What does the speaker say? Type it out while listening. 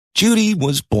Judy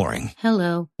was boring.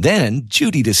 Hello. Then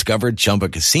Judy discovered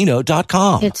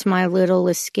ChumbaCasino.com. It's my little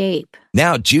escape.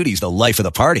 Now Judy's the life of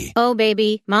the party. Oh,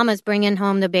 baby, mama's bringing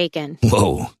home the bacon.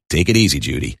 Whoa, take it easy,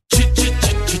 Judy.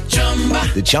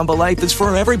 The Chumba life is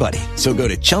for everybody. So go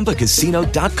to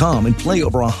ChumbaCasino.com and play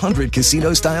over 100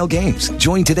 casino-style games.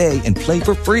 Join today and play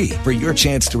for free for your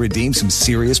chance to redeem some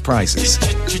serious prizes.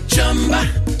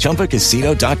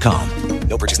 ChumbaCasino.com.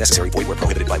 No purchase necessary. Void where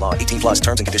prohibited by law. 18 plus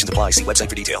terms and conditions apply. See website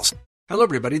for details. Hello,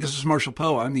 everybody. This is Marshall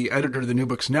Poe. I'm the editor of the New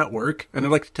Books Network, and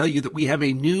I'd like to tell you that we have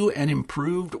a new and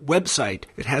improved website.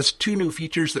 It has 2 new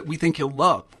features that we think you'll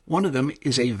love. One of them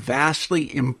is a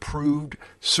vastly improved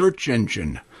search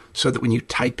engine, so that when you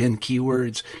type in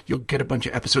keywords, you'll get a bunch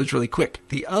of episodes really quick.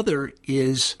 The other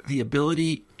is the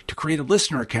ability to create a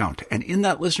listener account. And in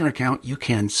that listener account, you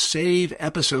can save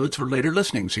episodes for later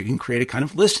listening. So you can create a kind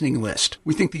of listening list.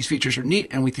 We think these features are neat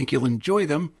and we think you'll enjoy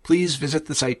them. Please visit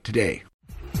the site today.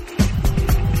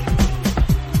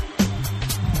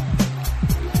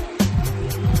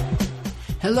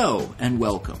 Hello and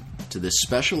welcome to this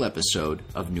special episode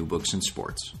of New Books in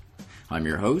Sports. I'm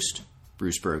your host,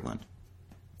 Bruce Berglund.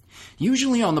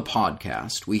 Usually on the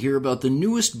podcast, we hear about the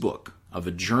newest book of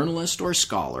a journalist or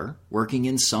scholar working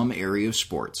in some area of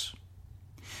sports.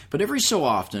 But every so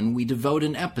often, we devote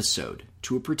an episode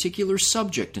to a particular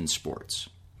subject in sports,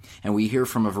 and we hear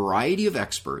from a variety of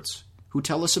experts who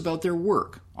tell us about their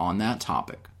work on that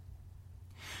topic.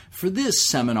 For this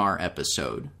seminar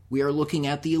episode, we are looking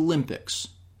at the Olympics,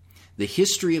 the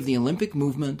history of the Olympic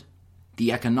movement,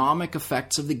 the economic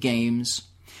effects of the Games,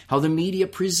 how the media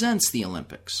presents the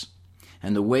Olympics,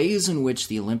 and the ways in which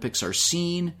the Olympics are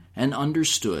seen and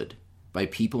understood by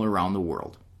people around the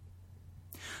world.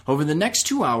 Over the next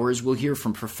 2 hours, we'll hear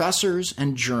from professors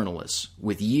and journalists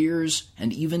with years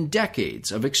and even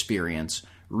decades of experience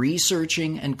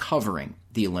researching and covering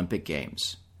the Olympic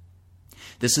Games.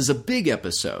 This is a big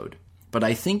episode, but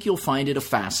I think you'll find it a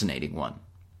fascinating one.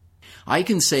 I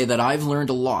can say that I've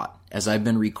learned a lot as I've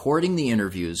been recording the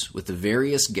interviews with the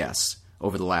various guests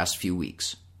over the last few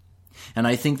weeks. And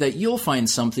I think that you'll find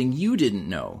something you didn't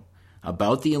know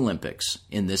about the Olympics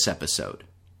in this episode.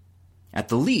 At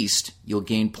the least, you'll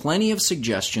gain plenty of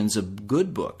suggestions of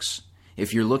good books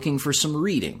if you're looking for some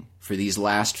reading for these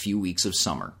last few weeks of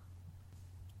summer.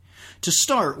 To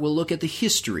start, we'll look at the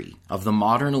history of the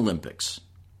modern Olympics.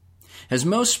 As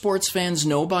most sports fans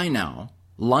know by now,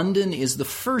 London is the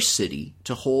first city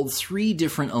to hold 3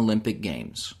 different Olympic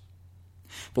Games.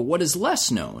 But what is less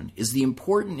known is the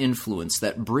important influence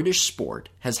that British sport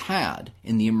has had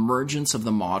in the emergence of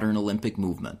the modern Olympic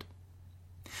movement.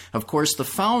 Of course, the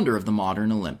founder of the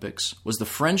modern Olympics was the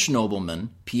French nobleman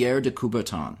Pierre de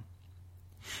Coubertin.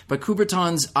 But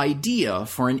Coubertin's idea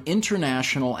for an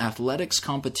international athletics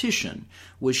competition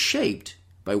was shaped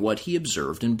by what he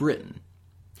observed in Britain,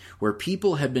 where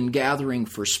people had been gathering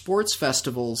for sports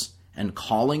festivals and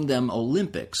calling them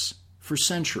Olympics for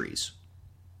centuries.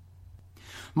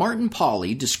 Martin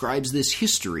Pawley describes this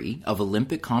history of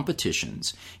Olympic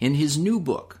competitions in his new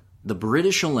book, The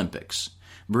British Olympics,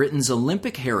 Britain's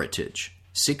Olympic Heritage,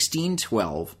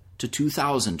 1612 to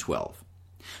 2012,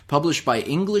 published by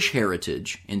English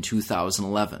Heritage in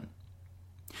 2011.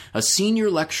 A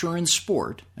senior lecturer in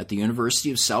sport at the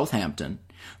University of Southampton,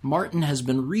 Martin has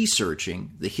been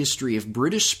researching the history of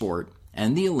British sport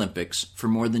and the Olympics for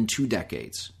more than 2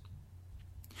 decades.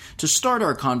 To start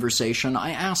our conversation,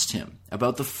 I asked him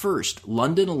about the first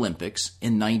London Olympics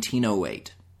in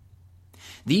 1908.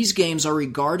 These games are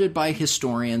regarded by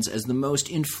historians as the most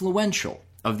influential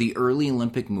of the early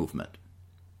Olympic movement.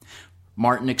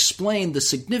 Martin explained the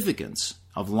significance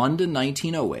of London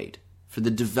 1908 for the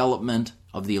development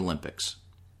of the Olympics.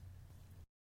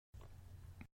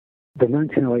 The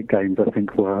 1908 Games, I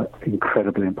think, were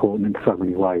incredibly important in so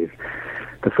many ways.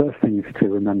 The first thing is to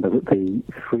remember that the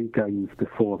 2 games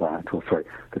before that,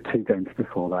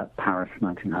 Paris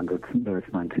 1900, St. Louis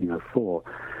 1904,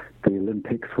 the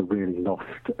Olympics were really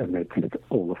lost amidst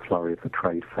all the flurry of the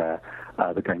trade fair.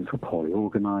 The games were poorly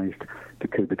organised. De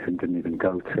Coubertin didn't even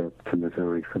go to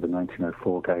Missouri for the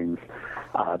 1904 games.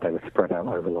 They were spread out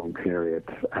over long periods,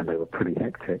 and they were pretty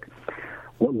hectic.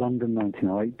 What London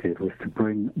 1908 did was to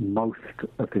bring most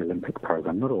of the Olympic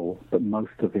program, not all, but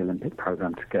most of the Olympic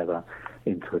program together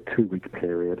into a 2-week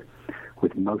period,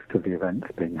 with most of the events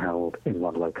being held in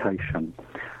one location.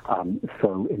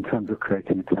 So in terms of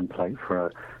creating a template for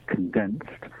a condensed,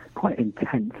 quite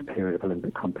intense period of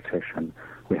Olympic competition,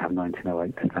 we have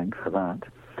 1908 to thank for that.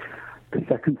 The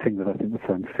second thing that I think was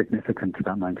so significant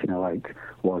about 1908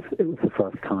 was it was the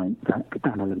first time that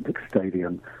an Olympic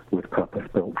stadium was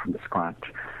purpose-built from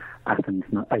scratch. Athens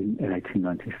in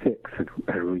 1896 had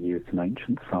reused an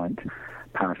ancient site.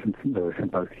 Paris and St. Louis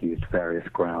had both used various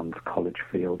grounds, college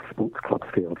fields, sports club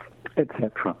fields,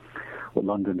 etc. What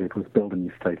London did was build a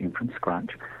new stadium from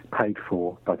scratch, paid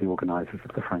for by the organisers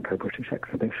of the Franco-British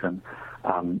exhibition,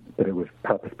 but it was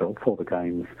purpose-built for the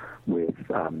Games with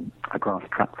a grass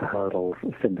track for hurdles,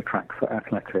 a cinder track for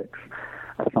athletics,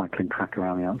 a cycling track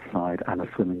around the outside, and a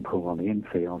swimming pool on the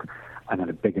infield, and then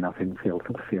a big enough infield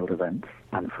for the field events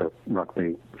and for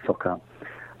rugby, soccer,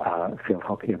 field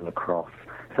hockey and lacrosse.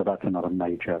 So that's another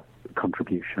major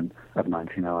contribution of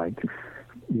 1908.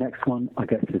 Next one, I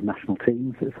guess, is national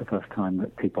teams. It's the first time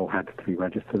that people had to be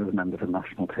registered as members of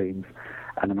national teams,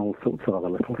 and then all sorts of other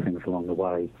little things along the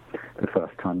way. The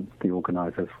first time the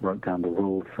organisers wrote down the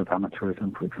rules of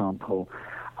amateurism, for example.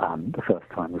 The first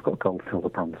time we've got gold, silver,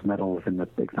 bronze medals in the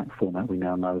exact format we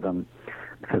now know them.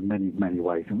 So many, many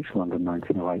ways in which London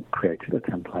 1908 created a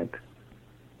template.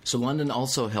 So London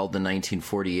also held the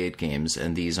 1948 games,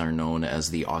 and these are known as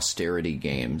the austerity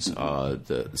games.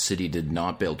 The city did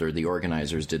not build, or the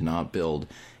organizers did not build,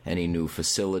 any new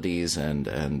facilities,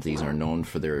 and these are known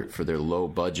for their low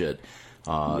budget,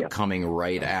 coming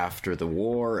right after the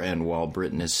war, and while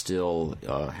Britain is still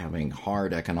having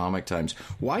hard economic times.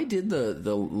 Why did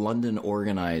the London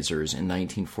organizers in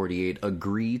 1948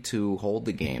 agree to hold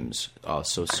the games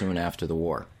so soon after the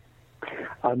war?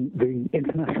 The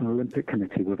International Olympic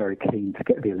Committee were very keen to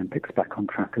get the Olympics back on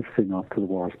track as soon after the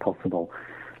war as possible.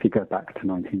 If you go back to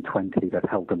 1920, they'd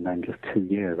held them then just 2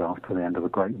 years after the end of the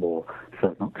Great War, so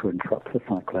as not to interrupt the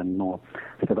cycle anymore.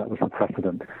 So that was the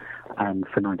precedent. And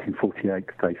for 1948,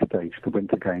 they staged the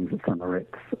Winter Games at St.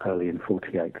 Moritz early in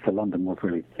 48. So London was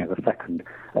really the second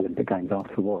Olympic Games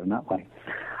after the war in that way.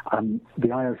 The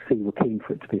IOC were keen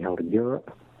for it to be held in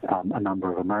Europe. A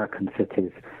number of American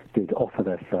cities did offer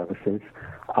their services,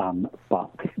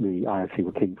 but the IOC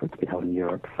were keen for it to be held in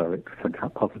Europe, so it sent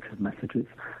out positive messages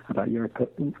about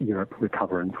Europe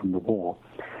recovering from the war.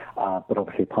 But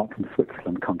obviously, apart from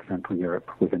Switzerland, continental Europe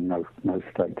was in no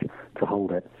state to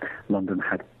hold it. London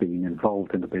had been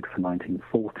involved in the bid for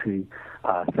 1940,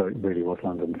 so it really was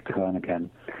London's turn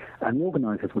again. And the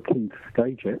organisers were keen to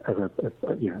stage it as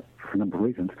for a number of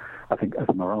reasons. I think as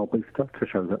a morale booster to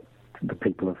show that the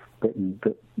people of Britain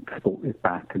that sport is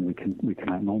back and we can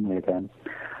act normally again,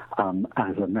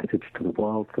 as a message to the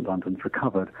world that London's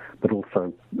recovered, but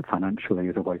also financially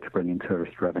as a way to bring in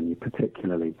tourist revenue,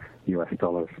 particularly US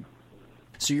dollars.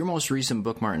 So your most recent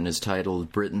book, Martin, is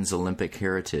titled Britain's Olympic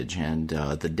Heritage, and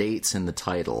the dates in the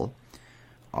title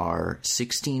are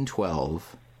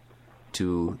 1612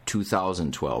 to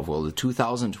 2012. Well, the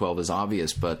 2012 is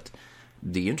obvious, but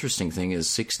the interesting thing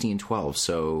is 1612.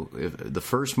 So if the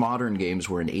first modern games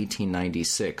were in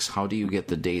 1896. How do you get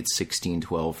the date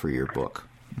 1612 for your book?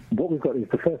 What we've got is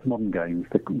the first modern games,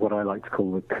 what I like to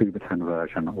call the Coubertin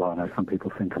version. Well, I know some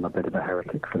people think I'm a bit of a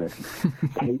heretic for this.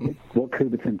 What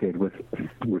Coubertin did was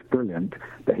brilliant,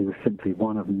 but he was simply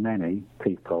one of many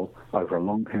people over a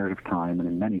long period of time and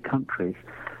in many countries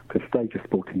to stage a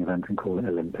sporting event and call it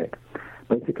Olympic.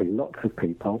 Basically, lots of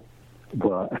people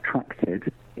were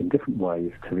attracted in different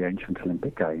ways to the ancient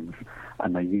Olympic Games,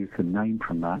 and they used the name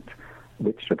from that,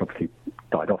 which had obviously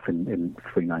died off in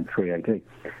 393 AD.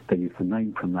 They used the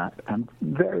name from that and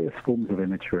various forms of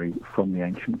imagery from the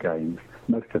ancient games,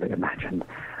 most of it imagined,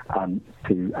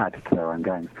 to add to their own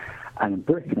games. And in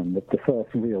Britain, the first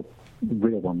real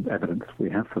one evidence we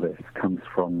have for this comes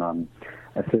from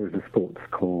a series of sports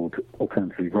called,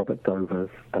 alternatively, Robert Dover's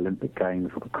Olympic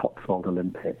Games, or the Cotswold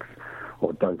Olympics,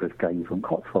 or Dover's Games on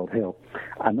Cotswold Hill.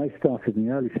 And they started in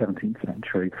the early 17th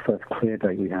century. The first clear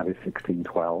date we have is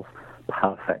 1612.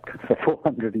 Perfect for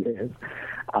 400 years.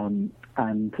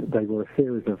 And they were a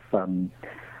series of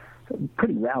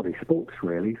pretty rowdy sports,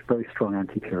 really. Very strong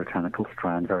anti-puritanical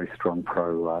strand, very strong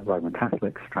pro-Roman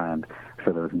Catholic strand.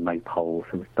 So there was maypoles,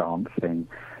 there was dancing,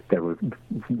 there was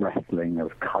wrestling, there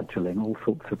was cudgeling, all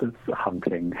sorts of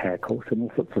hunting, hare coursing,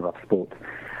 all sorts of rough sports.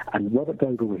 And Robert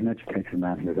Dover was an educated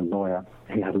man. He was a lawyer.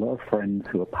 He had a lot of friends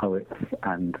who were poets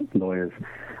and lawyers,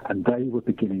 and they were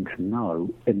beginning to know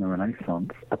in the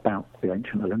Renaissance about the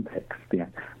ancient Olympics. The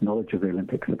knowledge of the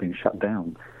Olympics had been shut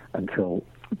down until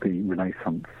the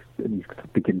Renaissance. And you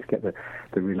begin to get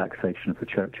the relaxation of the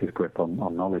church's grip on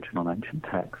knowledge and on ancient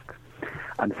texts.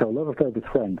 And so a lot of Dover's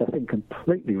friends, I think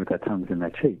completely with their tongues in their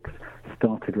cheeks,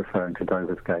 started referring to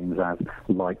Dover's Games as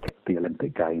like the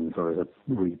Olympic Games, or as a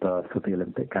rebirth of the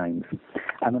Olympic Games.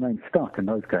 And the name stuck, and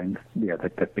those games,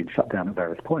 they've been shut down at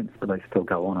various points, but they still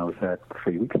go on. I was there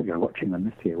 3 weeks ago watching them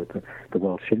this year with the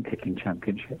World Shin Kicking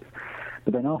Championships.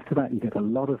 But then after that, you get a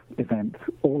lot of events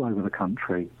all over the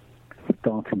country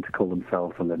starting to call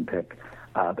themselves Olympic.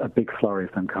 A big flurry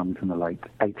of them comes in the late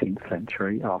 18th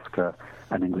century after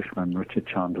an Englishman, Richard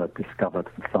Chandler, discovered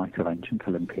the site of ancient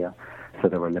Olympia. So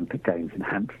there were Olympic Games in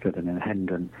Hampstead and in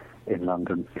Hendon in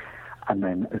London. And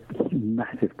then a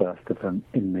massive burst of them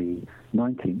in the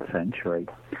 19th century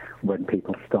when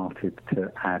people started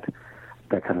to add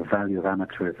their kind of value of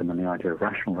amateurism and the idea of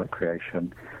rational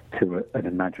recreation to an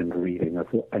imagined reading of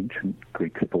what ancient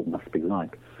Greek sport must be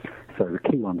like. So the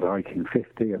key ones are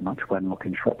 1850 at Much Wenlock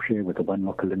in Shropshire with the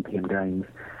Wenlock Olympian Games.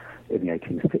 In the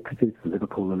 1860s, the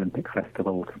Liverpool Olympic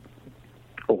Festivals.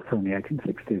 Also in the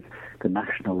 1860s, the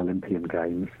National Olympian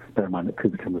Games. Bear in mind that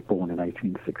Coubertin was born in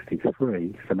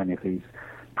 1863, so many of these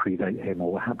predate him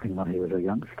or were happening when he was a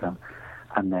youngster.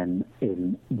 And then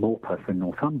in Morpeth in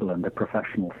Northumberland, a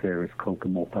professional series called the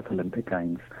Morpeth Olympic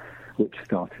Games, which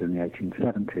started in the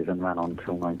 1870s and ran on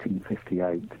until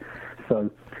 1958. So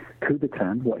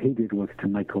Coubertin, what he did was to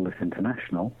make all this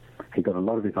international. He got a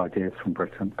lot of his ideas from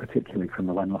Britain, particularly from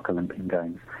the Wenlock Olympian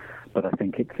Games. But I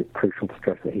think it's crucial to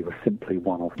stress that he was simply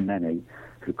one of many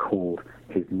who called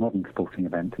his modern sporting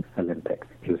event Olympic.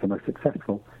 He was the most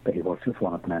successful, but he was just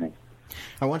one of many.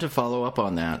 I want to follow up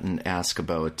on that and ask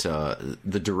about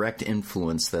the direct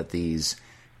influence that these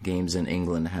games in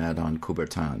England had on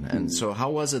Coubertin. And so how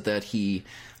was it that he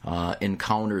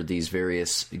encountered these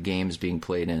various games being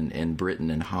played in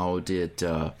Britain, and how did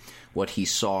what he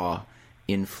saw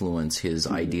influence his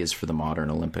ideas for the modern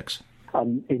Olympics?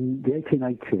 In the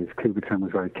 1880s, Coubertin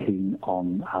was very keen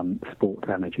on sport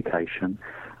and education.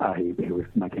 He was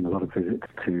making a lot of visits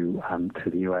to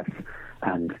the US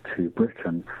and to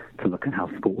Britain to look at how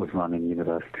sport was run in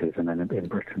universities, and then in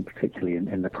Britain, particularly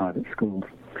in the private schools.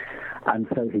 And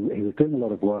so he was doing a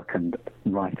lot of work and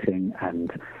writing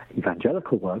and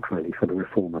evangelical work, really, for the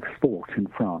reform of sport in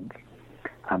France,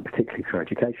 and particularly through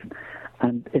education.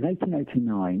 And in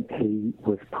 1889, he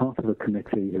was part of a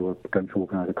committee who were going to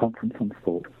organise a conference on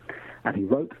sport, and he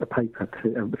wrote a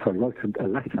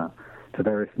letter to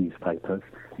various newspapers,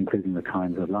 including the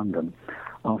Times of London,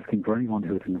 asking for anyone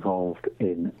who was involved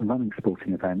in running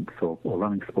sporting events or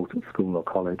running sport at school or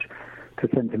college to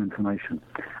send him information.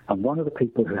 And one of the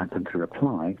people who happened to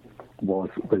reply was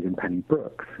William Penny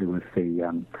Brooks, who was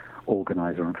the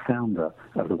organiser and founder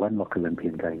of the Wenlock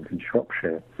Olympian Games in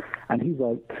Shropshire. And he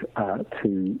wrote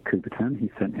to Coubertin. He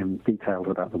sent him details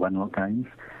about the Wenlock Games.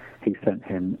 He sent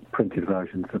him printed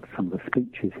versions of some of the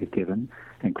speeches he'd given,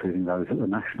 including those at the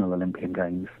National Olympian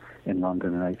Games in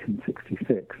London in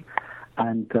 1866.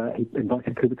 And he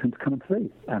invited Coubertin to come and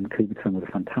see. And Coubertin was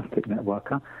a fantastic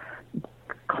networker,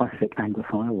 classic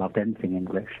Anglophile, loved anything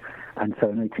English. And so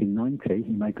in 1890,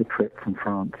 he made the trip from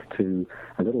France to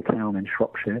a little town in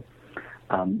Shropshire.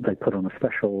 They put on a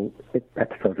special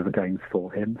episode of the Games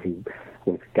for him. He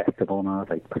was guest of honour.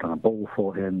 They put on a ball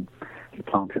for him. He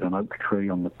planted an oak tree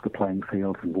on the playing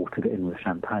field and watered it in with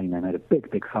champagne. They made a big,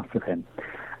 big fuss of him.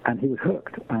 And he was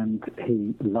hooked, and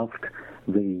he loved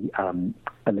the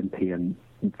Olympian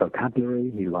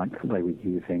vocabulary. He liked that they were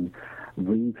using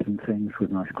reeds and things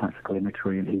with nice classical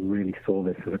imagery, and he really saw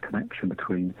this as a connection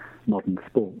between modern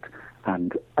sport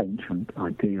and ancient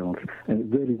ideals. And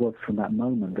it really was from that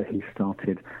moment that he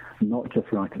started not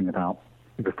just writing about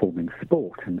reforming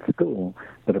sport in school,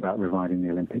 but about reviving the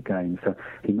Olympic Games. So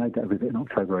he made that visit in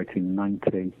October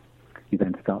 1890. You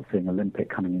then start seeing Olympic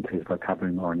coming into his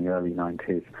vocabulary more in the early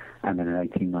 90s, and then in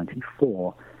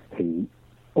 1894 he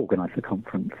organised a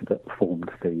conference that formed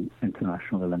the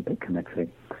International Olympic Committee.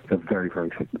 So a very,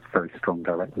 very, very strong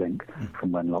direct link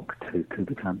from Wenlock to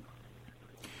Coubertin.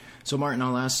 So, Martin,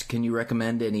 I'll ask, can you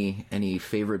recommend any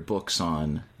favorite books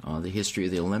on the history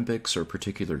of the Olympics or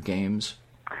particular games?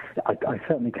 I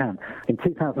certainly can. In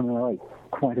 2008,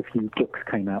 quite a few books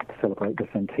came out to celebrate the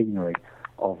centenary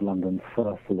of London's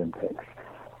first Olympics.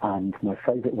 And my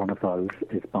favourite one of those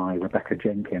is by Rebecca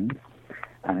Jenkins,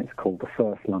 and it's called The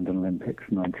First London Olympics,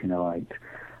 1908.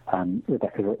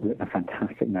 Rebecca's written a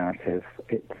fantastic narrative.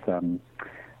 It's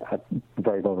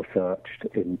very well researched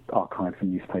in archives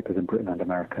and newspapers in Britain and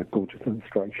America, gorgeous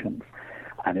illustrations,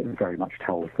 and it very much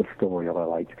tells the story of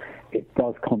 08. It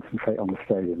does concentrate on the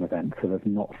stadium event, so there's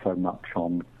not so much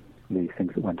on the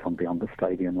things that went on beyond the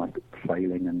stadium, like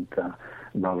sailing and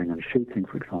rowing and shooting,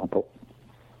 for example.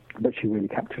 But she really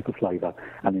captures the flavour,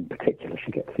 and in particular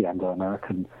she gets the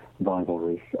Anglo-American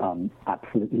rivalries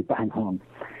absolutely bang on.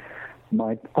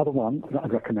 My other one that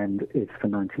I'd recommend is for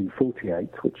 1948,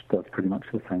 which does pretty much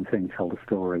the same thing, tell the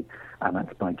story, and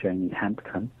that's by Janie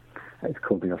Hampton. It's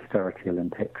called the Austerity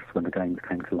Olympics, when the Games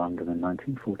came to London in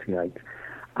 1948.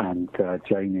 And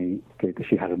Janie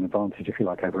she had an advantage, if you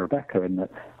like, over Rebecca, in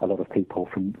that a lot of people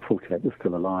from 48 were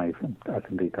still alive, and as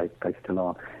indeed they still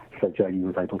are. so Janie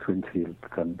was able to interview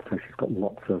them, so she's got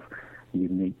lots of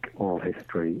unique oral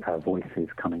history voices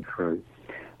coming through.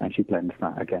 And she blends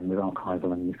that, again, with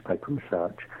archival and newspaper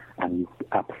research, and you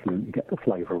absolutely get the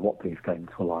flavour of what these games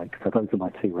were like. So those are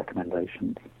my two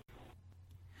recommendations.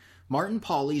 Martin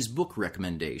Pawley's book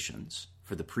recommendations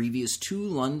for the previous 2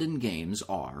 London Games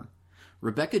are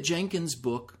Rebecca Jenkins'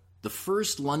 book, The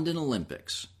First London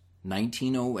Olympics,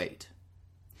 1908.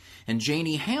 And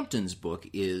Janie Hampton's book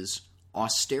is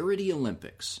Austerity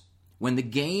Olympics, When the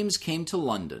Games Came to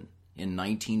London in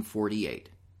 1948,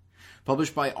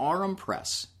 published by Aurum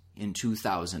Press in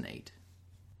 2008.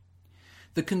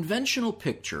 The conventional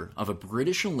picture of a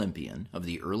British Olympian of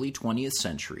the early 20th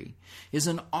century is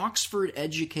an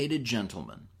Oxford-educated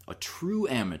gentleman, a true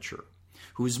amateur,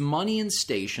 whose money and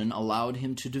station allowed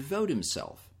him to devote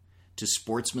himself to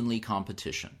sportsmanly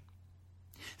competition.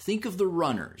 Think of the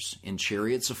runners in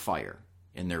Chariots of Fire,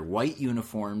 in their white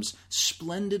uniforms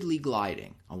splendidly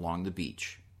gliding along the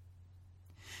beach.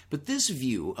 But this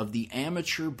view of the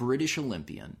amateur British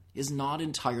Olympian is not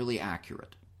entirely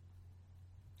accurate.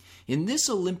 In this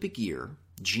Olympic year,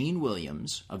 Jean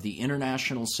Williams of the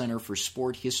International Center for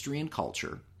Sport History and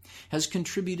Culture has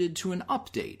contributed to an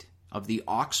update of the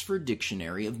Oxford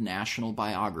Dictionary of National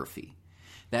Biography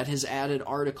that has added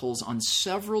articles on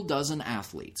several dozen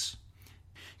athletes.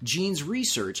 Jean's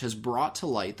research has brought to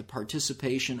light the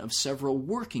participation of several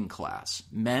working-class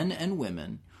men and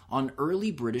women on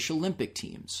early British Olympic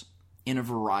teams in a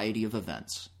variety of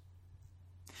events.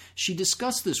 She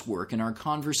discussed this work in our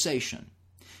conversation,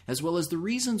 as well as the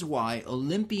reasons why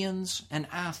Olympians and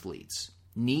athletes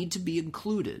need to be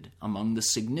included among the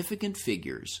significant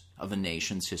figures of a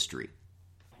nation's history.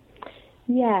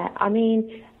 Yeah, I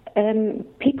mean,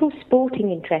 people's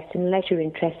sporting interests and leisure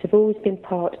interests have always been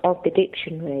part of the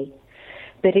dictionary.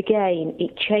 But again,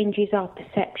 it changes our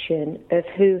perception of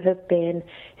who have been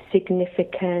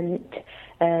significant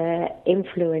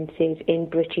influences in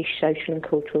British social and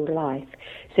cultural life.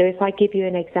 So if I give you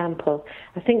an example,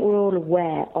 I think we're all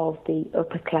aware of the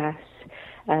upper class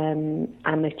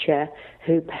amateur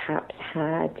who perhaps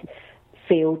had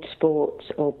field sports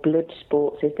or blood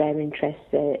sports as their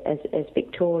interests as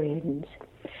Victorians.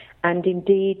 And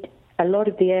indeed, a lot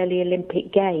of the early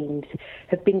Olympic Games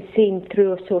have been seen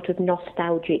through a sort of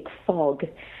nostalgic fog.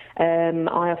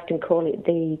 I often call it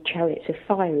the Chariots of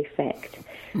Fire effect,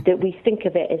 that we think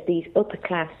of it as these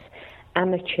upper-class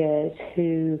amateurs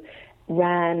who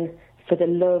ran for the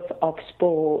love of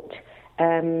sport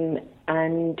and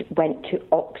went to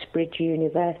Oxbridge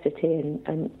University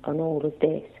and all of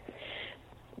this.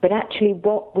 But actually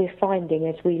what we're finding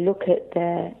as we look at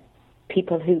the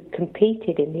people who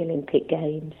competed in the Olympic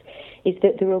Games is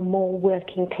that there are more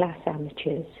working-class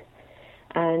amateurs.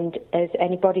 And as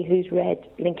anybody who's read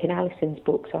Lincoln Allison's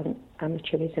books on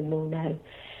amateurism will know,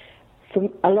 from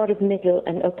a lot of middle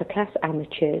and upper class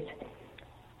amateurs,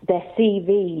 their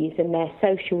CVs and their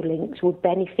social links were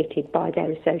benefited by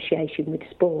their association with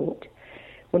sport.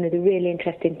 One of the really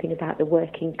interesting things about the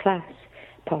working class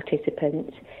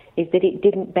participants is that it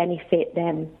didn't benefit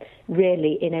them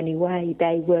really in any way.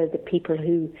 They were the people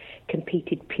who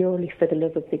competed purely for the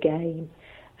love of the game.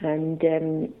 And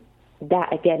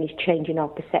that, again, is changing our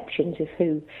perceptions of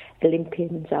who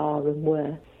Olympians are and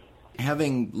were.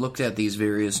 Having looked at these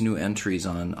various new entries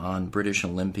on British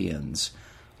Olympians,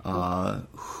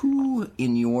 who,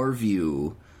 in your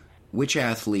view, which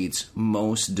athletes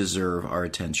most deserve our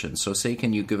attention? So say,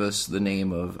 can you give us the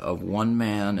name of one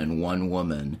man and one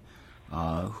woman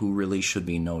who really should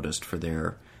be noticed for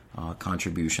their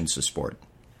contributions to sport?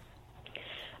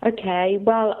 Okay,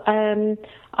 well,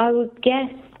 I would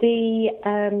guess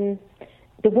the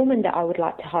woman that I would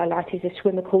like to highlight is a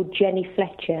swimmer called Jenny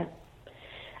Fletcher.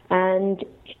 And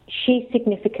she's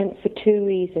significant for two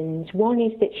reasons. One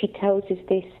is that she tells us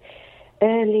this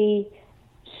early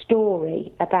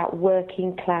story about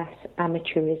working class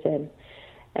amateurism.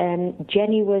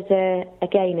 Jenny was,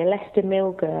 again, a Leicester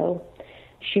Mill girl.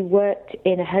 She worked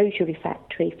in a hosiery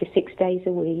factory for 6 days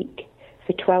a week,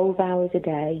 for 12 hours a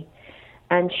day,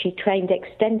 and she trained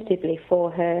extensively for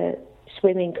her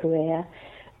swimming career.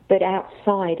 But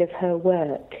outside of her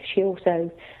work, she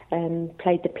also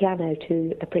played the piano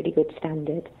to a pretty good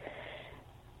standard.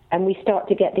 And we start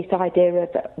to get this idea of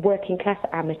working class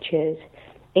amateurs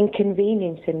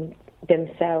inconveniencing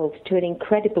themselves to an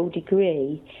incredible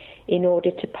degree in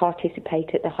order to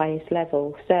participate at the highest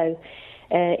level. So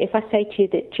if I say to you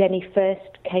that Jenny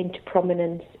first came to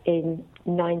prominence in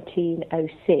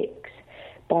 1906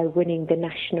 by winning the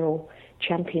National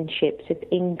Championships of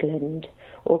England,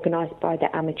 organised by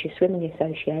the Amateur Swimming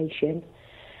Association,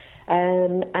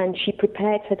 and she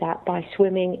prepared for that by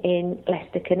swimming in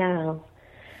Leicester Canal.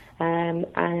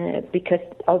 because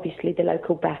obviously the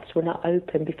local baths were not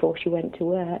open before she went to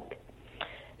work.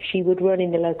 She would run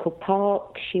in the local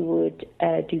park, she would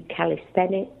do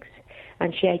calisthenics,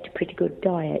 and she ate a pretty good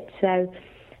diet. So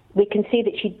we can see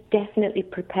that she definitely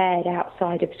prepared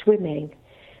outside of swimming.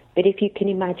 But if you can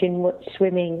imagine what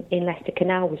swimming in Leicester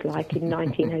Canal was like in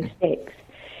 1906,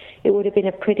 it would have been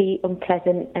a pretty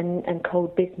unpleasant and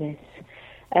cold business.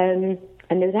 And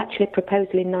there was actually a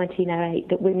proposal in 1908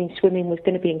 that women's swimming was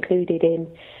going to be included in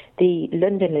the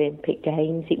London Olympic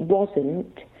Games. It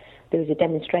wasn't. There was a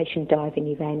demonstration diving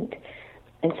event.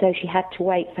 And so she had to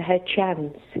wait for her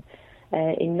chance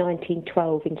in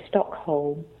 1912 in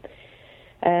Stockholm,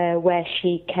 where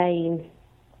she came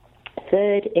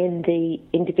third in the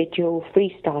individual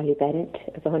freestyle event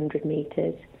of 100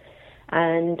 metres.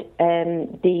 And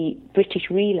the British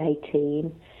relay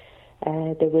team,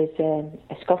 there was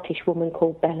a Scottish woman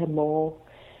called Bella Moore,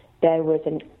 there was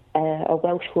a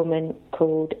Welsh woman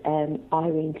called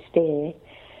Irene Steer,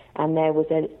 and there was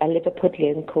a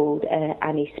Liverpudlian called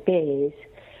Annie Spears,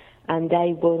 and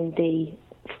they won the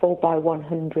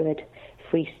 4x100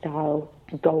 freestyle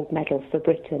gold medal for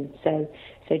Britain. So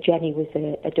Jenny was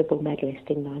a double medalist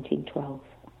in 1912.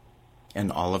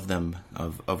 And all of them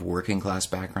of working class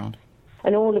background?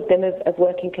 And all of them of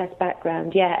working class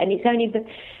background, yeah. And it's only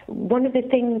one of the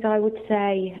things I would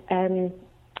say,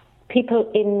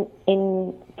 people in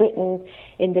Britain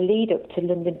in the lead up to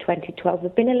London 2012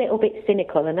 have been a little bit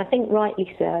cynical, and I think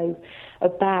rightly so,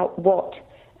 about what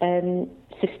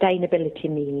sustainability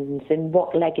means and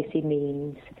what legacy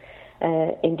means.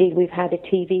 Indeed, we've had a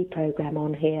TV programme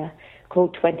on here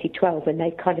called 2012, and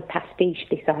they've kind of pastiche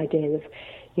this idea of,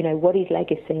 what is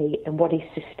legacy and what is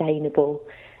sustainable.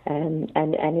 And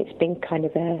it's been kind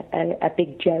of a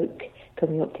big joke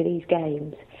coming up to these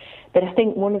games. But I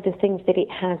think one of the things that it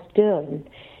has done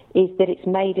is that it's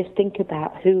made us think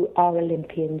about who our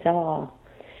Olympians are.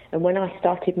 And when I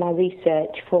started my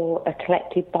research for a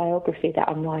collective biography that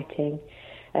I'm writing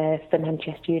for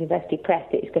Manchester University Press,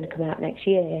 that is going to come out next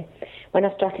year, when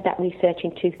I started that research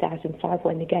in 2005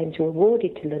 when the Games were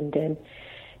awarded to London,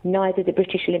 neither the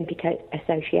British Olympic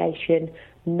Association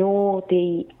nor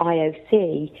the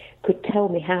IOC could tell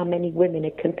me how many women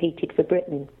had competed for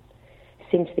Britain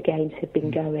since the Games had been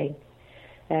going.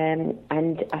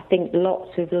 And I think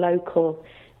lots of local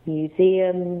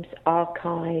museums,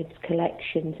 archives,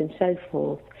 collections and so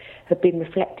forth have been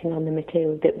reflecting on the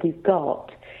material that we've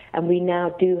got, and we now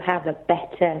do have a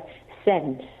better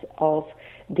sense of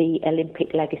the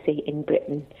Olympic legacy in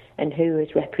Britain and who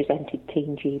has represented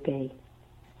Team GB.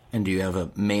 And do you have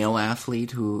a male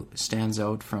athlete who stands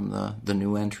out from the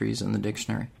new entries in the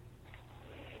dictionary?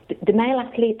 The male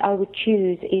athlete I would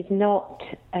choose is not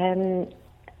a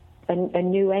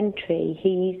new entry.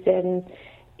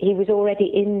 He was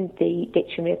already in the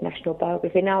Dictionary of National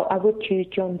Biography. Now, I would choose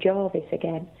John Jarvis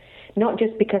again, not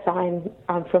just because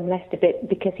I'm from Leicester, but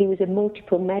because he was a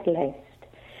multiple medalist.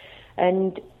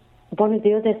 And one of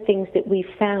the other things that we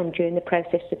found during the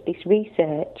process of this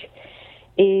research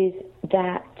is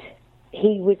that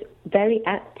he was very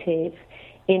active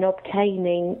in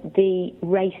obtaining the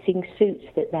racing suits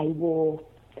that they wore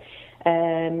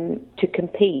to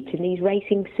compete. And these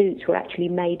racing suits were actually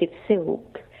made of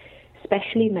silk,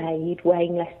 specially made,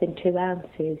 weighing less than 2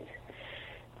 ounces.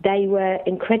 They were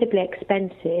incredibly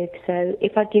expensive, so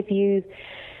if I give you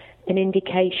an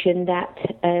indication that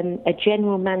a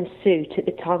general man's suit at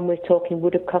the time we're talking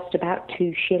would have cost about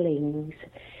 2 shillings,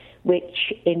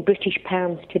 which in British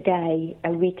pounds today,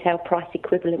 a retail price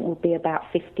equivalent would be about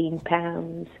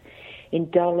 £15. In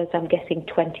dollars, I'm guessing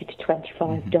 $20 to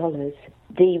 $25.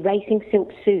 The racing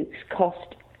silk suits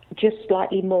cost just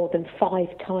slightly more than 5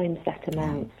 times that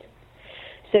amount.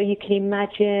 So you can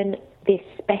imagine this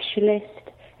specialist,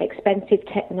 expensive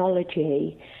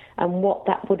technology and what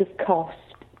that would have cost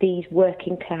these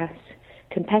working class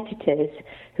competitors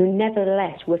who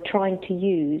nevertheless were trying to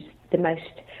use the most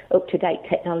up-to-date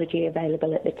technology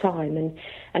available at the time.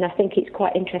 And I think it's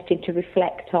quite interesting to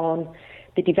reflect on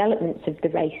the developments of the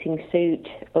racing suit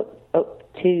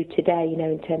up to today,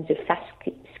 in terms of fast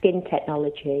skin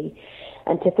technology,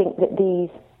 and to think that these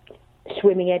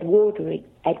swimming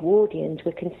Edwardians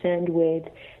were concerned with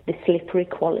the slippery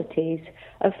qualities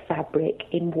of fabric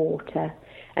in water,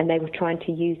 and they were trying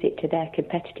to use it to their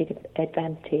competitive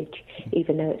advantage,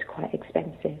 even though it's quite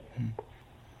expensive.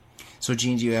 So,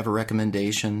 Jean, do you have a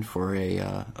recommendation for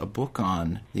a book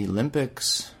on the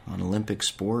Olympics, on Olympic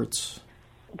sports?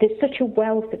 There's such a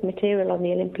wealth of material on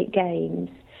the Olympic Games.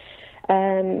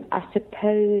 I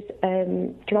suppose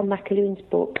John McAloon's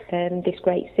book, This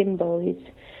Great Symbol, is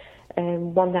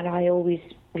one that I always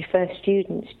refer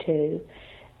students to.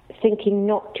 thinking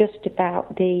not just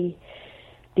about the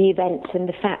events and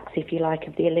the facts, if you like,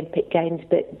 of the Olympic Games,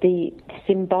 but the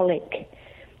symbolic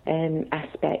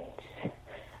aspects.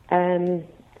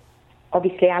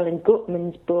 Obviously, Alan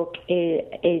Gutman's book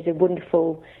is a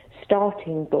wonderful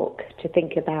starting book to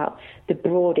think about the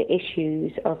broader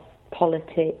issues of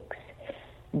politics,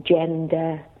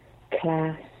 gender,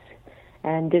 class,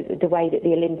 and the way that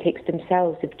the Olympics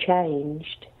themselves have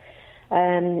changed.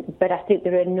 But I think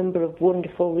there are a number of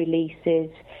wonderful releases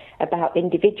about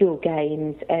individual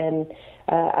games.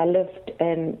 I loved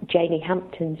Janie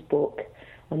Hampton's book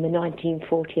on the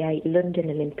 1948 London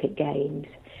Olympic Games,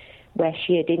 where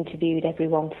she had interviewed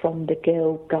everyone from the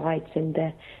Girl Guides and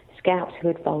the Scouts who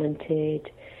had volunteered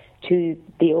to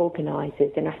the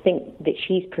organisers. And I think that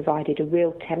she's provided a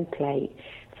real template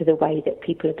for the way that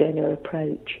people are going to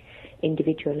approach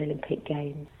individual Olympic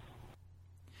Games.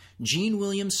 Jean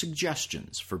Williams'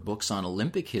 suggestions for books on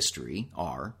Olympic history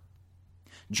are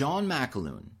John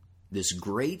McAloon, This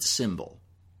Great Symbol,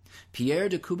 Pierre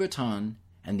de Coubertin,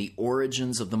 and the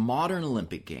Origins of the Modern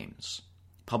Olympic Games,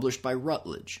 published by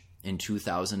Routledge in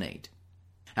 2008.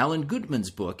 Alan Gutman's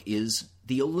book is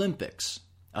The Olympics,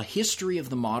 A History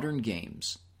of the Modern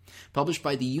Games, published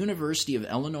by the University of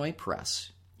Illinois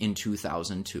Press in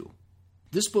 2002.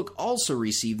 This book also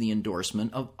received the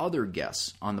endorsement of other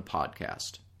guests on the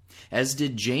podcast, as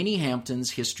did Janie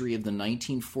Hampton's History of the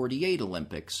 1948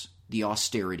 Olympics, The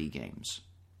Austerity Games.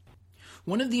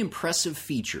 One of the impressive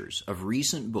features of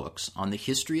recent books on the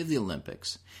history of the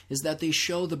Olympics is that they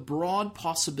show the broad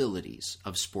possibilities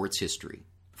of sports history.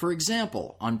 For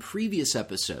example, on previous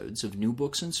episodes of New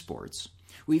Books in Sports,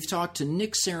 we've talked to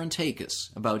Nick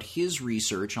Sarantakis about his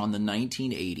research on the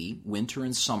 1980 Winter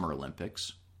and Summer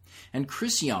Olympics, and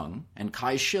Chris Young and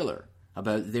Kai Schiller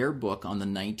about their book on the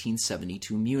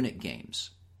 1972 Munich Games.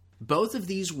 Both of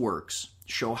these works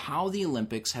show how the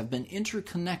Olympics have been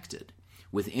interconnected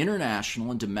with international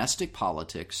and domestic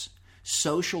politics,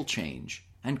 social change,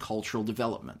 and cultural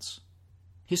developments.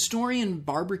 Historian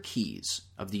Barbara Keyes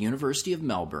of the University of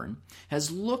Melbourne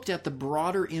has looked at the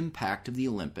broader impact of the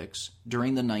Olympics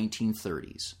during the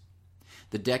 1930s,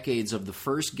 the decades of the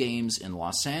first games in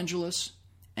Los Angeles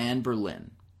and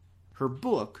Berlin. Her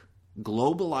book,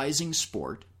 Globalizing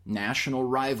Sport, National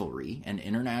Rivalry and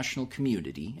International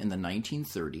Community in the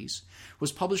 1930s,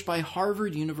 was published by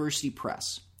Harvard University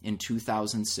Press in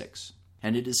 2006,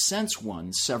 and it has since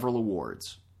won several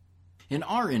awards. In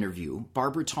our interview,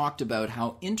 Barbara talked about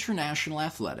how international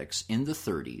athletics in the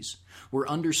 30s were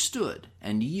understood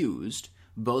and used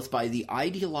both by the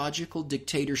ideological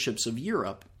dictatorships of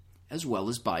Europe as well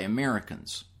as by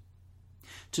Americans.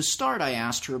 To start, I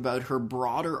asked her about her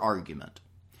broader argument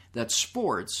that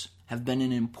sports have been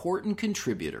an important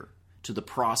contributor to the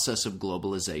process of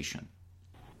globalization.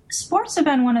 Sports have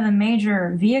been one of the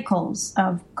major vehicles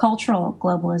of cultural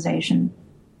globalization.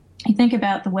 You think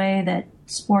about the way that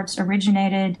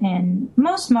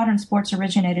most modern sports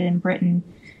originated in Britain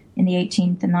in the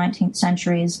 18th and 19th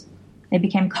centuries. They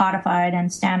became codified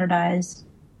and standardized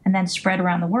and then spread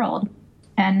around the world.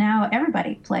 And now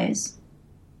everybody plays.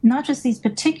 Not just these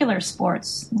particular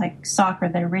sports like soccer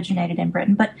that originated in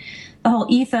Britain, but the whole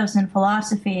ethos and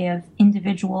philosophy of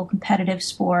individual competitive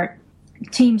sport,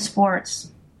 team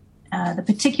sports, the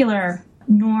particular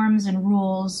norms and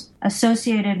rules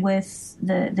associated with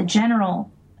the general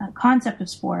concept of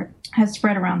sport has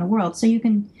spread around the world. So you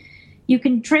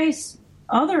can trace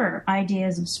other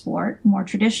ideas of sport, more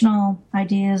traditional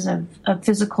ideas of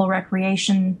physical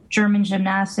recreation, German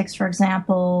gymnastics, for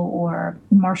example, or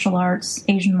martial arts,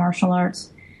 Asian martial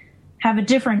arts, have a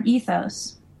different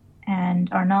ethos and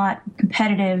are not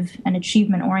competitive and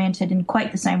achievement-oriented in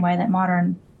quite the same way that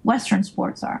modern Western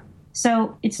sports are.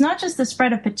 So it's not just the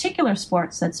spread of particular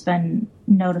sports that's been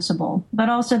noticeable, but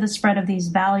also the spread of these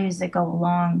values that go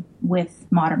along with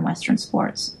modern Western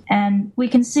sports. And we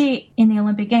can see in the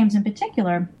Olympic Games in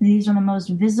particular, these are the most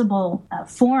visible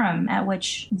forum at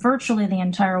which virtually the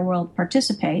entire world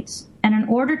participates. And in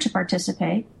order to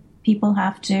participate, people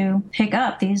have to pick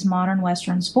up these modern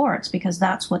Western sports because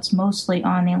that's what's mostly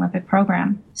on the Olympic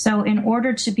program. So in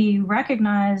order to be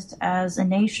recognized as a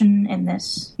nation in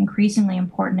this increasingly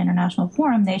important international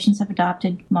forum, nations have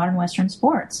adopted modern Western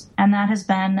sports. And that has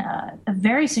been a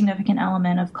very significant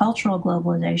element of cultural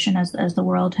globalization as the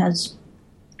world has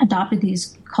adopted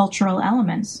these cultural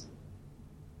elements.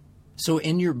 So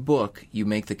in your book, you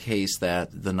make the case that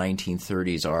the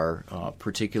 1930s are a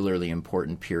particularly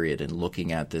important period in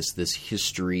looking at this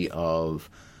history of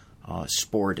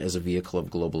sport as a vehicle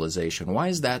of globalization. Why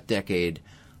is that decade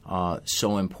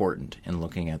so important in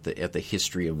looking at the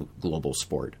history of global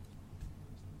sport?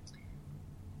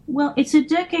 Well, it's a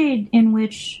decade in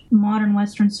which modern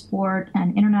Western sport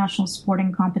and international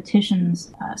sporting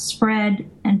competitions spread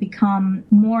and become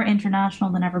more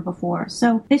international than ever before.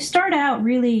 So they start out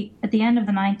really at the end of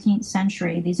the 19th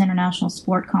century. These international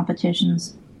sport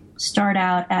competitions start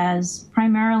out as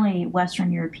primarily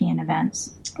Western European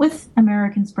events, with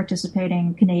Americans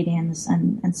participating, Canadians,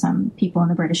 and some people in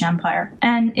the British Empire.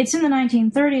 And it's in the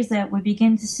 1930s that we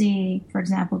begin to see, for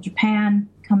example, Japan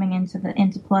coming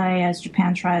into play as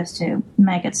Japan tries to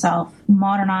make itself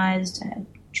modernized,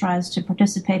 tries to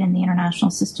participate in the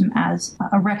international system as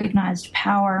a recognized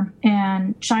power,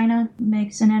 and China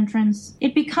makes an entrance.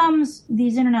 It becomes,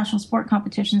 these international sport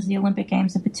competitions, the Olympic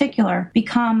Games in particular,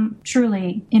 become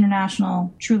truly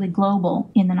international, truly global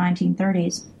in the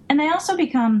 1930s. And they also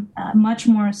become much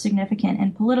more significant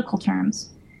in political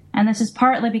terms. And this is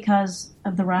partly because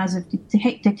of the rise of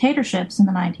dictatorships in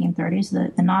the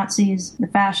 1930s, the Nazis, the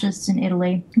fascists in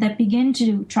Italy, that begin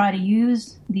to try to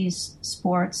use these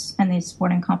sports and these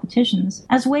sporting competitions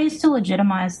as ways to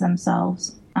legitimize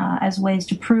themselves, as ways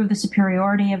to prove the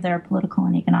superiority of their political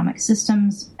and economic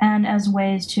systems, and as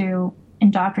ways to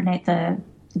indoctrinate the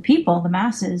people, the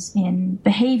masses, in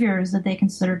behaviors that they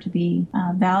consider to be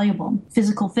valuable.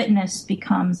 Physical fitness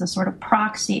becomes a sort of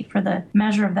proxy for the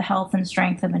measure of the health and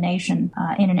strength of a nation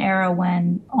in an era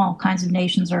when all kinds of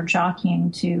nations are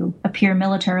jockeying to appear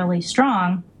militarily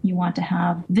strong. You want to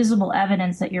have visible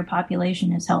evidence that your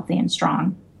population is healthy and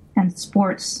strong. And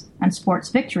sports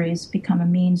victories become a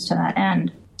means to that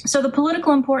end. So the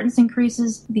political importance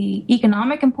increases, the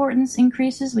economic importance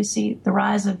increases. We see the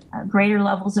rise of greater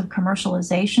levels of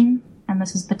commercialization, and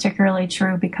this is particularly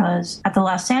true because at the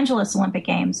Los Angeles Olympic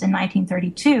Games in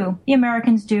 1932, the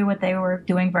Americans do what they were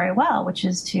doing very well, which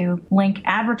is to link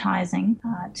advertising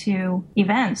to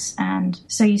events. And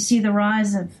so you see the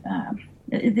rise of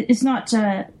it's not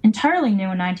entirely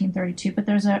new in 1932, but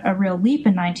there's a real leap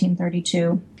in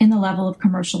 1932 in the level of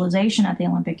commercialization at the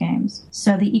Olympic Games.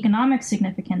 So the economic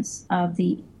significance of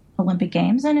the Olympic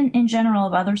Games, and in general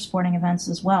of other sporting events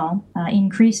as well,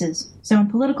 increases. So in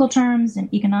political terms,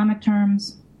 in economic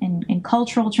terms, in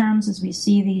cultural terms, as we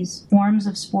see these forms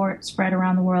of sport spread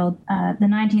around the world, the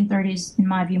 1930s, in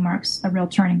my view, marks a real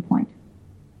turning point.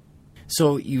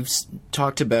 So you've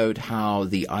talked about how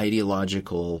the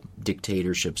ideological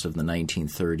dictatorships of the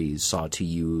 1930s sought to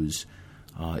use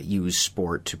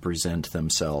sport to present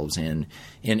themselves in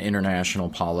international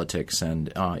politics. And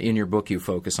in your book, you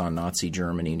focus on Nazi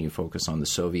Germany and you focus on the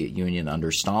Soviet Union under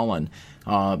Stalin.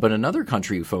 But another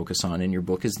country you focus on in your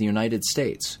book is the United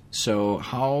States. So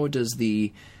how does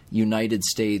the United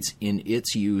States, in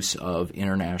its use of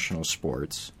international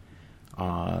sports,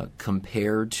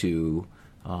 compare to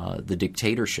the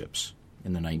dictatorships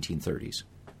in the 1930s?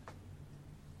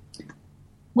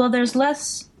 Well, there's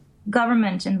less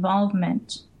government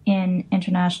involvement in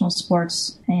international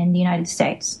sports in the United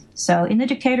States. So in the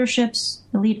dictatorships,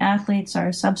 elite athletes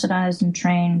are subsidized and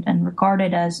trained and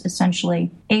regarded as essentially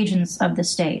agents of the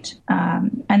state.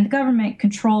 And the government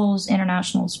controls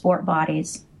international sport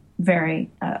bodies very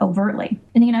overtly.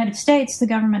 In the United States, the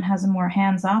government has a more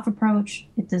hands-off approach.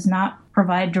 It does not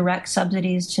provide direct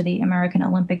subsidies to the American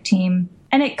Olympic team,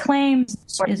 and it claims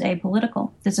sport is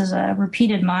apolitical. This is a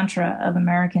repeated mantra of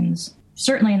Americans,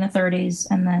 certainly in the 30s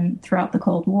and then throughout the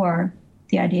Cold War,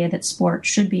 the idea that sport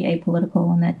should be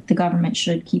apolitical and that the government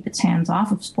should keep its hands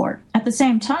off of sport. At the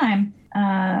same time,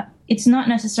 it's not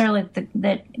necessarily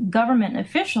that government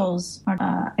officials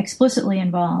are explicitly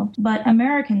involved, but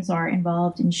Americans are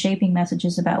involved in shaping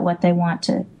messages about what they want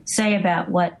to say about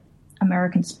what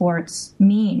American sports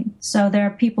mean. So there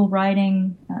are people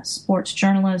writing, sports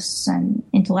journalists and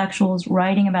intellectuals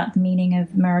writing about the meaning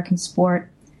of American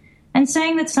sport and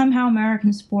saying that somehow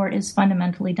American sport is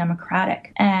fundamentally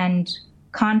democratic, and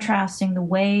contrasting the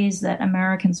ways that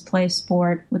Americans play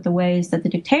sport with the ways that the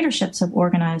dictatorships have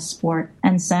organized sport,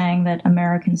 and saying that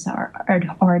Americans are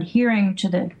adhering to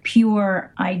the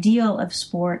pure ideal of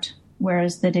sport,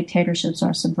 whereas the dictatorships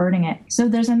are subverting it. So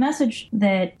there's a message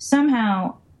that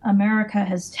somehow America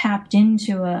has tapped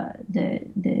into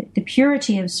the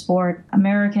purity of sport.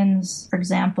 Americans, for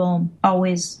example,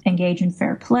 always engage in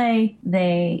fair play.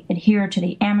 They adhere to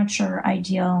the amateur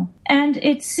ideal, and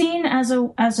it's seen as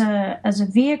a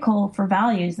vehicle for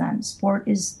values. Then sport,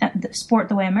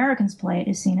 the way Americans play it,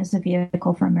 is seen as a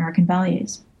vehicle for American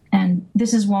values. And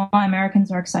this is why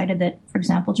Americans are excited that, for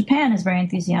example, Japan is very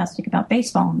enthusiastic about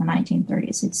baseball in the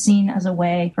 1930s. It's seen as a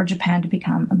way for Japan to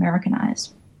become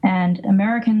Americanized. And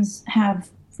Americans have,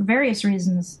 for various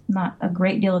reasons, not a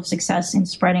great deal of success in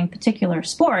spreading particular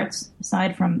sports.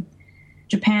 Aside from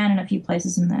Japan and a few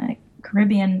places in the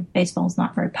Caribbean, baseball is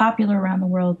not very popular around the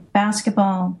world.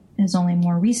 Basketball has only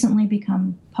more recently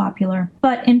become popular.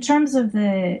 But in terms of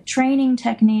the training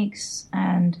techniques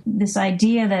and this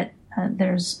idea that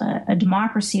there's a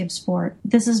democracy of sport,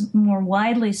 this is more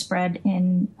widely spread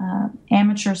in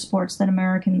amateur sports that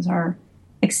Americans are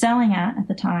excelling at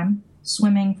the time.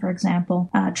 Swimming, for example,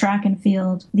 track and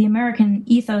field. The American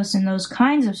ethos in those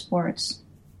kinds of sports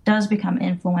does become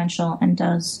influential and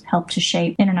does help to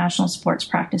shape international sports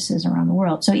practices around the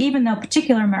world. So even though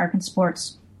particular American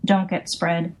sports don't get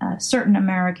spread, certain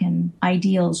American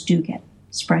ideals do get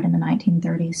spread in the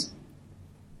 1930s.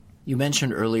 You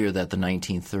mentioned earlier that in the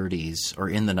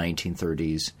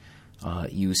 1930s,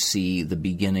 you see the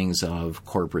beginnings of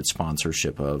corporate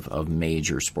sponsorship of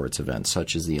major sports events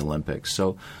such as the Olympics.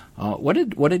 So what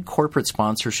did corporate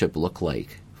sponsorship look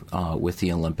like with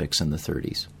the Olympics in the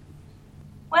 30s?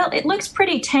 Well, it looks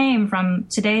pretty tame from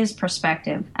today's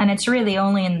perspective, and it's really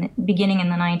only beginning in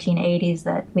the 1980s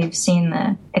that we've seen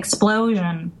the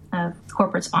explosion of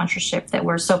corporate sponsorship that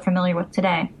we're so familiar with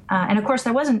today. And of course,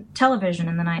 there wasn't television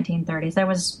in the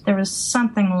 1930s. There was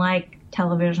something like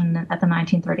television at the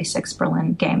 1936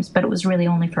 Berlin Games, but it was really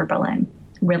only for Berlin.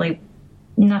 Really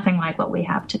nothing like what we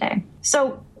have today.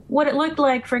 So what it looked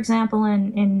like, for example,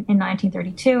 in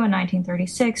 1932 and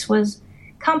 1936 was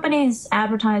companies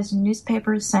advertised in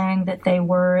newspapers saying that they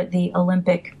were the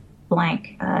Olympic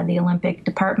blank, the Olympic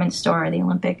department store, the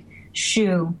Olympic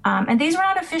shoe. And these were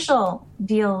not official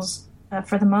deals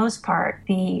for the most part.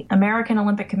 The American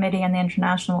Olympic Committee and the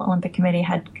International Olympic Committee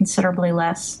had considerably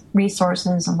less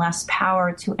resources and less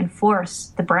power to enforce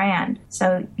the brand.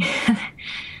 So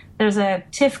there's a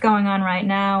tiff going on right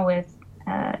now with,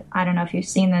 I don't know if you've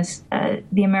seen this,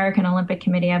 the American Olympic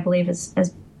Committee, I believe,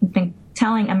 has been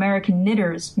telling American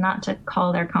knitters not to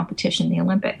call their competition the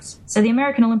Olympics. So the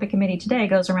American Olympic Committee today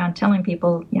goes around telling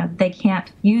people, they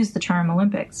can't use the term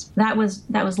Olympics. That was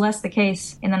less the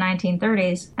case in the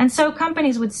 1930s. And so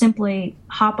companies would simply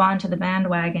hop onto the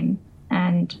bandwagon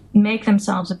and make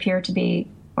themselves appear to be,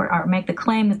 or make the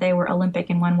claim that they were Olympic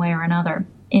in one way or another.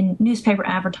 In newspaper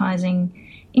advertising,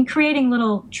 in creating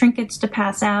little trinkets to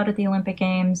pass out at the Olympic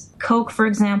Games. Coke, for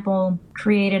example,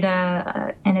 created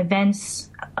a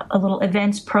little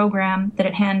events program that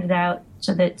it handed out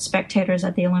so that spectators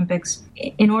at the Olympics,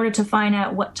 in order to find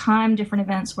out what time different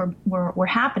events were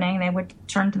happening, they would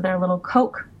turn to their little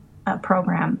Coke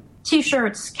program.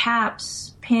 T-shirts,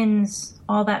 caps, pins,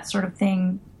 all that sort of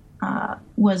thing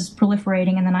was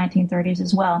proliferating in the 1930s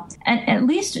as well. And at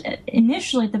least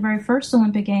initially at the very first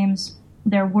Olympic Games,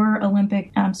 there were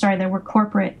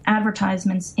corporate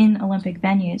advertisements in Olympic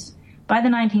venues. By the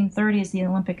 1930s, the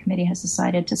Olympic Committee has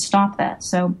decided to stop that.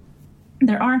 So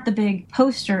there aren't the big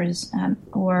posters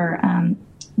or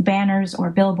banners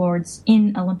or billboards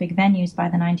in Olympic venues by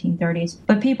the 1930s,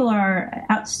 but people are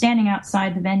standing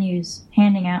outside the venues,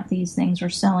 handing out these things or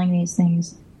selling these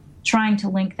things, trying to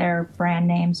link their brand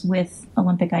names with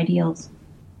Olympic ideals.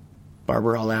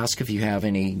 Barbara, I'll ask if you have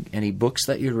any books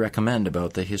that you'd recommend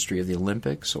about the history of the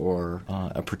Olympics or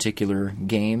a particular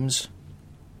games.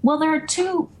 Well, there are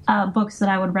two books that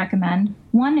I would recommend.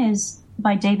 One is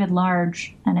by David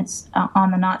Large, and it's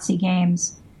on the Nazi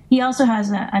Games. He also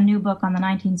has a new book on the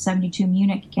 1972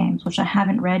 Munich Games, which I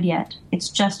haven't read yet. It's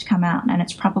just come out, and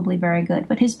it's probably very good.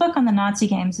 But his book on the Nazi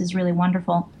Games is really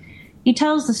wonderful. He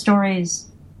tells the stories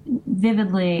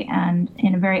vividly and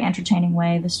in a very entertaining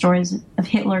way, the stories of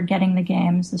Hitler getting the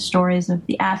games, the stories of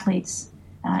the athletes.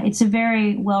 It's a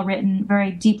very well-written,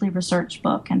 very deeply researched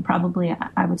book, and probably,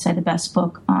 I would say, the best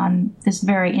book on this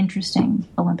very interesting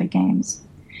Olympic Games.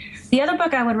 The other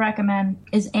book I would recommend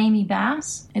is Amy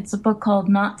Bass. It's a book called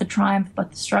Not the Triumph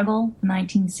But the Struggle,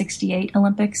 1968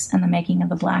 Olympics and the Making of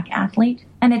the Black Athlete.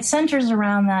 And it centers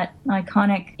around that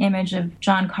iconic image of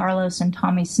John Carlos and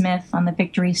Tommy Smith on the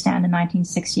victory stand in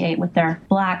 1968 with their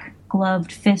black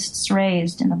gloved fists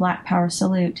raised in the Black Power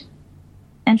salute.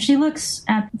 And she looks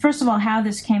at, first of all, how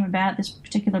this came about, this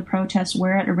particular protest,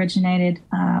 where it originated,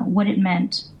 what it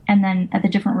meant, and then at the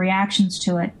different reactions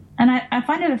to it. And I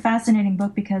find it a fascinating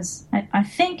book because I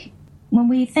think when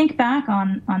we think back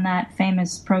on that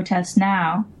famous protest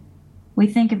now, we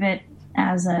think of it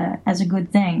as a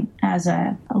good thing, as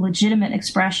a legitimate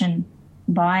expression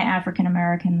by African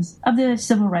Americans of the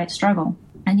civil rights struggle.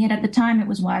 And yet at the time it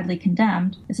was widely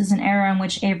condemned. This is an era in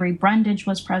which Avery Brundage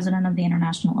was president of the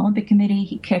International Olympic Committee.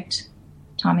 He kicked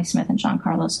Tommy Smith and John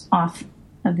Carlos off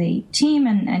of the team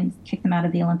and kicked them out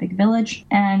of the Olympic Village.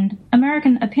 And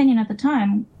American opinion at the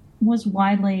time was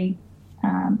widely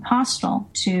hostile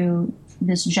to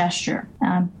this gesture,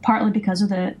 partly because of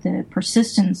the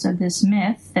persistence of this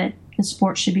myth that the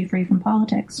sport should be free from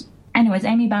politics. Anyways,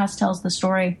 Amy Bass tells the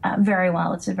story very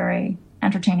well. It's a very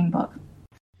entertaining book.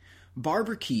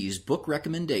 Barbara Key's book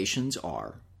recommendations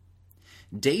are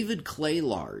David Clay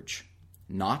Large,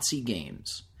 Nazi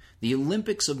Games, The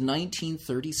Olympics of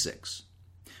 1936,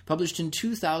 published in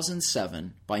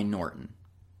 2007 by Norton.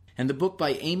 And the book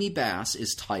by Amy Bass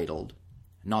is titled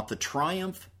Not the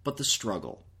Triumph, but the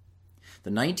Struggle,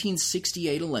 The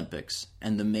 1968 Olympics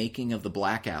and the Making of the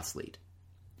Black Athlete,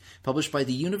 published by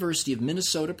the University of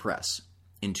Minnesota Press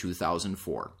in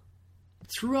 2004.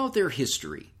 Throughout their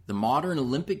history, the modern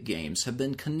Olympic Games have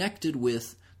been connected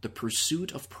with the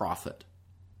pursuit of profit.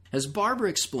 As Barbara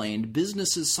explained,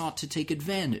 businesses sought to take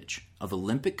advantage of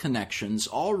Olympic connections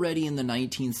already in the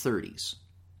 1930s.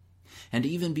 And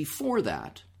even before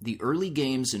that, the early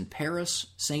games in Paris,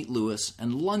 St. Louis,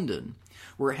 and London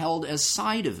were held as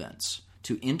side events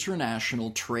to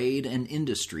international trade and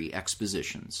industry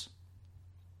expositions.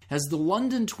 As the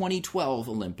London 2012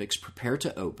 Olympics prepare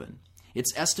to open,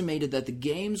 it's estimated that the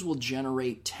Games will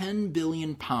generate £10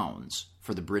 billion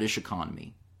for the British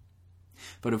economy.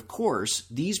 But of course,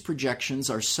 these projections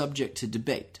are subject to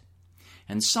debate,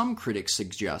 and some critics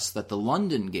suggest that the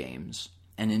London Games,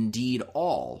 and indeed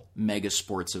all mega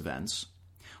sports events,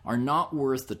 are not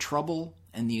worth the trouble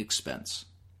and the expense.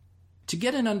 To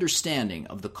get an understanding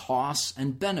of the costs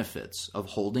and benefits of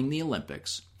holding the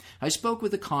Olympics, I spoke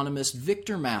with economist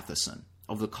Victor Matheson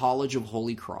of the College of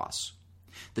Holy Cross,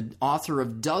 the author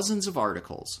of dozens of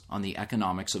articles on the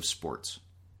economics of sports.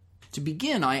 To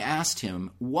begin, I asked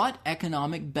him what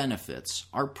economic benefits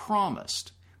are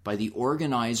promised by the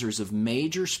organizers of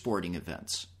major sporting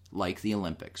events like the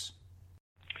Olympics.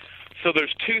 So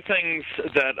there's two things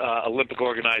that Olympic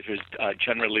organizers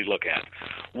generally look at.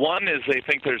 One is they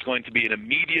think there's going to be an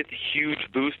immediate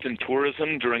huge boost in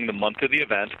tourism during the month of the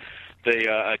event. They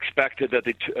expected that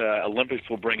the Olympics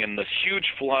will bring in this huge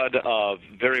flood of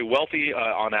very wealthy,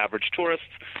 on average, tourists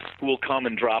who will come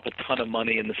and drop a ton of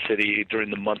money in the city during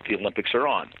the month the Olympics are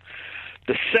on.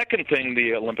 The second thing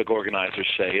the Olympic organizers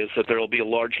say is that there will be a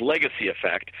large legacy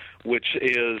effect, which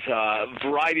is a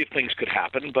variety of things could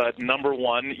happen. But number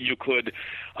one, you could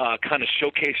kind of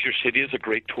showcase your city as a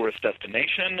great tourist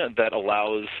destination that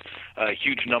allows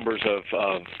huge numbers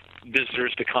of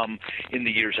visitors to come in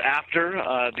the years after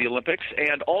the Olympics,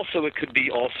 and also it could be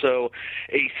also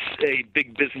a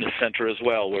big business center as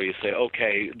well, where you say,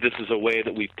 okay, this is a way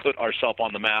that we put ourselves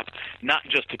on the map, not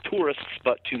just to tourists,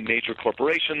 but to major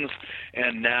corporations,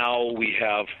 and now we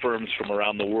have firms from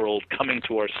around the world coming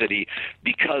to our city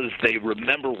because they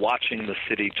remember watching the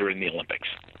city during the Olympics.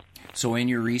 So in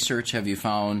your research, have you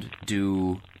found,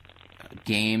 do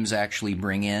games actually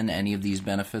bring in any of these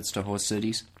benefits to host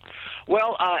cities?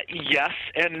 Well, yes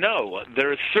and no.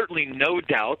 There is certainly no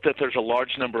doubt that there's a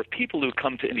large number of people who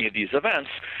come to any of these events.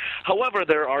 However,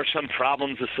 there are some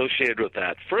problems associated with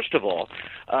that. First of all,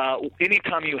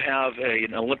 anytime you have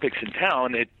an Olympics in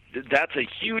town, that's a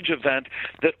huge event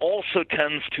that also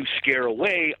tends to scare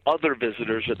away other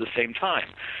visitors at the same time.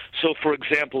 So, for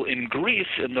example, in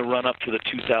Greece, in the run-up to the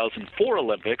 2004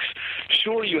 Olympics,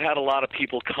 sure, you had a lot of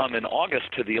people come in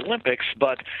August to the Olympics,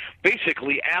 but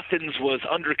basically Athens was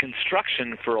under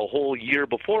construction for a whole year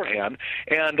beforehand,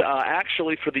 and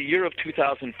actually for the year of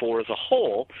 2004 as a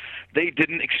whole, they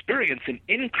didn't experience an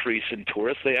increase in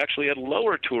tourists. They actually had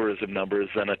lower tourism numbers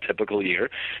than a typical year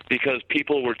because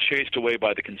people were chased away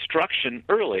by the construction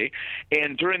early,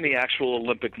 and during the actual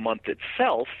Olympic month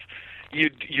itself,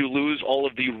 you lose all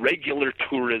of the regular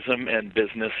tourism and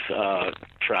business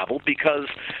travel because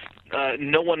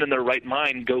no one in their right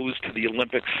mind goes to the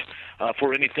Olympics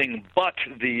for anything but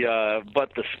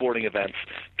the sporting events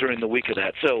during the week of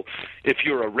that. So if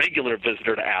you're a regular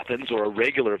visitor to Athens or a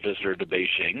regular visitor to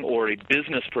Beijing or a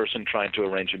business person trying to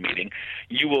arrange a meeting,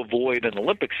 you avoid an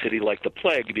Olympic city like the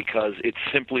plague because it's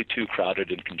simply too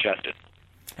crowded and congested.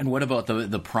 And what about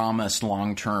the promised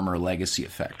long-term or legacy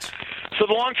effects? So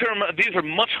the long-term, these are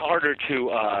much harder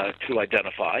to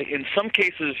identify. In some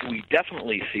cases, we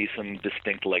definitely see some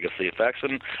distinct legacy effects.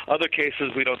 In other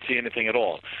cases, we don't see anything at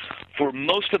all. For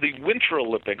most of the Winter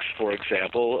Olympics, for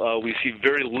example, we see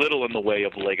very little in the way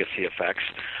of legacy effects.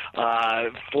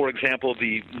 For example,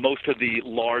 most of the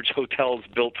large hotels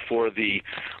built for the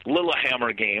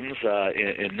Lillehammer Games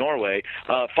in Norway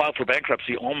filed for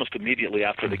bankruptcy almost immediately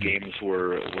after the games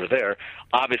were there.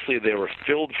 Obviously, they were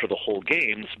filled for the whole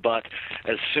games, but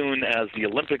as soon as the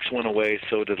Olympics went away,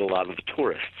 so did a lot of the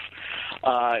tourists.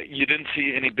 You didn't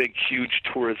see any big, huge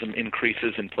tourism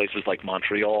increases in places like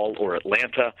Montreal or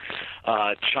Atlanta.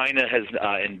 China has,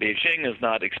 in Beijing, has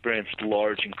not experienced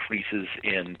large increases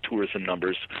in tourism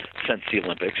numbers since the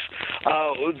Olympics.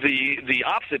 The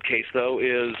opposite case, though,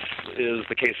 is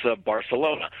the case of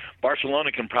Barcelona.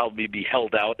 Barcelona can probably be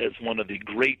held out as one of the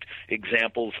great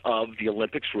examples of the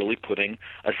Olympics really putting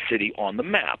a city on the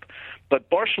map. But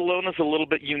Barcelona is a little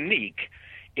bit unique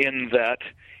in that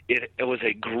it was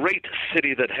a great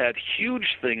city that had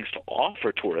huge things to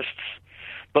offer tourists,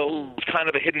 but it was kind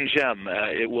of a hidden gem.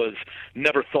 It was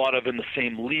never thought of in the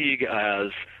same league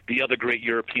as the other great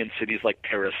European cities like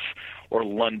Paris or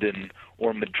London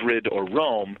or Madrid or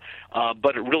Rome,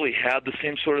 but it really had the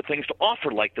same sort of things to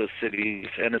offer like those cities.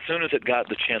 And as soon as it got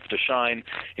the chance to shine,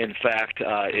 in fact,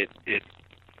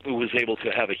 it was able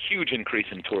to have a huge increase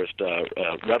in tourist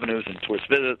revenues and tourist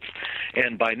visits.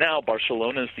 And by now,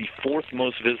 Barcelona is the fourth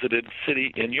most visited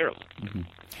city in Europe. Mm-hmm.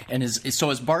 And is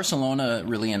Barcelona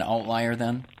really an outlier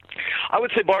then? I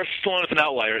would say Barcelona is an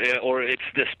outlier, or it's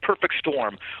this perfect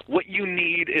storm. What you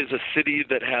need is a city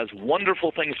that has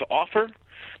wonderful things to offer,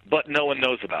 but no one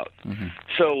knows about. Mm-hmm.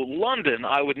 So London,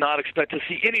 I would not expect to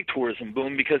see any tourism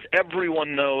boom because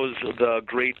everyone knows the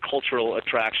great cultural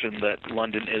attraction that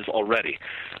London is already.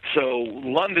 So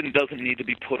London doesn't need to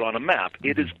be put on a map.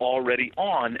 It is already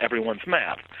on everyone's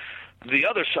map. The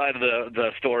other side of the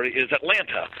story is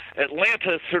Atlanta.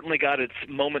 Atlanta certainly got its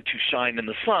moment to shine in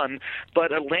the sun,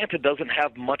 but Atlanta doesn't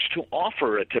have much to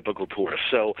offer a typical tourist.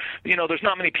 So, there's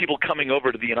not many people coming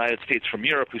over to the United States from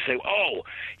Europe who say,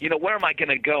 where am I going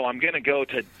to go? I'm going to go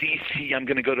to D.C., I'm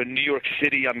going to go to New York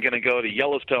City, I'm going to go to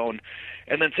Yellowstone,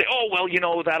 and then say,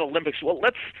 that Olympics,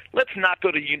 let's not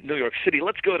go to New York City,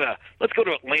 let's go to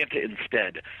Atlanta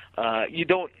instead.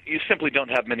 You simply don't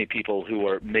have many people who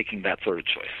are making that sort of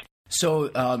choice.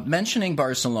 So mentioning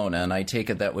Barcelona, and I take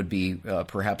it that would be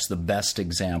perhaps the best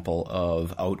example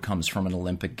of outcomes from an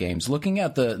Olympic Games. Looking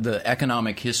at the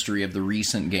economic history of the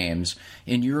recent Games,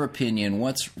 in your opinion,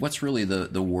 what's really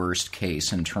the worst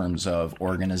case in terms of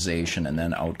organization and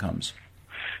then outcomes?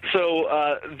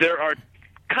 So there are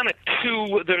kind of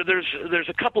two. There's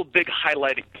a couple big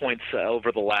highlighting points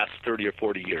over the last 30 or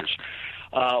 40 years.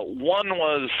 One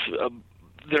was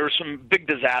there were some big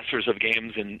disasters of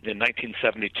games in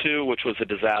 1972, which was a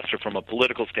disaster from a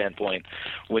political standpoint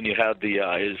when you had the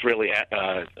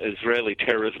Israeli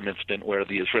terrorism incident where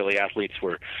the Israeli athletes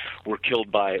were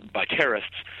killed by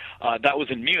terrorists. That was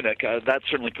in Munich. That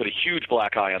certainly put a huge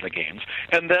black eye on the games.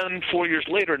 And then 4 years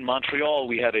later in Montreal,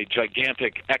 we had a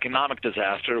gigantic economic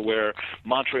disaster where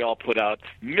Montreal put out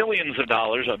millions of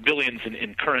dollars, billions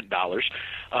in current dollars,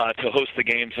 to host the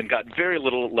games and got very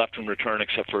little left in return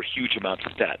except for huge amounts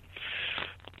of debt.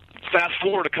 Fast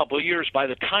forward a couple of years, by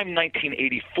the time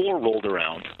 1984 rolled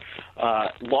around,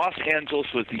 Los Angeles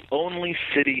was the only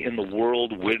city in the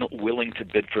world willing to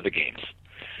bid for the games.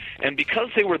 And because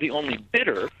they were the only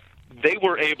bidder, they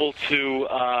were able to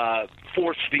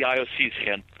force the IOC's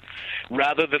hand,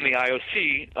 rather than the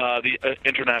IOC, the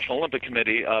International Olympic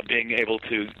Committee, being able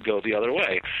to go the other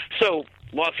way. So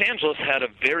Los Angeles had a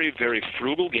very, very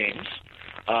frugal games,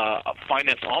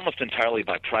 financed almost entirely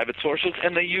by private sources,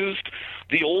 and they used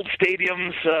the old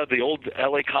stadiums, the old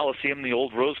LA Coliseum, the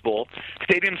old Rose Bowl,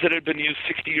 stadiums that had been used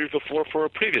 60 years before for a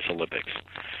previous Olympics.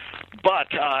 But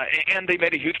and they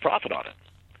made a huge profit on it.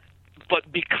 But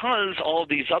because all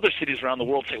these other cities around the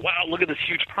world say, wow, look at this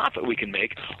huge profit we can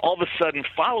make, all of a sudden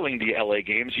following the LA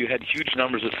Games, you had huge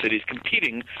numbers of cities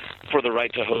competing for the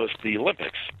right to host the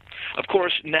Olympics. Of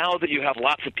course, now that you have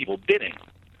lots of people bidding,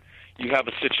 you have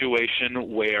a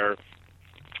situation where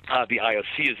the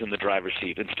IOC is in the driver's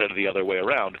seat instead of the other way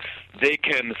around. They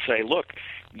can say, look,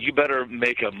 you better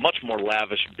make a much more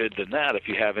lavish bid than that if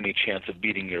you have any chance of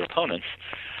beating your opponents.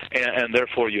 And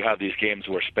therefore you have these games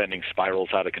where spending spirals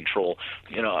out of control.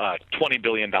 $20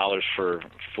 billion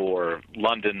for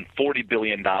London, $40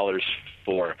 billion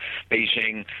for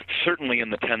Beijing, certainly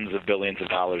in the tens of billions of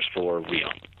dollars for Rio.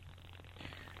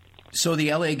 So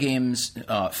the LA Games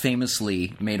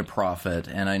famously made a profit,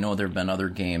 and I know there have been other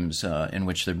games in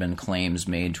which there have been claims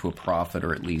made to a profit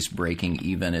or at least breaking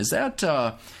even. Is that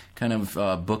kind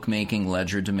of bookmaking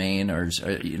legerdemain, or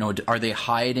are they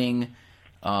hiding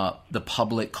the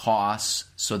public costs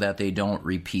so that they don't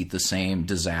repeat the same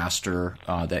disaster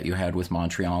that you had with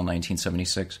Montreal in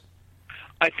 1976?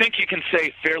 I think you can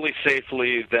say fairly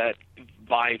safely that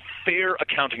by fair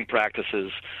accounting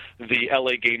practices, the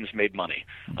LA Games made money.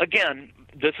 Again,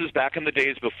 this is back in the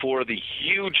days before the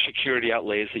huge security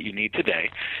outlays that you need today,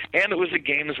 and it was at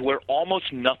games where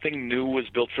almost nothing new was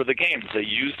built for the games. They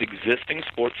used existing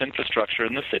sports infrastructure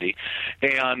in the city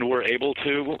and were able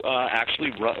to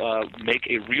actually make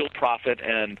a real profit,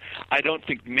 and I don't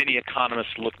think many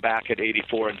economists look back at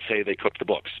 '84 and say they cooked the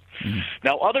books. Mm-hmm.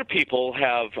 Now, other people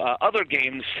have, other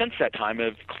games since that time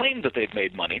have claimed that they've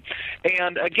made money,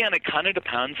 and again, it kind of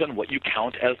depends on what you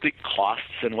count as the costs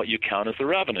and what you count as the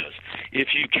revenues. If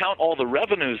you count all the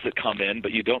revenues that come in,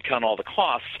 but you don't count all the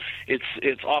costs,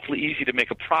 it's awfully easy to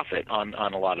make a profit on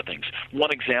a lot of things.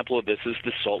 One example of this is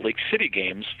the Salt Lake City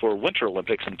Games for Winter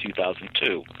Olympics in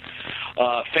 2002.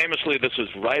 Famously, this was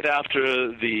right after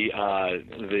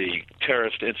the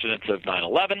terrorist incidents of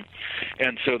 9/11,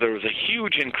 and so there was a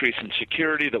huge increase in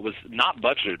security that was not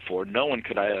budgeted for. No one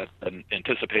could have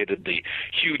anticipated the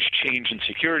huge change in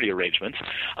security arrangements,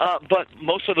 but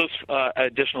most of those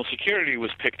additional security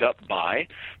was picked up by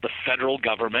the federal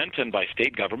government and by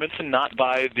state governments, and not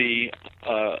by the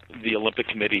Olympic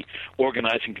Committee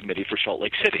organizing committee for Salt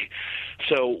Lake City.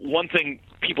 So one thing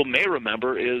people may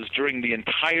remember is during the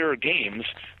entire games,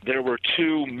 there were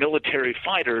 2 military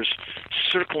fighters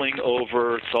circling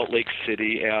over Salt Lake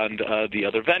City and the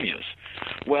other venues.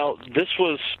 Well, this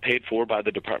was paid for by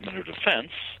the Department of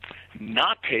Defense,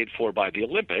 not paid for by the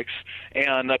Olympics,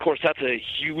 and of course that's a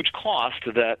huge cost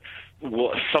that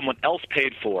someone else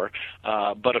paid for,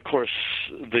 but of course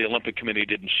the Olympic Committee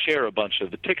didn't share a bunch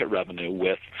of the ticket revenue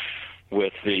with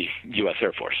the U.S.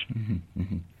 Air Force. Mm-hmm,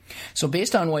 mm-hmm. So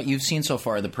based on what you've seen so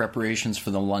far, the preparations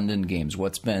for the London Games,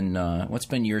 what's been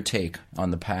your take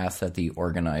on the path that the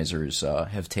organizers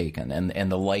have taken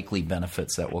and the likely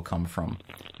benefits that will come from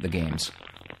the Games?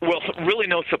 Well, really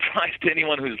no surprise to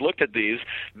anyone who's looked at these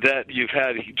that you've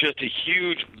had just a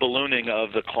huge ballooning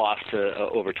of the cost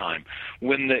over time.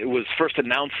 When it was first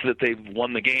announced that they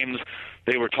won the Games,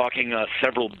 they were talking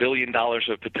several $1 billion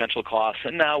of potential costs,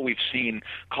 and now we've seen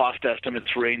cost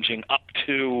estimates ranging up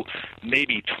to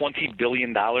maybe $20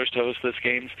 billion to host this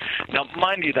Games. Now,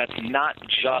 mind you, that's not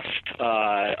just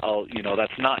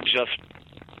that's not just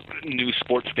new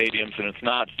sports stadiums, and it's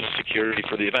not just security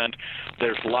for the event.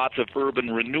 There's lots of urban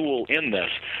renewal in this,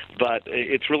 but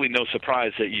it's really no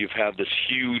surprise that you've had this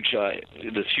huge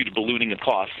ballooning of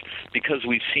costs, because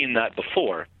we've seen that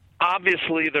before.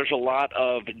 Obviously, there's a lot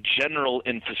of general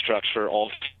infrastructure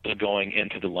also going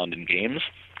into the London Games,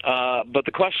 but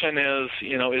the question is,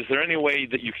 is there any way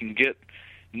that you can get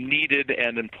needed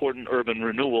and important urban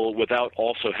renewal without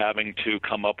also having to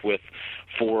come up with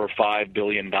 $4 or $5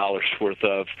 billion worth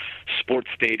of sports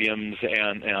stadiums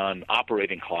and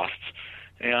operating costs?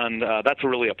 And that's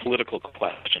really a political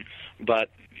question. But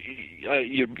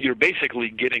you're basically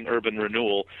getting urban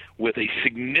renewal with a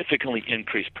significantly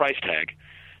increased price tag,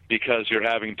 because you're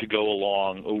having to go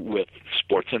along with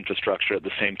sports infrastructure at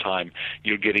the same time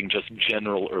you're getting just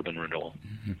general urban renewal.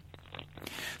 Mm-hmm.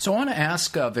 So I want to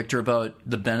ask, Victor, about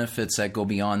the benefits that go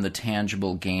beyond the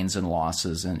tangible gains and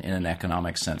losses in an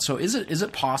economic sense. So is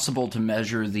it possible to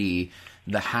measure the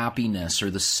happiness or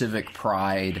the civic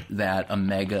pride that a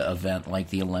mega event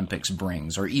like the Olympics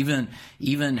brings, or even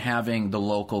having the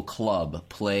local club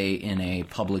play in a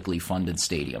publicly funded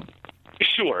stadium?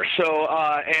 Sure. So,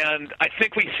 and I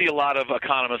think we see a lot of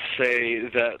economists say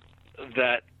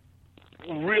that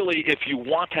really, if you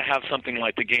want to have something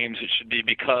like the Games, it should be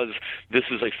because this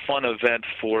is a fun event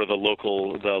for the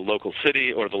local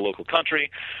city or the local country.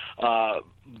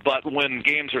 But when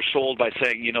games are sold by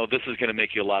saying, this is going to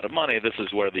make you a lot of money, this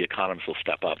is where the economists will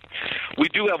step up. We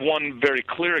do have one very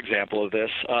clear example of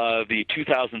this. The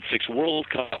 2006 World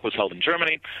Cup was held in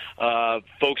Germany.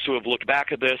 Folks who have looked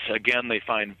back at this, again, they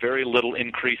find very little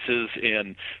increases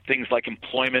in things like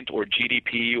employment or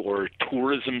GDP or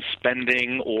tourism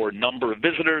spending or number of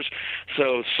visitors.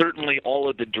 So certainly all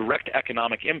of the direct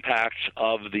economic impacts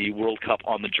of the World Cup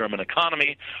on the German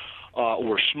economy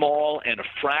were small and a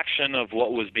fraction of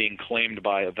what was being claimed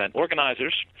by event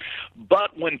organizers.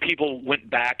 But when people went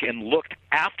back and looked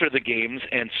after the games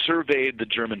and surveyed the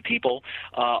German people,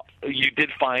 you did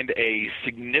find a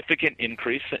significant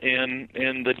increase in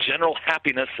the general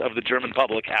happiness of the German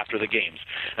public after the games.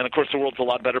 And of course, the world's a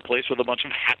lot better place with a bunch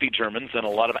of happy Germans and a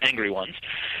lot of angry ones.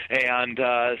 And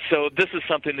so this is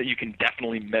something that you can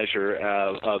definitely measure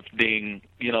of being,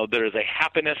 there is a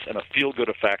happiness and a feel-good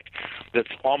effect that's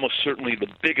almost certainly the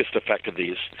biggest effect of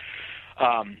these.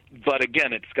 But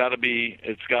again, it's got to be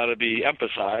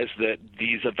emphasized that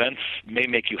these events may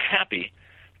make you happy,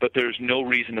 but there's no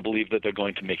reason to believe that they're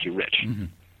going to make you rich. Mm-hmm.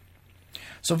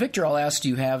 So, Victor, I'll ask, do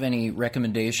you have any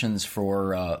recommendations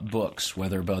for books,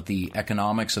 whether about the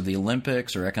economics of the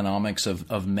Olympics or economics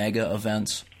of mega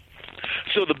events?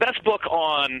 So the best book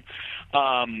on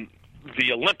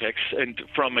the Olympics, and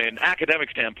from an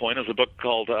academic standpoint, is a book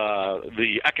called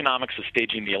The Economics of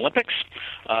Staging the Olympics.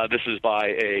 This is by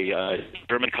a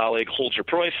German colleague, Holger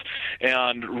Preuss,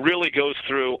 and really goes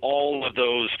through all of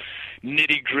those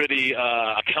nitty-gritty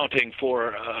accounting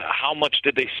for how much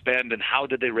did they spend and how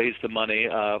did they raise the money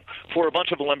for a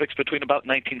bunch of Olympics between about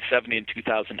 1970 and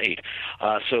 2008.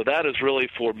 So that is really,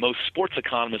 for most sports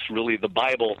economists, really the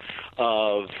Bible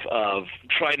of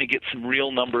trying to get some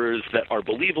real numbers that are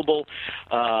believable.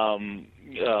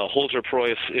 Holger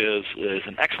Preuss is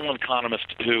an excellent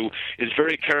economist who is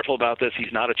very careful about this.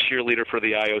 He's not a cheerleader for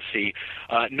the IOC,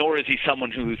 nor is he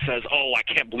someone who says, "Oh, I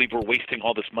can't believe we're wasting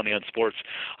all this money on sports."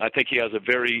 I think he has a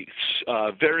very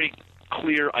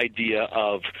clear idea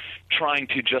of trying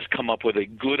to just come up with a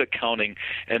good accounting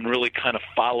and really kind of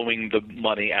following the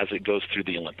money as it goes through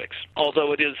the Olympics.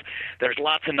 Although there's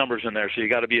lots of numbers in there, so you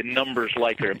got to be a numbers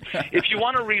liker. If you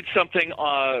want to read something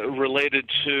related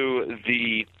to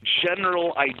the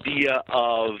general idea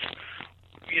of,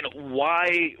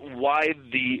 why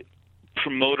the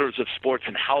promoters of sports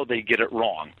and how they get it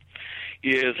wrong,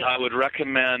 I would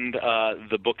recommend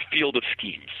the book Field of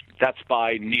Schemes. That's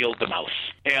by Neil deMause.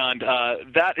 And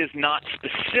that is not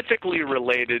specifically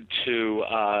related to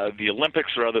the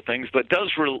Olympics or other things, but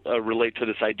does relate to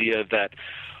this idea that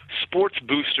sports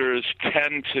boosters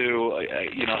tend to,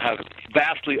 have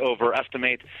vastly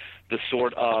overestimate the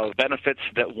sort of benefits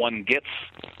that one gets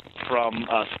from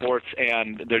sports,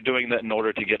 and they're doing that in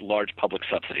order to get large public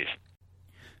subsidies.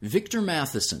 Victor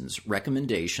Matheson's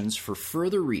recommendations for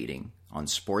further reading on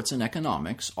sports and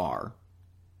economics are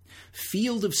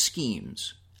Field of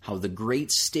Schemes, How the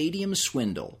Great Stadium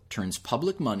Swindle Turns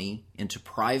Public Money into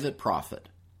Private Profit,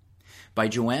 by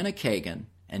Joanna Kagan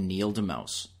and Neil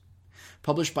deMause,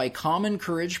 published by Common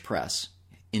Courage Press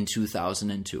in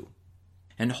 2002.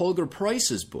 And Holger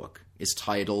Preuss's book is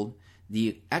titled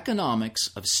The Economics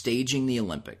of Staging the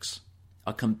Olympics,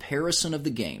 A Comparison of the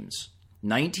Games,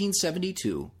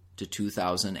 1972 to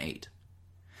 2008,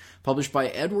 published by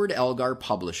Edward Elgar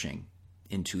Publishing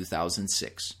in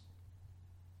 2006.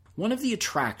 One of the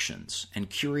attractions and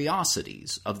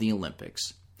curiosities of the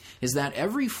Olympics is that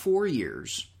every 4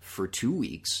 years, for 2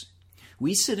 weeks,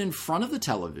 we sit in front of the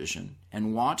television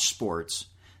and watch sports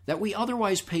that we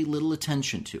otherwise pay little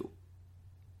attention to.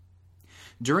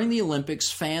 During the Olympics,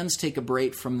 fans take a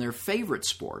break from their favorite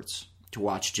sports to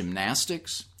watch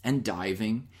gymnastics and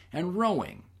diving and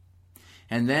rowing.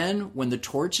 And then, when the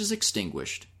torch is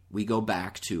extinguished, we go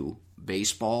back to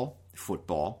baseball,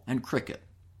 football, and cricket.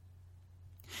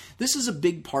 This is a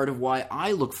big part of why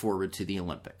I look forward to the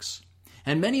Olympics,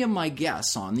 and many of my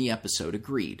guests on the episode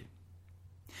agreed.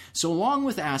 So along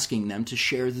with asking them to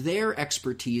share their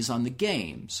expertise on the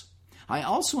Games, I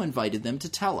also invited them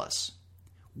to tell us,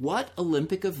 what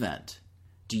Olympic event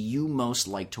do you most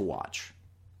like to watch?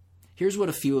 Here's what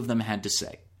a few of them had to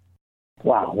say.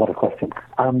 Wow, what a question.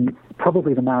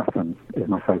 Probably the marathon is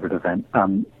my favourite event,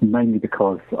 mainly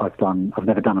because I've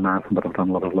never done a marathon, but I've done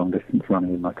a lot of long-distance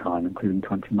running in my time, including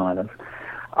 20-milers.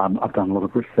 I've done a lot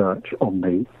of research on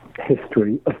the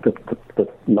history of the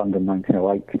London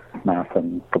 1908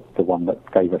 marathon, the one that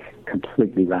gave us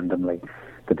completely randomly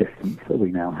the distance that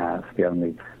we now have, the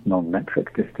only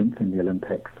non-metric distance in the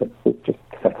Olympics that was just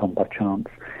set on by chance.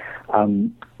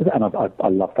 And I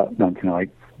love that 1908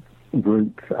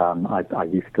 route. I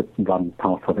used to run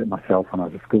part of it myself when I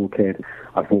was a school kid.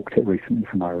 I've walked it recently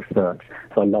for my research.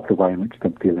 So I love the way in which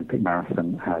the Olympic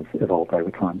marathon has evolved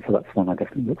over time. So that's one I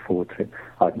definitely look forward to.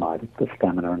 I admire the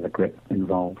stamina and the grit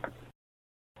involved.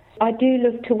 I do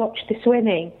love to watch the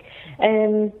swimming.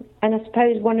 And I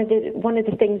suppose one of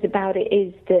the things about it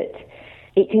is that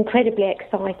it's incredibly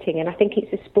exciting, and I think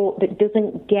it's a sport that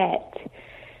doesn't get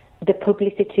the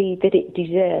publicity that it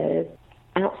deserves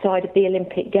outside of the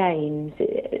Olympic Games.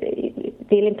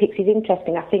 The Olympics is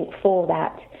interesting, I think, for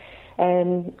that.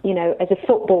 As a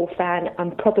football fan,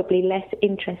 I'm probably less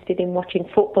interested in watching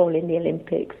football in the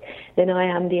Olympics than I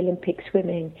am the Olympic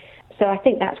swimming. So I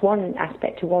think that's one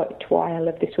aspect to why I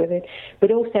love the swimming, but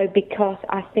also because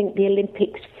I think the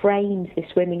Olympics frames the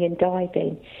swimming and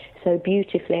diving so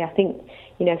beautifully. I think,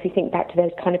 if you think back to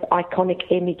those kind of iconic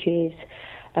images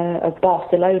of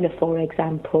Barcelona, for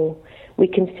example, we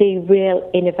can see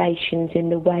real innovations in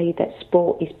the way that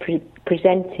sport is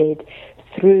presented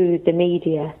through the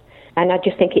media. And I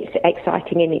just think it's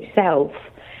exciting in itself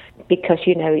because,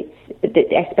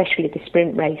 it's especially the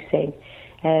sprint racing,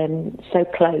 so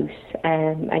close,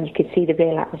 and you can see the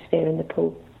real atmosphere in the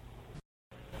pool.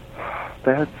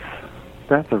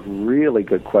 That's a really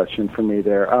good question for me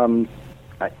there.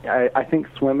 I think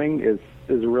swimming is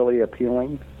really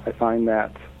appealing. I find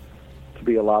that to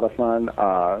be a lot of fun.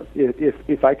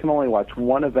 If I can only watch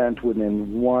one event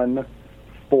within one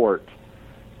sport,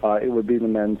 it would be the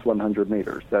men's 100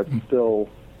 meters. That's still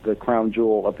the crown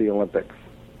jewel of the Olympics.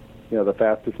 You know, the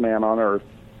fastest man on earth,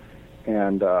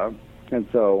 and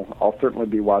so I'll certainly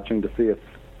be watching to see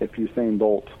if Usain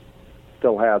Bolt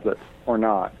still has it or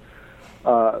not.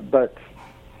 But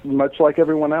much like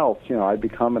everyone else, you know, I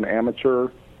become an amateur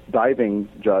diving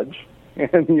judge,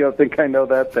 and I think I know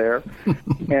that there.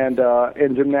 And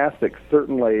gymnastics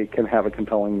certainly can have a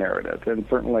compelling narrative, and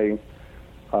certainly,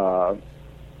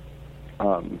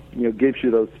 gives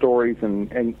you those stories,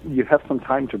 and you have some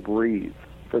time to breathe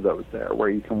for those there, where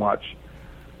you can watch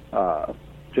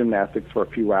gymnastics for a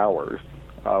few hours,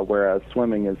 whereas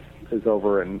swimming is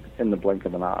over in the blink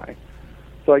of an eye.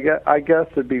 So I guess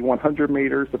it'd be 100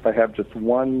 meters if I have just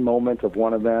one moment of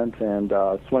one event, and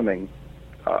swimming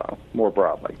more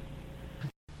broadly.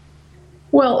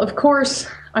 Well, of course,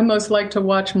 I most like to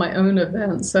watch my own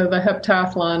events, so the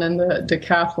heptathlon and the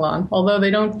decathlon, although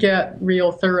they don't get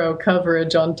real thorough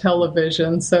coverage on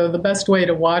television. So the best way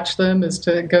to watch them is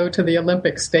to go to the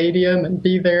Olympic Stadium and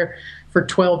be there for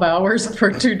 12 hours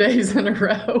for 2 days in a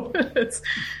row.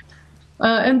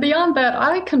 And beyond that,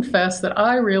 I confess that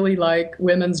I really like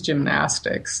women's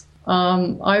gymnastics.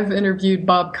 I've interviewed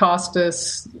Bob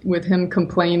Costas with him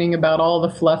complaining about all the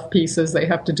fluff pieces they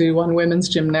have to do on women's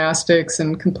gymnastics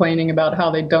and complaining about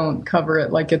how they don't cover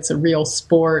it like it's a real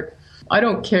sport. I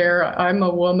don't care. I'm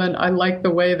a woman. I like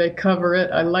the way they cover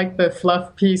it. I like the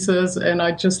fluff pieces, and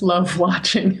I just love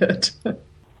watching it.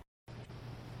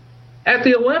 At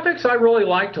the Olympics, I really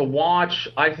like to watch,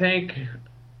 I think,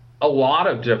 a lot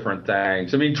of different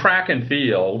things. I mean, track and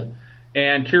field.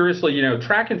 And curiously,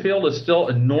 track and field is still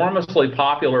enormously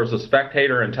popular as a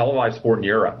spectator and televised sport in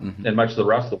Europe and much of the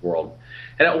rest of the world.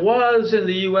 And it was in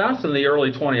the U.S. in the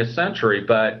early 20th century,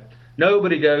 but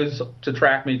nobody goes to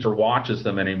track meets or watches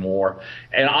them anymore.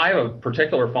 And I have a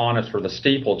particular fondness for the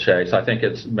steeplechase. I think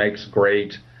it makes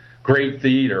great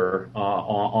theater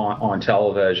on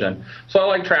television. So I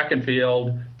like track and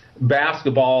field.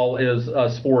 Basketball is a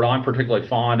sport I'm particularly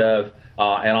fond of,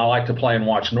 and I like to play and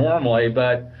watch normally,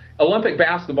 but Olympic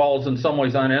basketball is in some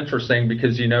ways uninteresting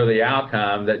because you know the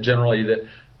outcome, that generally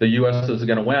the U.S. is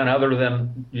going to win, other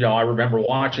than, I remember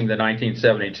watching the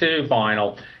 1972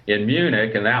 final in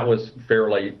Munich, and that was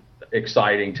fairly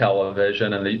exciting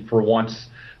television, and for once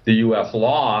the U.S.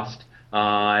 lost,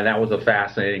 and that was a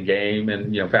fascinating game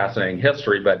and, fascinating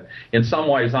history, but in some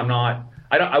ways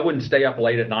I wouldn't stay up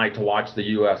late at night to watch the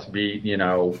U.S. beat,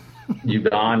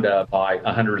 Uganda by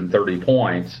 130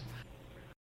 points.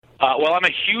 Well, I'm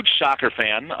a huge soccer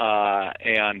fan,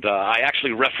 and I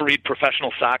actually refereed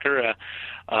professional soccer,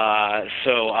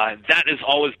 so that has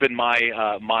always been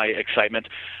my excitement.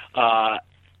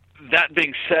 That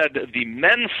being said, the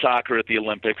men's soccer at the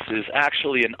Olympics is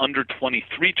actually an under-23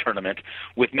 tournament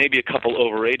with maybe a couple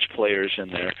overage players in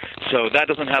there. So that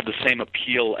doesn't have the same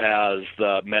appeal as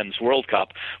the men's World Cup.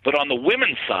 But on the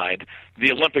women's side,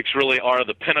 the Olympics really are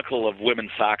the pinnacle of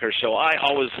women's soccer, so I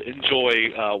always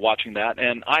enjoy watching that.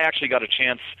 And I actually got a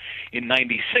chance in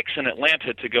 '96 in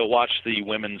Atlanta to go watch the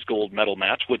women's gold medal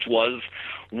match, which was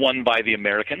won by the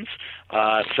Americans.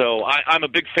 So I'm a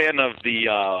big fan of the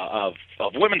of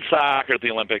women's soccer at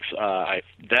the Olympics.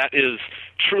 That is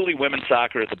truly women's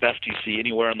soccer at the best you see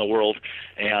anywhere in the world,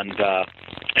 and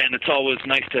it's always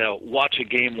nice to watch a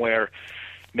game where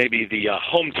maybe the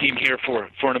home team here for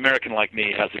an American like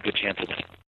me has a good chance of it.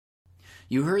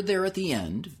 You heard there at the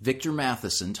end Victor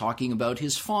Matheson talking about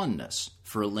his fondness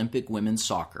for Olympic women's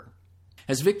soccer.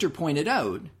 As Victor pointed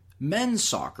out, men's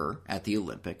soccer at the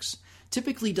Olympics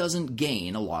typically doesn't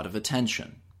gain a lot of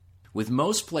attention. With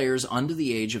most players under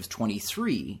the age of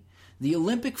 23, the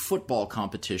Olympic football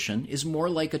competition is more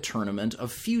like a tournament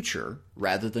of future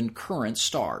rather than current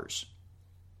stars.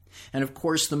 And of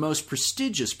course, the most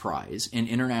prestigious prize in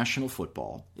international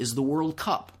football is the World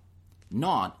Cup,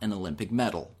 not an Olympic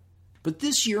medal. But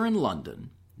this year in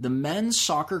London, the men's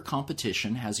soccer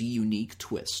competition has a unique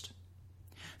twist.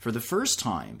 For the first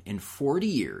time in 40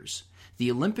 years,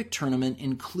 the Olympic tournament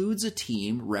includes a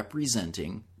team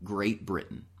representing Great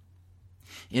Britain.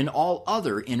 In all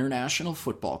other international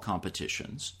football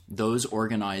competitions, those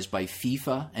organized by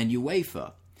FIFA and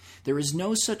UEFA, there is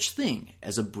no such thing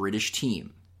as a British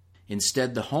team.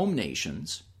 Instead, the home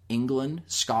nations, England,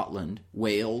 Scotland,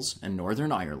 Wales, and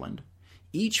Northern Ireland,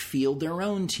 each field their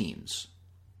own teams.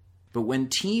 But when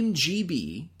Team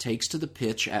GB takes to the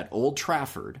pitch at Old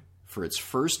Trafford for its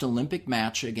first Olympic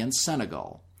match against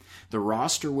Senegal, the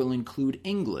roster will include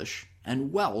English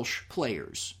and Welsh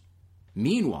players.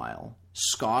 Meanwhile,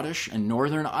 Scottish and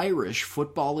Northern Irish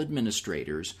football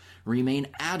administrators remain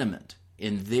adamant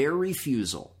in their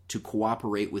refusal to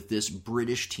cooperate with this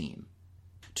British team.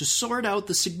 To sort out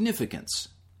the significance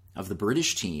of the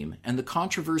British team and the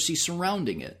controversy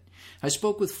surrounding it, I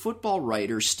spoke with football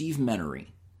writer Steve Menery,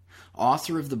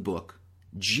 author of the book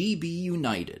GB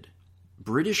United,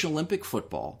 British Olympic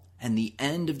Football and the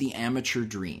End of the Amateur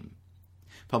Dream,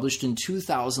 published in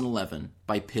 2011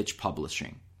 by Pitch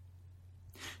Publishing.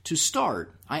 To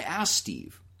start, I asked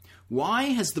Steve, why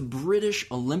has the British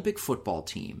Olympic football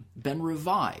team been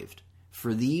revived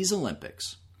for these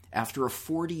Olympics after a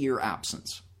 40-year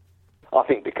absence? I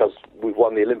think because we've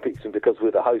won the Olympics and because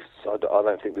we're the hosts, I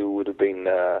don't think there would have been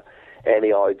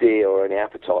any idea or any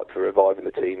appetite for reviving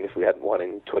the team if we hadn't won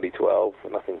in 2012.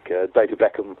 And I think David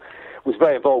Beckham was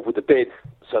very involved with the bid,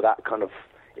 so that kind of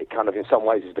in some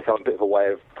ways has become a bit of a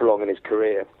way of prolonging his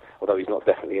career. Although he's not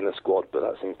definitely in the squad, but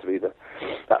that seems to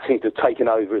have taken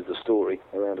over as the story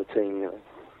around a team. You know.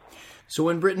 So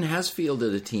when Britain has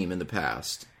fielded a team in the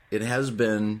past, it has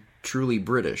been truly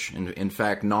British. In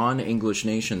fact, non-English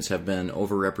nations have been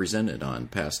overrepresented on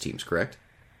past teams, correct?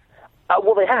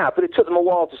 Well, they have, but it took them a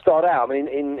while to start out. I mean,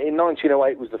 in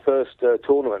 1908 was the first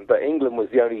tournament, but England was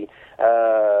the only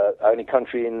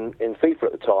country in FIFA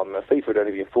at the time. FIFA had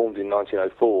only been formed in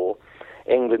 1904.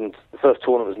 England, the first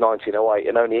tournament was 1908,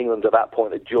 and only England at that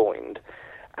point had joined.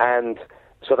 And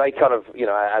so they kind of,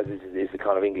 as is the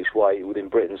kind of English way within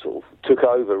Britain, sort of took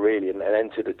over really and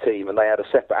entered a team. And they had a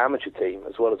separate amateur team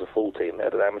as well as a full team. They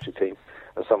had an amateur team,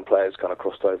 and some players kind of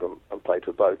crossed over and played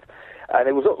for both. And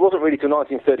it wasn't really till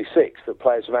 1936 that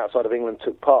players from outside of England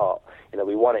took part.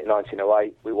 We won it in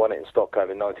 1908, we won it in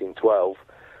Stockholm in 1912,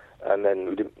 and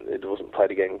then it wasn't played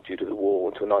again due to the war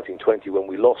until 1920 when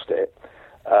we lost it.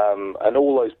 And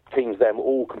all those teams then were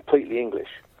all completely English,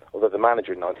 although the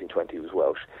manager in 1920 was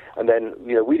Welsh. And then,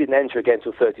 we didn't enter again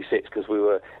until 36 because we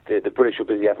were the British were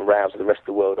busy having rows with the rest of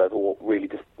the world over what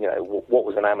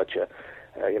was an amateur.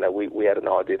 We had an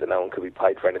idea that no one could be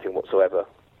paid for anything whatsoever.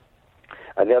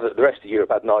 And the rest of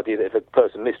Europe had an idea that if a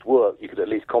person missed work, you could at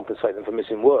least compensate them for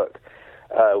missing work,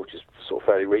 which is sort of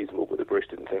fairly reasonable, but the British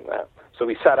didn't think that. So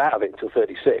we sat out of it until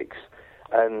 36.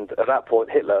 And at that point,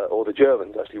 Hitler or the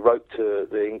Germans actually wrote to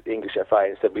the English FA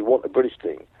and said, we want a British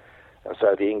team. And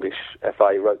so the English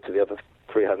FA wrote to the other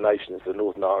three home nations, the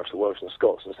Northern Irish, the Welsh and the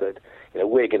Scots, and said,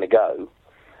 we're going to go.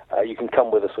 You can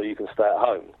come with us or you can stay at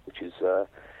home, which is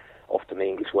often the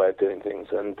English way of doing things.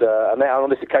 And on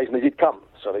this occasion, they did come.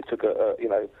 So they took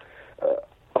a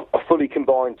fully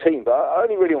combined team, but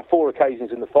only really on 4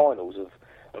 occasions in the finals.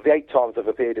 Of the 8 times they've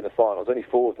appeared in the finals, only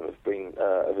 4 of them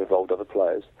have involved other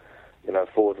players.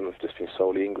 4 of them have just been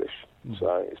solely English.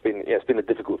 So it's been a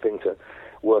difficult thing to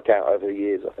work out over the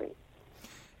years, I think.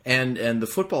 And the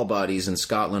football bodies in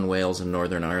Scotland, Wales, and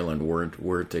Northern Ireland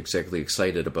weren't exactly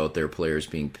excited about their players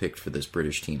being picked for this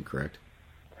British team, correct?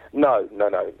 No,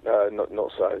 not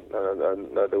so.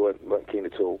 No, they weren't keen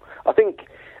at all. I think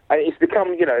it's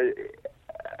become,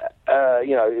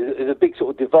 there's a big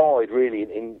sort of divide really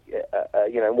in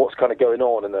what's kind of going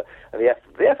on, and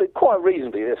the effort quite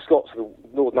reasonably. The Scots, the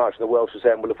Northern Irish, and the Welsh are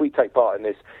saying, well, if we take part in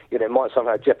this, it might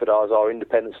somehow jeopardise our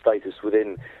independent status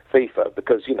within FIFA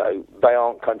because they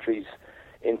aren't countries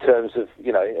in terms of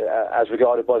as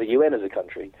regarded by the UN as a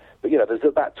country. But there's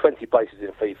about 20 places in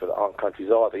FIFA that aren't countries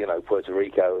either. Puerto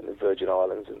Rico and the Virgin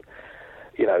Islands and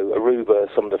Aruba,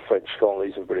 some of the French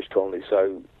colonies and British colonies.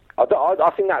 So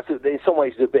I think that's in some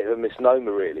ways a bit of a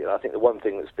misnomer, really. And I think the one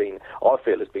thing I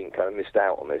feel has been kind of missed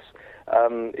out on this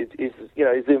is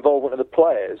the involvement of the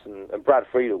players. And Brad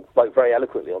Friedel spoke very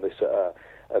eloquently on this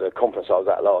at a conference I was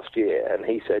at last year, and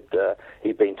he said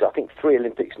he'd been to I think 3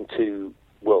 Olympics and 2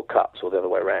 World Cups, or the other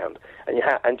way around,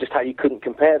 and just how you couldn't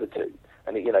compare the two.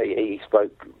 And he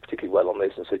spoke particularly well on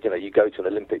this and said, you go to an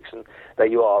Olympics and there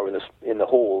you are in the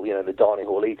hall, the dining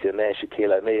hall eating, and there's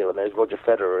Shaquille O'Neal and there's Roger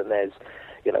Federer and there's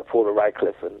Paula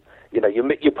Radcliffe, and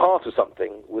you're part of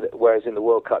something. Whereas in the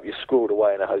World Cup, you're screwed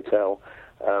away in a hotel,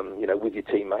 with your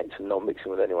teammates and not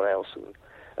mixing with anyone else.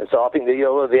 And so I think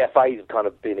the FAs have kind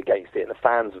of been against it, and the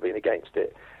fans have been against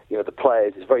it. The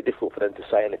players, it's very difficult for them to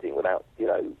say anything without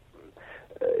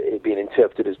it being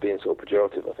interpreted as being sort of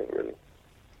pejorative, I think, really.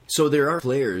 So there are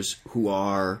players who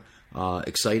are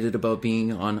excited about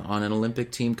being on an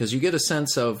Olympic team, because you get a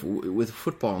sense of, with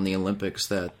football in the Olympics,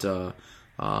 that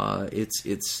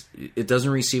it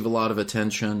doesn't receive a lot of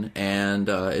attention, and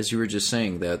as you were just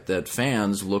saying, that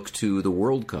fans look to the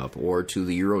World Cup or to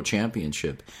the Euro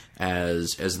Championship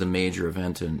as the major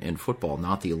event in football,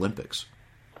 not the Olympics.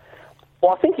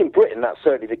 Well, I think in Britain that's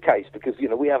certainly the case because,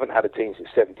 we haven't had a team since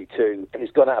 '72 and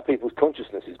it's gone out of people's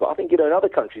consciousnesses. But I think, in other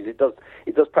countries it does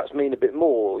perhaps mean a bit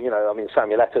more.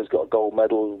 Samuel Eto'o's got a gold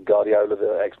medal, Guardiola,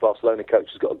 the ex-Barcelona coach,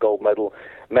 has got a gold medal,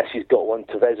 Messi's got one,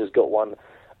 Tevez has got one.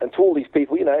 And to all these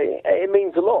people, it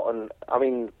means a lot.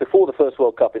 And, before the first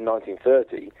World Cup in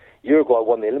 1930, Uruguay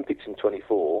won the Olympics in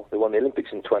 24, they won the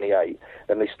Olympics in 28,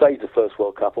 then they staged the first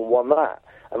World Cup and won that.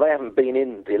 And they haven't been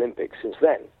in the Olympics since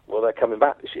then. Well, they're coming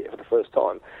back this year for the first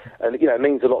time. And, it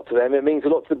means a lot to them. It means a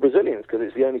lot to the Brazilians because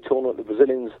it's the only tournament the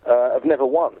Brazilians have never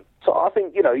won. So I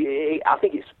think, I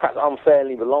think it's perhaps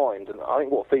unfairly maligned. And I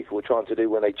think what FIFA were trying to do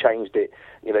when they changed it,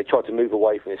 they tried to move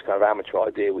away from this kind of amateur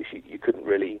idea, which you couldn't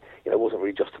really, wasn't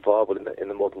really justifiable in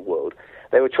the modern world.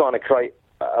 They were trying to create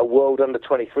a World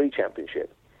Under-23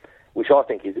 Championship, which I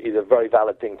think is a very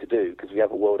valid thing to do because we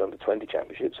have a World Under-20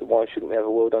 Championship, so why shouldn't we have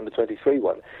a World Under-23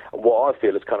 one? And what I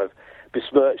feel has kind of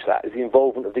besmirched that is the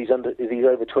involvement of these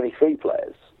over-23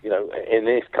 players. In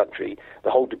this country,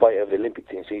 the whole debate over the Olympic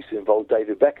team seems to involve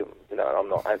David Beckham. And I'm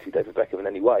not anti-David Beckham in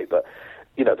any way, but,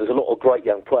 there's a lot of great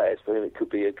young players for whom it could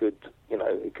be a good,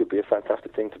 it could be a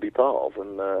fantastic thing to be part of.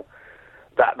 And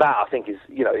that I think is,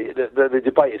 the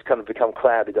debate has kind of become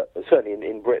clouded, certainly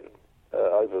in Britain,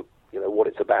 over what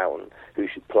it's about and who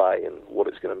should play and what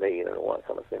it's going to mean and all that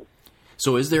kind of thing.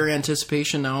 So is there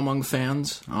anticipation now among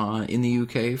fans in the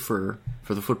UK for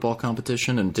the football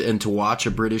competition and to watch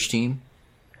a British team?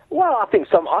 Well, I think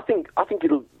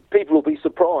people will be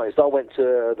surprised. I went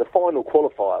to the final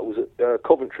qualifier, was at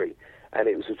Coventry, and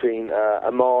it was between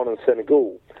Oman and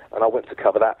Senegal, and I went to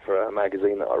cover that for a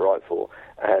magazine that I write for.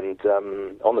 And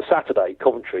on the Saturday,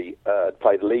 Coventry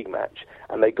played a league match,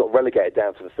 and they got relegated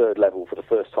down to the third level for the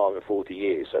first time in 40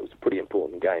 years, so it was a pretty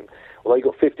important game. Well, they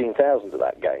got 15,000 to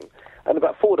that game. And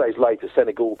about 4 days later,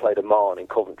 Senegal played Oman in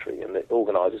Coventry, and the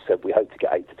organisers said, we hope to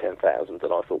get 8,000 to 10,000.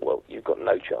 And I thought, well, you've got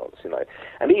no chance,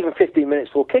 And even 15 minutes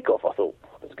before kick-off, I thought,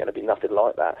 there's going to be nothing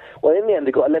like that. Well, in the end,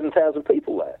 they got 11,000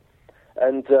 people there.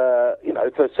 And,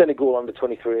 for Senegal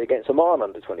under-23 against Oman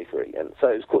under-23. And so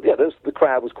it was quite, the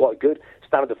crowd was quite good.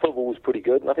 Standard of football was pretty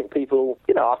good. And I think people,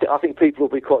 I think people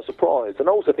will be quite surprised. And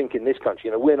I also think in this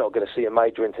country, we're not going to see a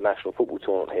major international football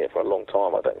tournament here for a long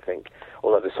time, I don't think.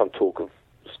 Although there's some talk of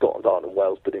Scotland, Ireland,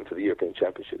 Wales bidding for the European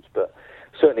Championships. But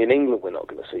certainly in England, we're not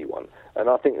going to see one. And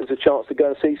I think there's a chance to go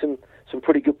and see some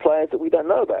pretty good players that we don't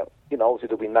know about. Obviously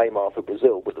there'll be Neymar for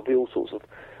Brazil, but there'll be all sorts of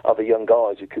other young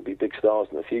guys who could be big stars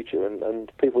in the future,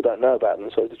 and people don't know about them,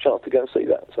 so it's a chance to go and see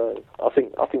that. So I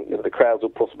think the crowds will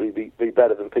possibly be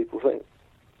better than people think.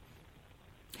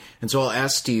 And so I'll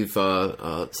ask Steve,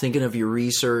 thinking of your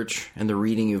research and the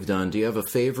reading you've done, do you have a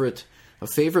favorite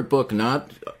book,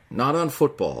 not on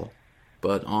football,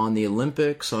 but on the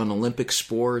Olympics, on Olympic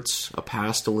sports, a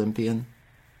past Olympian?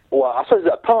 Well, I suppose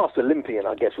a past Olympian,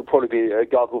 I guess, would probably be a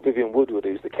guy called Vivian Woodward,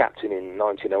 who's the captain in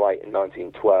 1908 and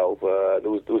 1912.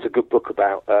 There was a good book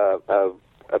about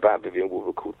Vivian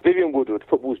Woodward called Vivian Woodward,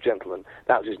 Football's Gentleman.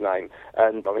 That was his name.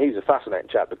 And he was a fascinating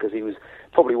chap because he was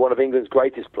probably one of England's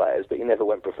greatest players, but he never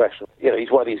went professional.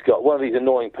 He's one of these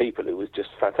annoying people who was just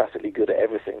fantastically good at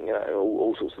everything,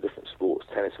 all sorts of different sports,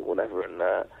 tennis and whatever, and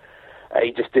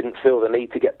he just didn't feel the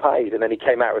need to get paid. And then he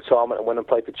came out of retirement and went and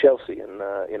played for Chelsea, and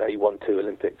he won 2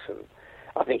 Olympics. And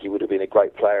I think he would have been a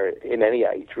great player in any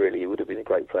age, really. He would have been a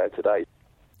great player today.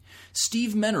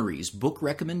 Steve Menery's book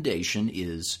recommendation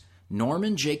is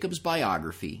Norman Jacobs'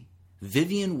 biography,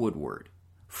 Vivian Woodward,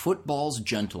 Football's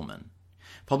Gentleman,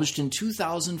 published in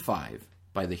 2005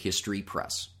 by the History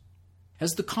Press.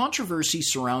 As the controversy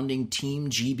surrounding Team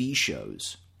GB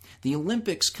shows, the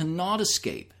Olympics cannot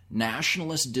escape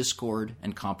nationalist discord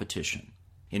and competition,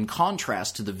 in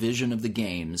contrast to the vision of the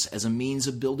Games as a means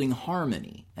of building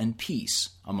harmony and peace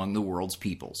among the world's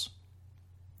peoples.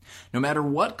 No matter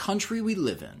what country we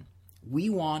live in, we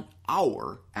want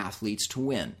our athletes to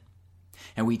win,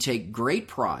 and we take great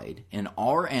pride in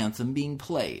our anthem being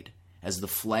played as the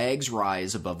flags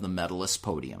rise above the medalist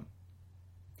podium.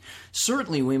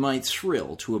 Certainly we might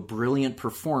thrill to a brilliant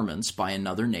performance by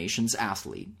another nation's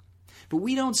athlete, but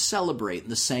we don't celebrate in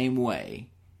the same way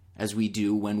as we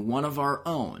do when one of our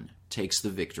own takes the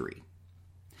victory.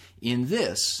 In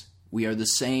this, we are the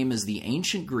same as the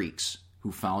ancient Greeks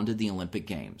who founded the Olympic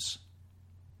Games.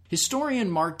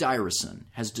 Historian Mark Dyrison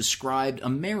has described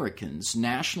Americans'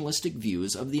 nationalistic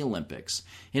views of the Olympics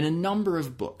in a number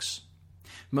of books,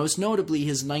 most notably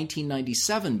his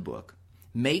 1997 book,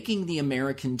 Making the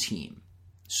American Team: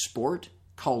 Sport,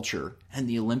 Culture, and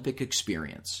the Olympic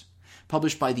Experience,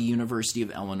 published by the University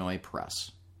of Illinois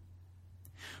Press.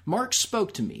 Mark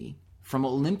spoke to me from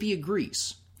Olympia,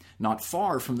 Greece, not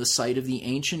far from the site of the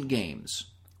ancient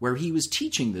Games, where he was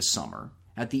teaching this summer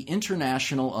at the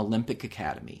International Olympic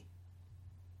Academy.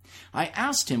 I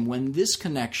asked him when this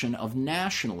connection of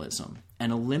nationalism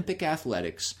and Olympic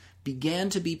athletics began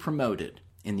to be promoted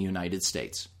in the United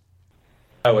States.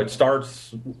 Oh, it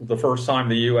starts the first time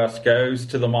the U.S. goes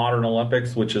to the modern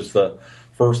Olympics, which is the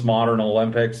first modern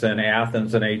Olympics in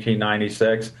Athens in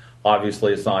 1896.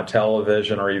 Obviously, it's not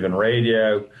television or even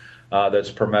radio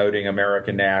that's promoting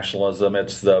American nationalism.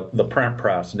 It's the print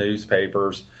press,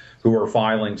 newspapers, who are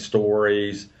filing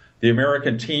stories. The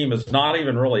American team is not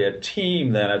even really a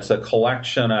team then. It's a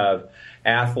collection of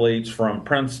athletes from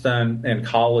Princeton and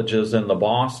colleges in the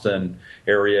Boston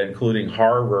area, including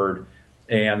Harvard,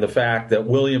 and the fact that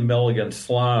William Milligan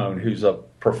Sloan, who's a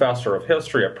professor of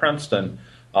history at Princeton,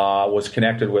 was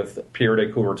connected with Pierre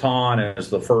de Coubertin and is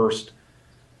the first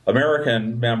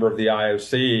American member of the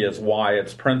IOC, is why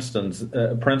it's Princeton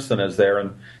is there.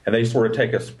 And they sort of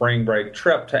take a spring break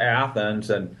trip to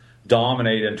Athens and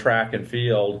dominate in track and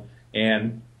field.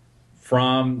 And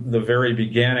from the very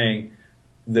beginning,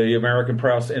 the American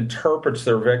press interprets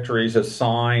their victories as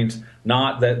signs,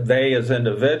 not that they as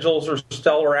individuals are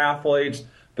stellar athletes,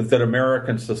 but that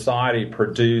American society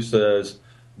produces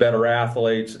better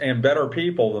athletes and better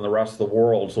people than the rest of the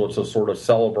world. So it's a sort of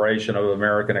celebration of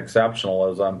American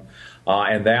exceptionalism.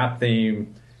 And that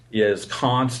theme is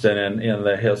constant in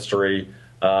the history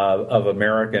of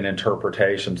American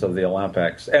interpretations of the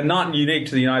Olympics, and not unique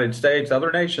to the United States.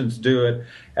 Other nations do it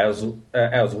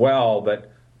as well,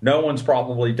 but no one's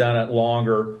probably done it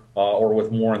longer or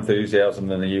with more enthusiasm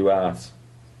than the U.S.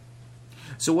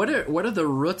 So what are the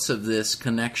roots of this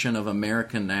connection of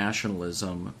American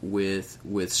nationalism with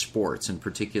sports, and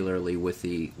particularly with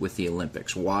the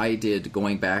Olympics? Why did,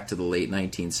 going back to the late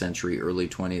 19th century, early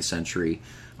 20th century,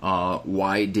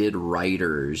 why did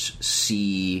writers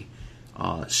see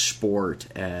sport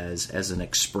as an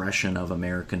expression of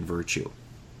American virtue?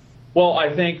 Well,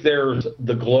 I think there's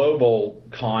the global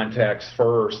context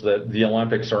first, that the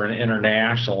Olympics are an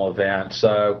international event.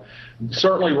 So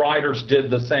certainly writers did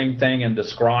the same thing in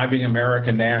describing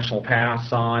American national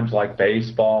pastimes like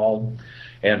baseball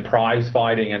and prize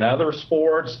fighting and other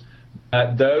sports.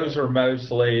 Those are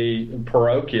mostly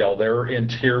parochial. They're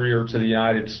interior to the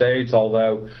United States,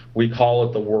 although we call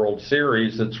it the World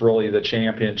Series. It's really the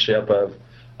championship of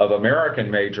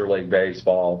American Major League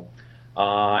Baseball.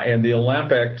 And the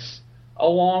Olympics,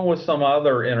 along with some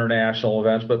other international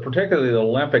events, but particularly the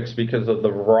Olympics, because of the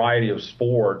variety of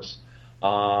sports,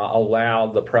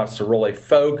 allowed the press to really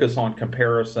focus on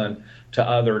comparison to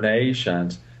other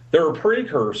nations. There are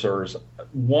precursors.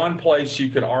 One place you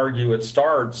could argue it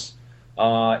starts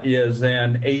is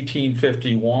in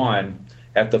 1851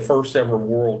 at the first ever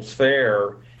World's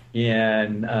Fair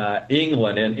in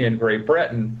England, in Great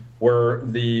Britain, where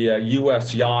the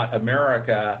U.S. yacht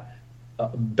America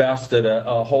bested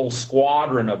a whole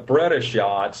squadron of British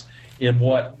yachts in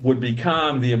what would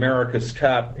become the America's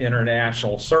Cup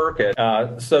international circuit.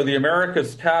 So the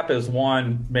America's Cup is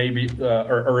one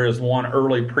is one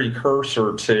early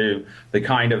precursor to the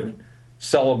kind of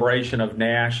celebration of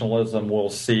nationalism we'll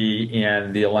see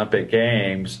in the Olympic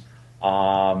Games.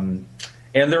 And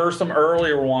there are some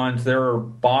earlier ones. There are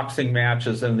boxing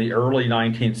matches in the early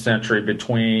 19th century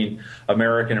between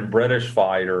American and British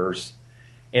fighters.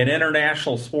 And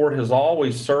international sport has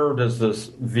always served as this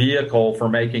vehicle for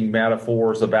making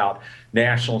metaphors about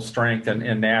national strength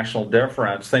and national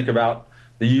difference. Think about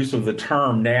the use of the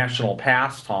term national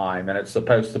pastime, and it's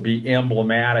supposed to be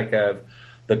emblematic of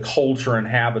the culture and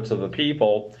habits of a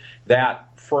people.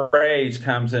 That phrase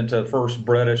comes into first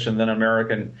British and then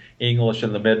American English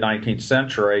in the mid-19th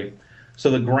century.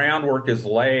 So the groundwork is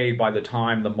laid by the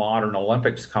time the modern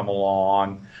Olympics come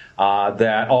along,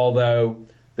 that although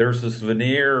there's this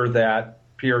veneer that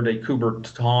Pierre de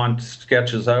Coubertin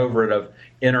sketches over it of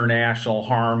international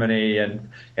harmony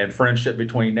and friendship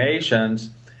between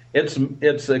nations,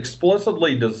 it's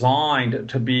explicitly designed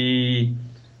to be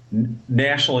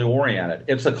nationally oriented.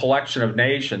 It's a collection of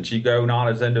nations. You go not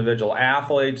as individual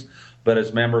athletes, but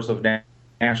as members of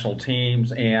national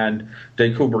teams. And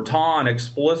de Coubertin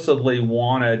explicitly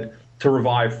wanted to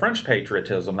revive French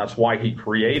patriotism. That's why he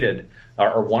created,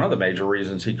 or one of the major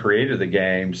reasons he created the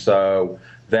game, so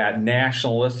that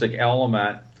nationalistic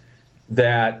element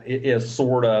that is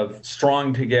sort of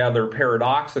strung together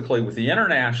paradoxically with the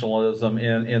internationalism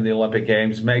in the Olympic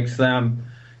Games makes them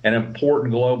an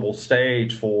important global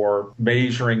stage for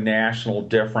measuring national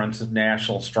difference,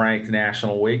 national strength,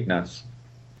 national weakness.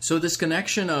 So this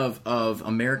connection of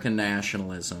American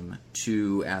nationalism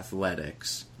to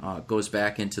athletics goes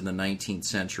back into the 19th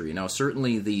century. Now,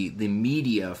 certainly the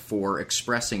media for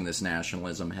expressing this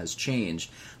nationalism has changed,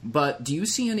 but do you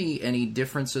see any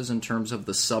differences in terms of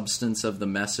the substance of the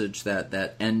message that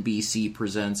NBC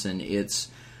presents in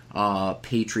its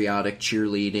patriotic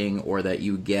cheerleading, or that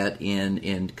you get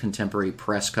in contemporary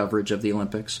press coverage of the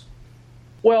Olympics?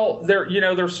 Well,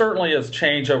 there certainly is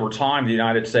change over time. The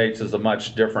United States is a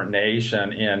much different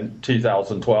nation in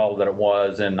 2012 than it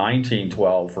was in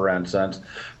 1912, for instance.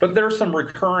 But there's some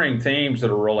recurring themes that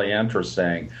are really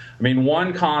interesting. I mean,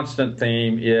 one constant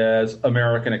theme is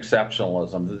American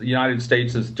exceptionalism. The United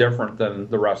States is different than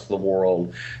the rest of the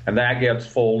world, and that gets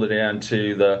folded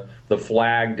into the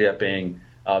flag dipping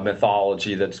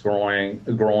mythology that's growing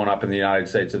up in the United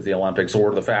States at the Olympics,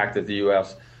 or the fact that the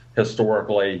U.S.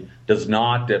 historically does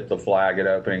not dip the flag at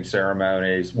opening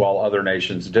ceremonies while other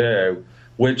nations do,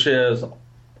 which is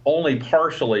only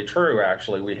partially true,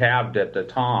 actually. We have dipped at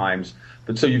times.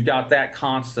 But so you've got that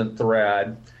constant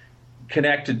thread.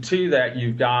 Connected to that,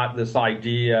 you've got this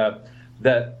idea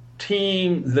that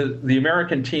the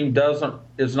American team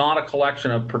is not a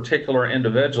collection of particular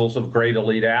individuals of great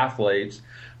elite athletes.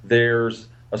 There's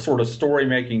a sort of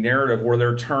story-making narrative where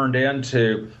they're turned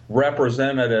into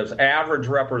average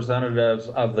representatives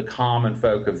of the common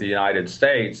folk of the United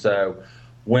States. So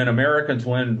when Americans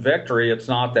win victory, it's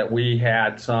not that we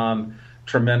had some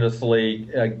tremendously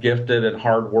gifted and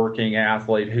hardworking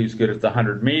athlete who's good at the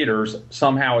 100 meters.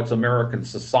 Somehow it's American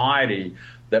society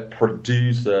that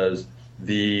produces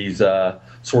these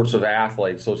sorts of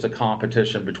athletes. So it's a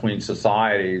competition between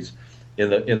societies in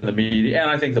the media,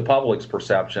 and I think the public's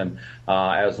perception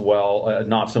as well,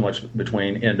 not so much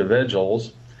between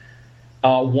individuals.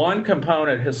 One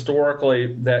component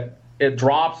historically that it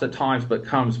drops at times but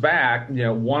comes back,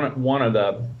 one of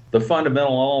the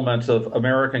fundamental elements of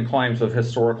American claims of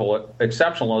historical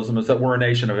exceptionalism is that we're a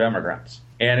nation of immigrants.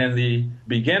 And in the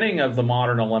beginning of the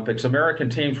modern Olympics, American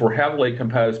teams were heavily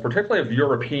composed, particularly of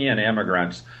European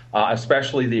immigrants,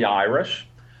 especially the Irish,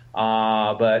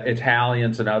 but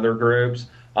Italians and other groups.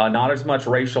 Not as much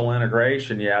racial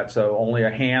integration yet, so only a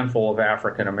handful of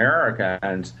African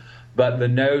Americans. But the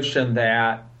notion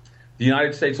that the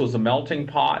United States was a melting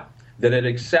pot, that it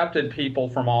accepted people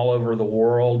from all over the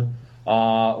world,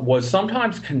 was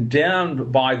sometimes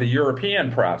condemned by the European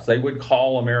press. They would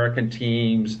call American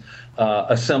teams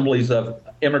assemblies of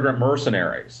immigrant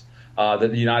mercenaries, that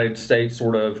the United States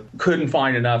sort of couldn't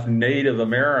find enough Native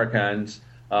Americans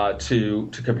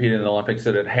to compete in the Olympics,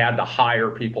 that it had to hire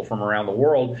people from around the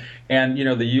world. And,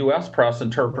 the U.S. press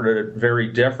interpreted it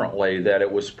very differently, that it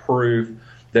was proof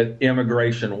that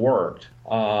immigration worked,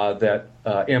 that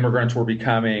immigrants were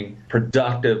becoming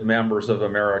productive members of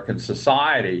American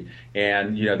society.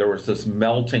 And, there was this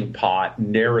melting pot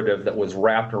narrative that was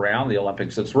wrapped around the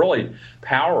Olympics. It's really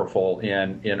powerful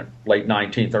in late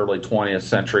 19th, early 20th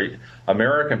century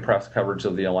American press coverage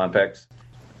of the Olympics.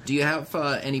 Do you have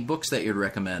any books that you'd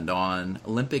recommend on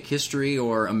Olympic history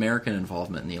or American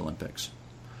involvement in the Olympics?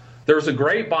 There's a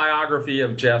great biography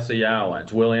of Jesse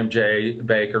Owens, William J.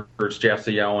 Baker's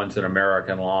Jesse Owens in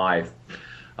American Life,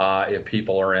 if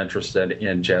people are interested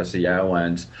in Jesse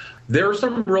Owens. There are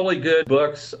some really good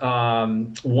books.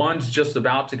 One's just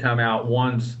about to come out.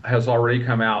 One has already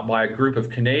come out by a group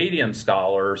of Canadian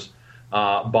scholars,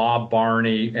 Bob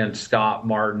Barney and Scott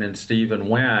Martin and Stephen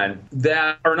Wynn,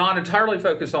 that are not entirely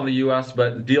focused on the U.S.,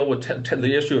 but deal with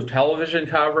the issue of television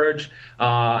coverage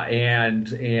and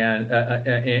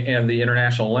the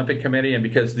International Olympic Committee. And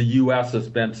because the U.S. has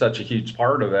been such a huge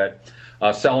part of it,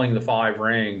 Selling the Five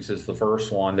Rings is the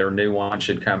first one. Their new one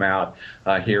should come out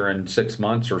here in 6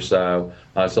 months or so.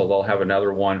 So they'll have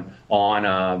another one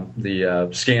on the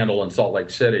scandal in Salt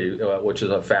Lake City, which is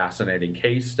a fascinating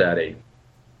case study.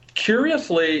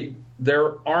 Curiously,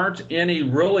 there aren't any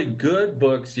really good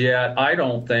books yet, I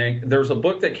don't think. There's a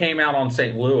book that came out on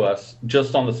St. Louis,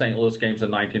 just on the St. Louis Games in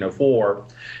 1904.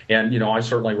 And, I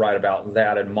certainly write about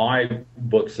that in my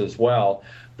books as well.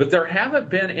 But there haven't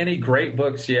been any great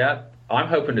books yet. I'm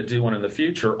hoping to do one in the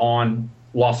future on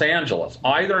Los Angeles,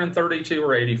 either in 32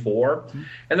 or 84.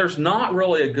 And there's not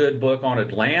really a good book on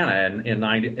Atlanta in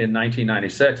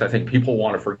 1996. I think people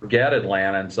want to forget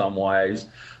Atlanta in some ways.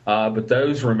 But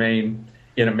those remain,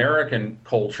 in American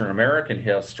culture and American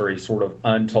history, sort of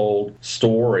untold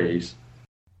stories.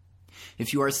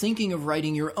 If you are thinking of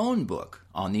writing your own book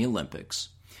on the Olympics,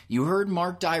 you heard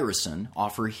Mark Dyrison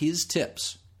offer his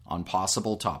tips on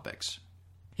possible topics.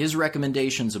 His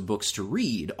recommendations of books to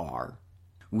read are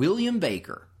William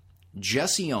Baker,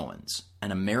 Jesse Owens,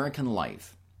 An American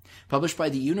Life, published by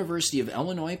the University of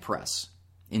Illinois Press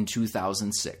in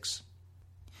 2006.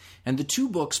 And the two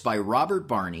books by Robert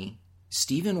Barney,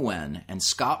 Stephen Wen, and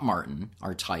Scott Martin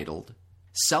are titled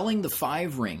Selling the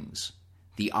Five Rings,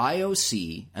 the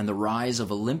IOC and the Rise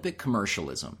of Olympic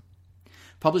Commercialism,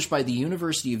 published by the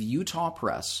University of Utah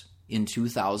Press in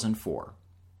 2004,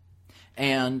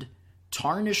 and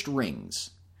Tarnished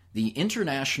Rings, the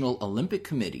International Olympic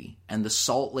Committee and the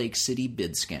Salt Lake City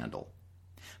Bid Scandal,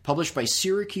 published by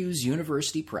Syracuse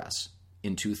University Press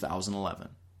in 2011.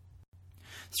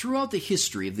 Throughout the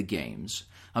history of the Games,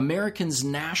 Americans'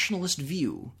 nationalist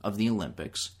view of the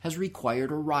Olympics has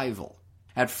required a rival.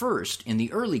 At first, in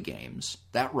the early Games,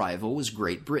 that rival was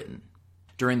Great Britain.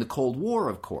 During the Cold War,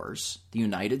 of course, the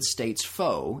United States'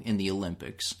 foe in the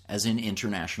Olympics, as in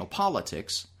international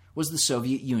politics, was the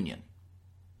Soviet Union.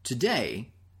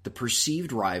 Today, the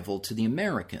perceived rival to the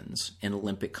Americans in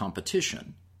Olympic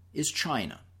competition is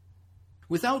China.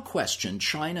 Without question,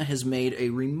 China has made a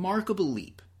remarkable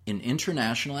leap in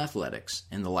international athletics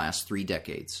in the last 3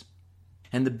 decades.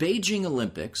 And the Beijing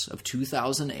Olympics of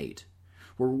 2008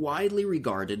 were widely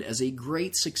regarded as a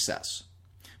great success,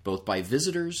 both by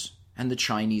visitors and the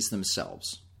Chinese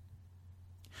themselves.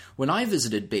 When I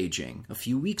visited Beijing a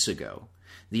few weeks ago,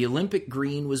 the Olympic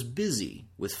Green was busy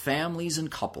with families and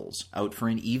couples out for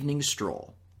an evening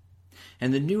stroll.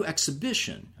 And the new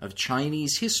exhibition of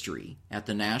Chinese history at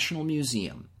the National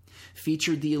Museum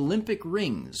featured the Olympic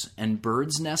rings and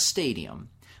Bird's Nest Stadium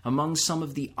among some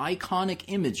of the iconic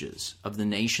images of the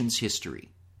nation's history,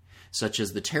 such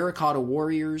as the Terracotta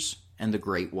Warriors and the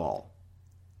Great Wall.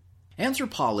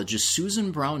 Anthropologist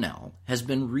Susan Brownell has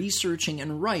been researching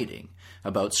and writing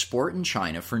about sport in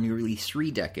China for nearly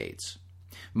 3 decades,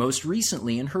 most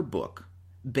recently in her book,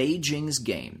 Beijing's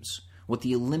Games, What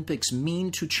the Olympics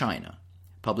Mean to China,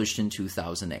 published in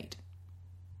 2008.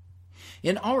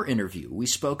 In our interview, we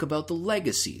spoke about the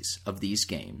legacies of these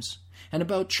games and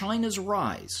about China's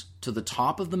rise to the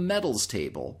top of the medals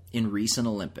table in recent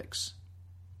Olympics.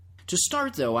 To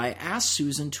start, though, I asked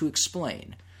Susan to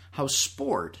explain how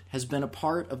sport has been a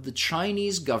part of the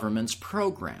Chinese government's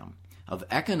program of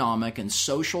economic and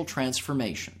social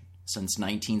transformation since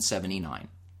 1979.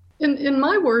 In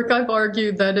my work, I've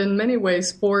argued that in many ways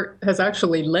sport has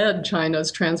actually led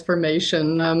China's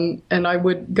transformation, and I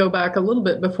would go back a little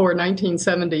bit before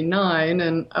 1979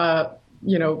 and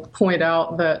point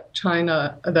out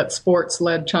that sports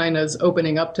led China's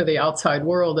opening up to the outside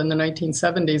world in the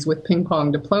 1970s with ping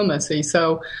pong diplomacy.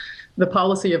 So the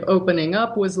policy of opening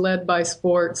up was led by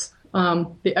sports.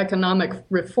 The economic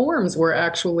reforms were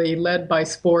actually led by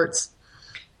sports.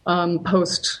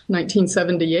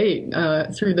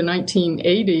 Post-1978, through the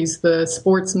 1980s, the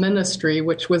Sports Ministry,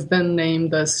 which was then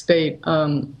named the State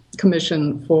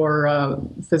Commission for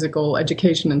Physical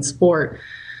Education and Sport,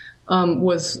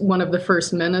 was one of the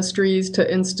first ministries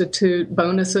to institute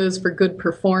bonuses for good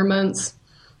performance.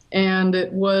 And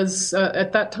it was,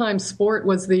 at that time, sport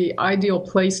was the ideal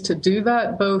place to do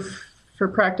that, both for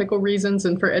practical reasons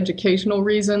and for educational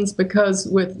reasons, because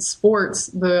with sports,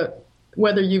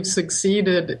 whether you've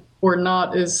succeeded or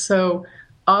not is so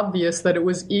obvious that it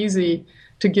was easy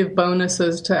to give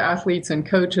bonuses to athletes and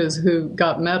coaches who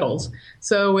got medals.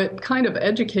 So it kind of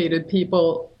educated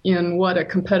people in what a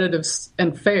competitive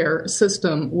and fair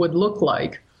system would look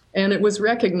like. And it was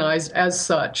recognized as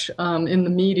such in the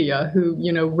media, who,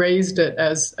 raised it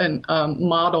as a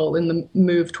model in the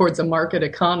move towards a market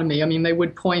economy. I mean, they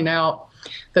would point out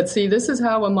that, see, this is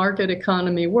how a market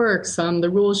economy works. The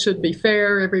rules should be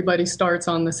fair. Everybody starts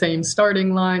on the same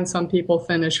starting line. Some people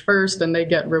finish first and they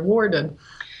get rewarded.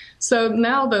 So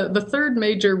now the third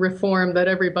major reform that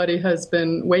everybody has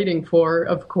been waiting for,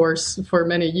 of course, for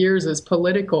many years is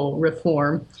political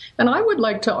reform. And I would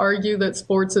like to argue that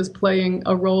sports is playing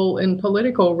a role in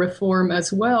political reform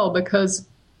as well, because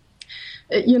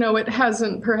it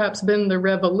hasn't perhaps been the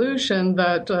revolution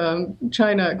that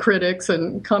China critics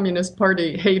and Communist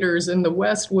Party haters in the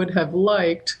West would have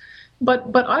liked.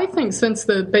 But I think since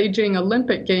the Beijing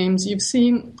Olympic Games, you've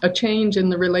seen a change in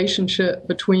the relationship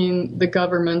between the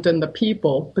government and the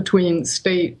people, between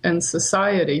state and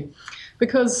society.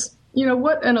 Because,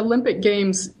 what an Olympic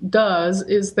Games does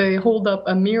is they hold up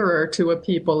a mirror to a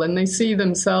people and they see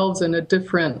themselves in a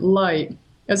different light,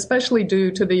 especially due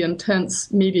to the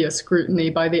intense media scrutiny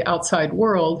by the outside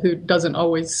world, who doesn't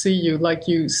always see you like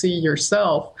you see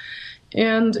yourself.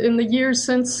 And in the years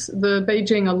since the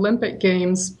Beijing Olympic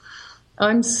Games,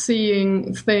 I'm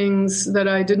seeing things that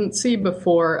I didn't see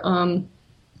before.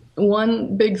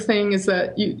 One big thing is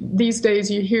that these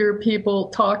days you hear people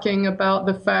talking about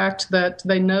the fact that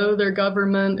they know their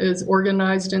government is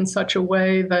organized in such a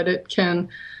way that it can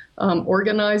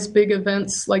organize big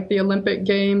events like the Olympic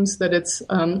Games, that it's,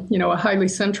 a highly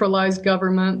centralized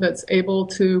government that's able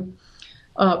to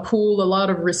pool a lot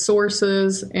of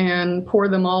resources and pour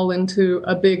them all into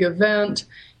a big event.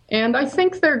 And I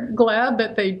think they're glad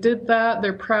that they did that.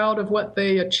 They're proud of what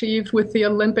they achieved with the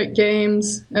Olympic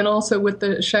Games and also with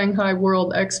the Shanghai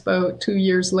World Expo 2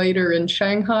 years later in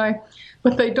Shanghai.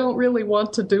 But they don't really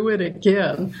want to do it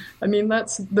again. I mean,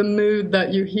 that's the mood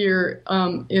that you hear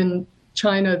in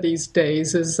China these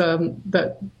days, is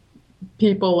that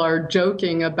people are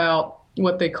joking about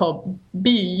what they call Bi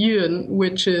Yun,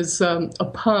 which is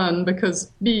a pun, because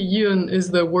Bi Yun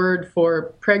is the word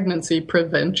for pregnancy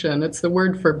prevention. It's the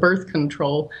word for birth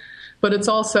control. But it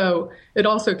also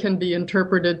can be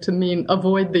interpreted to mean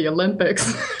avoid the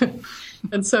Olympics.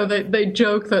 And so they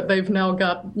joke that they've now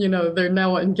got, they're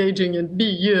now engaging in Bi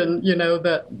Yun,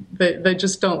 that they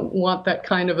just don't want that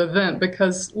kind of event,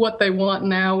 because what they want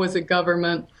now is a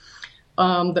government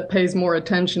that pays more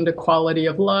attention to quality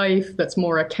of life, that's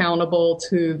more accountable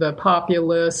to the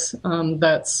populace,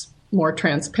 that's more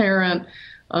transparent.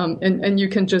 And you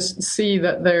can just see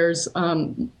that there's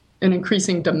an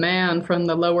increasing demand from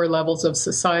the lower levels of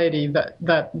society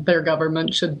that their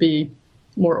government should be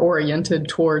more oriented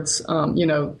towards,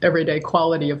 everyday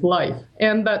quality of life.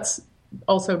 And that's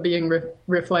also being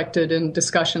reflected in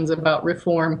discussions about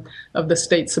reform of the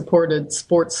state-supported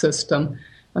sports system.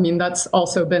 I mean, that's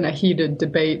also been a heated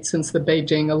debate since the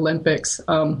Beijing Olympics,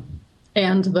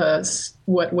 and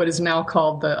what is now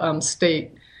called the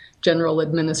State General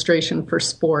Administration for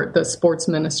Sport. The sports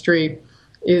ministry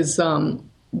is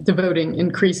devoting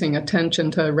increasing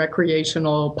attention to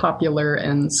recreational, popular,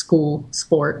 and school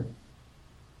sport.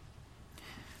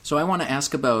 So I want to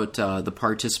ask about the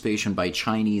participation by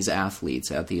Chinese athletes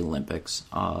at the Olympics.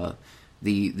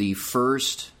 The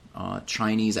first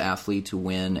Chinese athlete to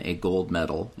win a gold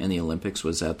medal in the Olympics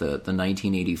was at the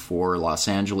 1984 Los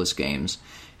Angeles Games.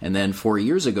 And then 4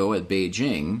 years ago at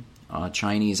Beijing,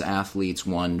 Chinese athletes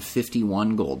won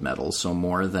 51 gold medals, so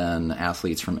more than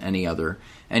athletes from any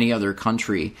other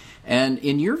country. And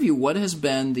in your view, what have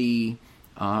been the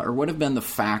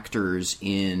factors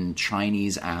in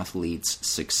Chinese athletes'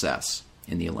 success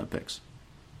in the Olympics?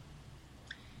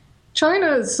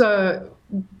 China's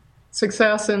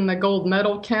success in the gold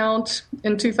medal count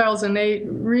in 2008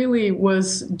 really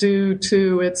was due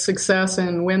to its success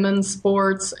in women's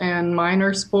sports and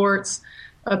minor sports,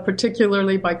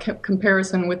 particularly by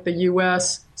comparison with the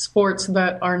U.S. sports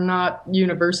that are not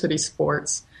university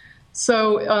sports.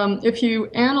 So if you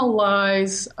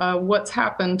analyze what's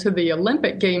happened to the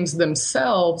Olympic Games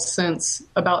themselves since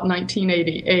about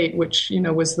 1988, which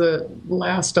was the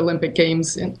last Olympic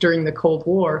Games during the Cold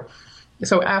War,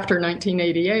 so after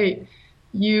 1988,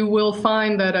 you will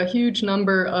find that a huge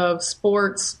number of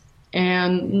sports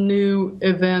and new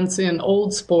events in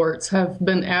old sports have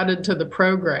been added to the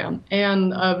program,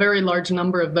 and a very large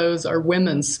number of those are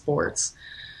women's sports.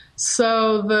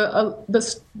 So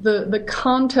the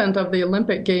content of the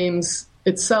Olympic Games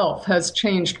itself has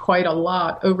changed quite a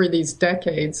lot over these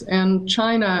decades, and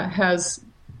China has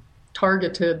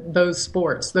targeted those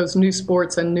sports, those new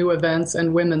sports and new events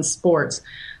and women's sports,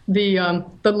 the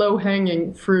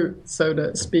low-hanging fruit, so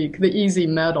to speak, the easy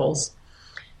medals.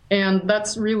 And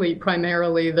that's really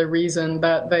primarily the reason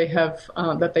that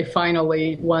they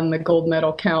finally won the gold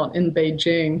medal count in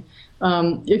Beijing.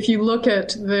 If you look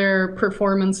at their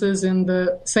performances in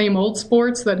the same old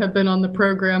sports that have been on the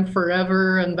program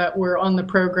forever and that were on the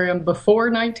program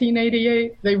before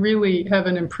 1988, they really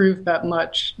haven't improved that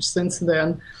much since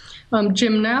then.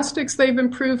 Gymnastics, they've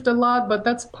improved a lot, but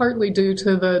that's partly due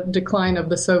to the decline of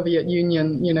the Soviet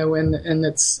Union, in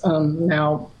its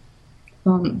now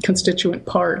constituent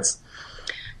parts.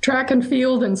 Track and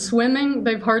field and swimming,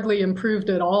 they've hardly improved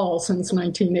at all since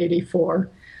 1984.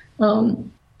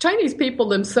 Chinese people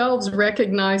themselves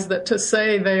recognize that to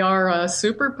say they are a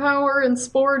superpower in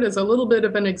sport is a little bit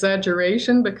of an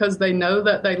exaggeration, because they know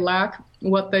that they lack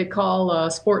what they call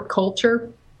sport culture.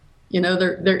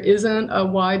 There isn't a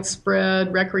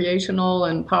widespread recreational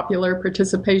and popular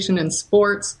participation in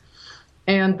sports,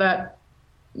 and that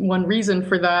one reason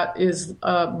for that is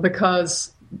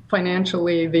because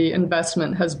financially the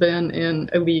investment has been in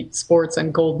elite sports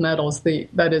and gold medals.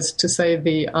 That is to say,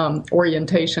 the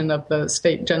orientation of the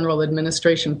State General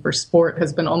Administration for Sport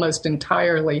has been almost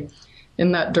entirely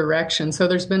in that direction. So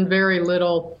there's been very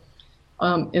little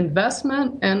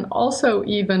investment, and also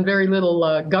even very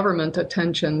little government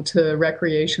attention to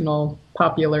recreational,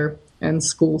 popular, and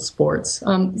school sports.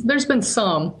 There's been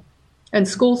some, and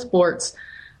school sports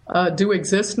do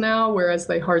exist now, whereas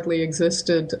they hardly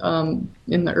existed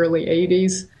in the early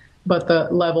 80s. but the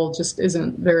level just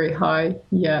isn't very high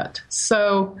yet.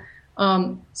 So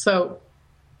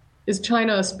is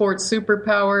China a sports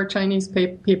superpower? Chinese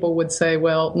people would say,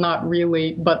 well, not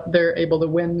really, but they're able to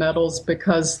win medals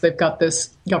because they've got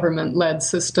this government-led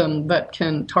system that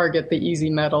can target the easy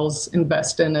medals,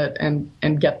 invest in it,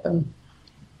 and get them.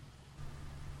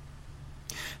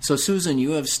 So, Susan,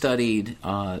 you have studied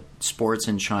sports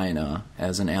in China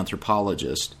as an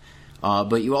anthropologist,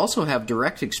 but you also have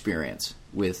direct experience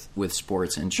with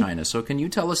sports in China. So can you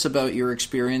tell us about your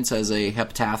experience as a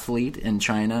heptathlete in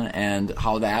China and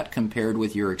how that compared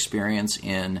with your experience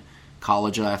in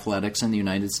college athletics in the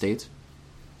United States?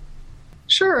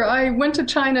 Sure. I went to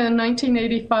China in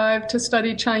 1985 to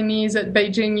study Chinese at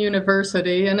Beijing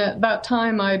University, and at that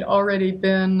time I'd already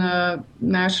been a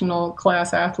national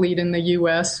class athlete in the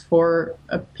U.S. for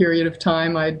a period of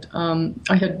time.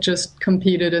 I had just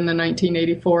competed in the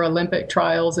 1984 Olympic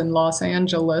trials in Los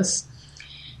Angeles.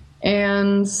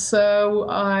 And so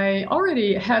I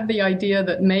already had the idea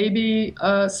that maybe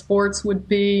sports would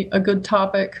be a good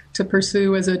topic to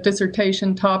pursue as a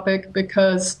dissertation topic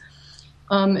because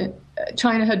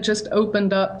China had just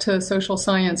opened up to social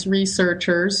science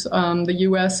researchers. The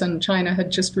U.S. and China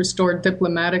had just restored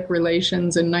diplomatic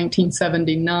relations in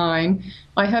 1979.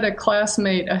 I had a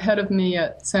classmate ahead of me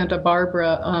at Santa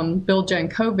Barbara, Bill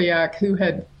Jankowiak, who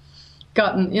had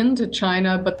gotten into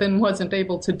China, but then wasn't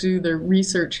able to do the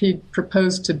research he'd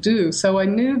proposed to do. So I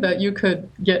knew that you could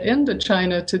get into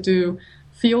China to do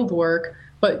field work,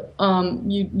 but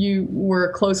you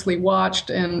were closely watched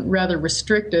and rather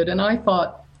restricted. And I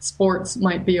thought sports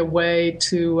might be a way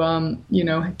to,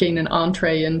 gain an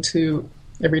entree into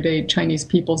everyday Chinese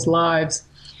people's lives.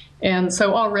 And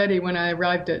so already when I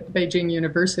arrived at Beijing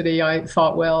University, I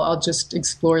thought, well, I'll just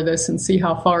explore this and see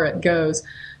how far it goes.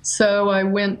 So I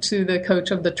went to the coach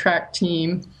of the track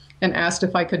team and asked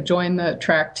if I could join the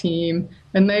track team,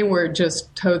 and they were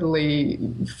just totally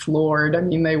floored. I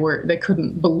mean, they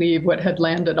couldn't believe what had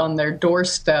landed on their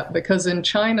doorstep, because in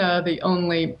China, the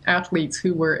only athletes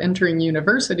who were entering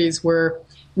universities were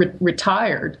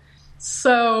retired.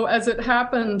 So as it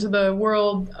happened, the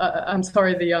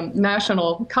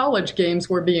National College Games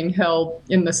were being held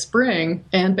in the spring,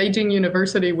 and Beijing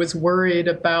University was worried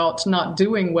about not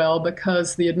doing well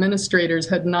because the administrators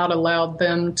had not allowed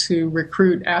them to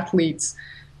recruit athletes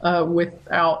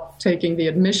without taking the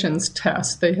admissions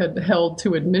test. They had held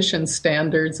to admissions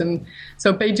standards. And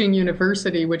so Beijing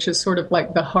University, which is sort of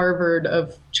like the Harvard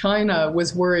of China,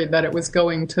 was worried that it was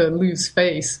going to lose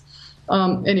face.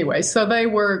 Anyway, so they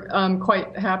were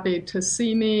quite happy to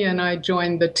see me, and I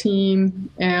joined the team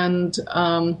and,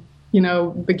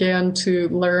 began to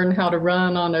learn how to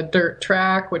run on a dirt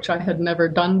track, which I had never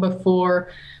done before,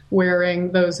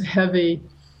 wearing those heavy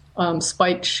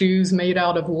spiked shoes made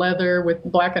out of leather with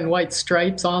black and white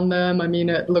stripes on them. I mean,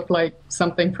 it looked like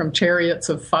something from Chariots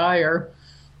of Fire.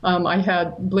 I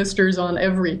had blisters on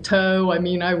every toe. I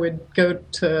mean, I would go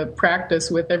to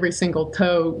practice with every single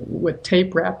toe with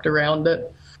tape wrapped around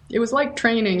it. It was like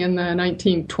training in the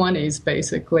 1920s,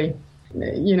 basically.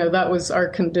 That was our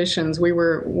conditions. We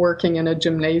were working in a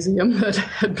gymnasium that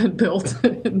had been built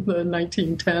in the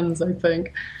 1910s, I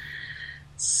think.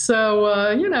 So,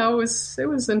 it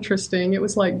was interesting. It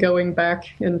was like going back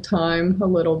in time a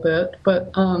little bit.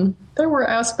 But there were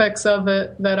aspects of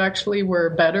it that actually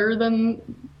were better than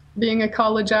being a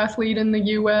college athlete in the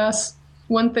U.S.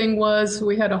 One thing was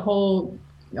we had a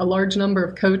large number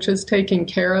of coaches taking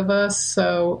care of us,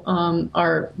 so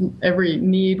our every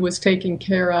need was taken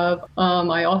care of.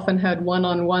 I often had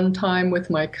one-on-one time with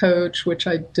my coach, which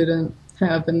I didn't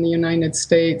have in the United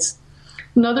States.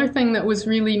 Another thing that was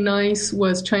really nice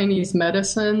was Chinese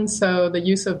medicine, so the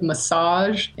use of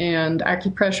massage and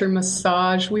acupressure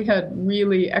massage. We had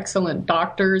really excellent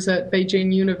doctors at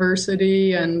Beijing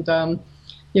University, and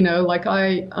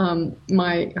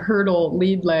my hurdle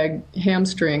lead leg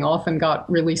hamstring often got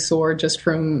really sore just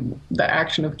from the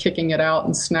action of kicking it out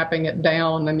and snapping it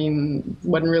down. I mean,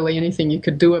 wasn't really anything you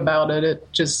could do about it.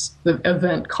 The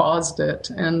event caused it.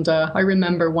 And I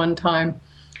remember one time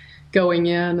going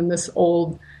in, and this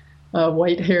old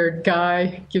white-haired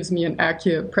guy gives me an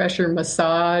acupressure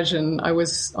massage, and I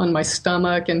was on my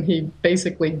stomach, and he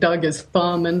basically dug his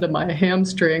thumb into my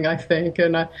hamstring, I think.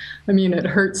 And I mean, it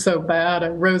hurt so bad. I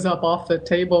rose up off the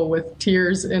table with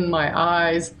tears in my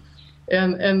eyes.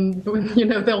 And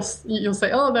you'll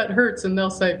say, "Oh, that hurts," and they'll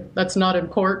say, "That's not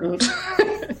important."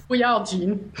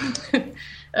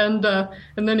 And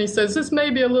then he says, "This may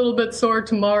be a little bit sore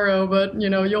tomorrow, but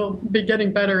you'll be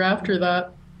getting better after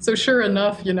that." So sure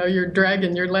enough, you're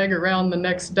dragging your leg around the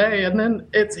next day and then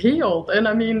it's healed. And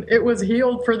I mean, it was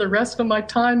healed for the rest of my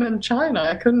time in China.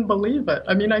 I couldn't believe it.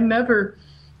 I mean, I never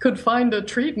could find a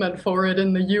treatment for it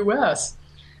in the U.S.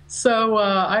 So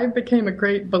I became a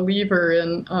great believer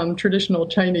in traditional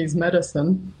Chinese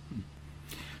medicine.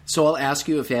 So I'll ask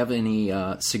you if you have any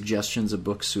suggestions of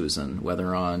books, Susan,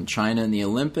 whether on China and the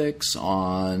Olympics,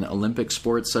 on Olympic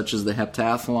sports such as the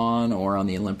heptathlon, or on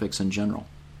the Olympics in general.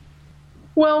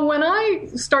 Well, when I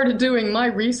started doing my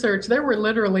research, there were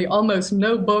literally almost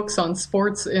no books on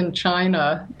sports in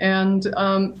China. And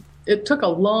it took a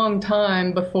long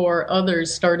time before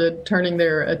others started turning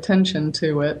their attention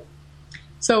to it.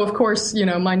 So, of course,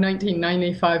 my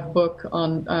 1995 book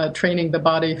on training the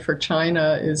body for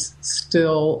China is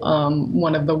still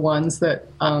one of the ones that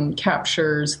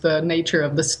captures the nature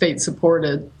of the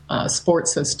state-supported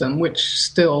sports system, which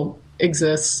still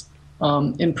exists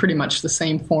in pretty much the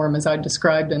same form as I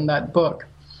described in that book.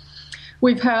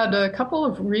 We've had a couple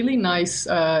of really nice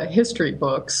history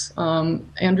books.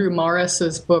 Andrew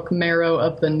Morris's book, Marrow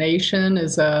of the Nation,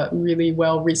 is a really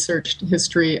well-researched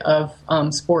history of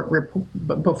sport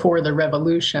before the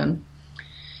revolution.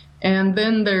 And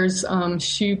then there's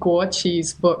Xu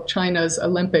Guoqi's book, China's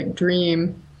Olympic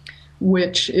Dream,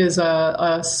 which is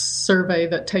a survey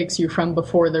that takes you from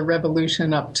before the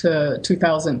revolution up to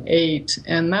 2008.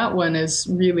 And that one is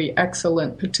really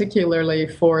excellent, particularly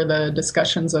for the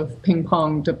discussions of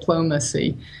ping-pong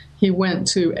diplomacy. He went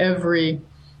to every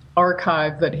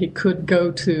archive that he could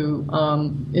go to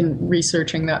in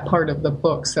researching that part of the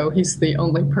book. So he's the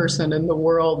only person in the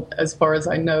world, as far as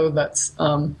I know, that's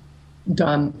done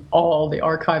all the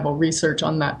archival research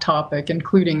on that topic,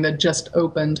 including the just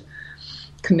opened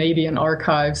Canadian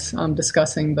archives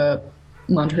discussing the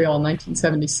Montreal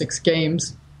 1976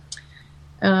 games.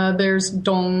 There's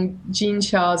Dong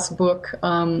Jinxia's book,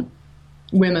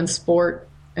 Women's Sport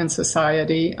and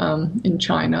Society in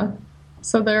China.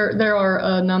 So there are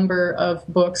a number of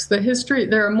books.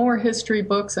 There are more history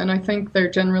books, and I think they're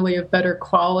generally of better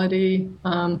quality.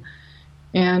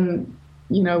 And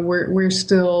we're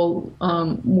still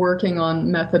working on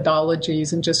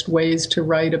methodologies and just ways to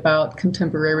write about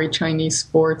contemporary Chinese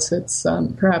sports. It's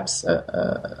perhaps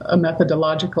a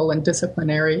methodological and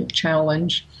disciplinary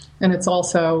challenge. And it's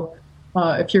also,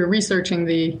 if you're researching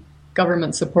the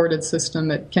government-supported system,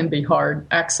 it can be hard.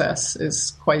 Access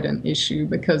is quite an issue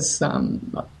because,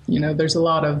 there's a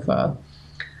lot of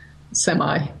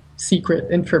semi-secret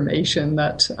information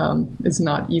that is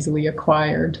not easily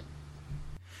acquired.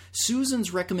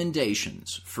 Susan's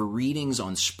recommendations for readings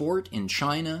on sport in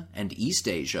China and East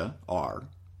Asia are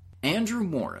Andrew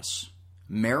Morris,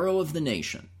 Marrow of the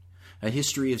Nation, A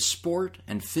History of Sport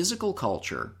and Physical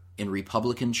Culture in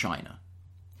Republican China,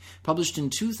 published in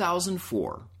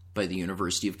 2004 by the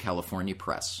University of California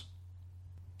Press.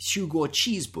 Xu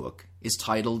Guoqi's book is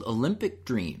titled Olympic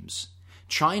Dreams,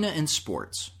 China and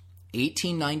Sports,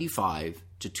 1895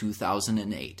 to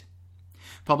 2008,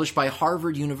 published by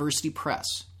Harvard University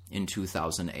Press in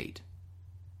 2008.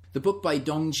 The book by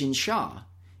Dong Jinxia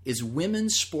is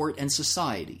Women's Sport and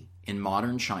Society in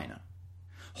Modern China,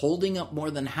 Holding Up More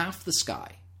Than Half the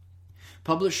Sky,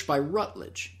 published by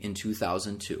Routledge in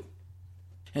 2002.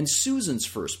 And Susan's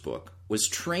first book was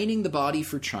Training the Body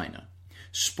for China,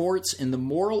 Sports in the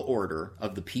Moral Order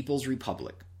of the People's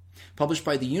Republic, published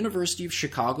by the University of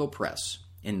Chicago Press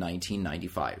in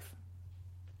 1995.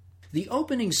 The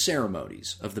opening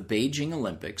ceremonies of the Beijing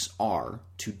Olympics are,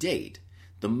 to date,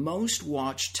 the most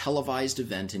watched televised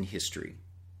event in history,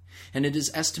 and it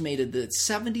is estimated that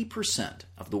 70%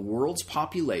 of the world's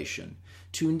population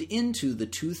tuned into the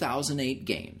 2008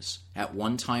 Games at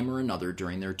one time or another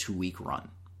during their 2-week run.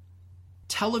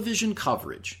 Television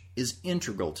coverage is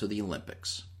integral to the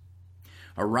Olympics.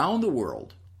 Around the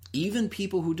world, even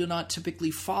people who do not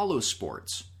typically follow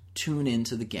sports tune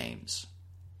into the Games.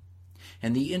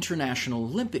 And the International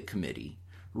Olympic Committee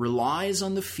relies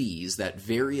on the fees that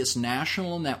various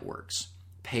national networks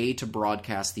pay to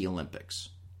broadcast the Olympics.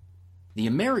 The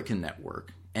American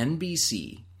network,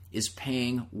 NBC, is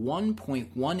paying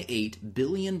 $1.18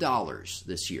 billion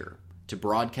this year to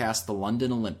broadcast the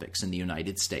London Olympics in the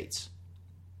United States.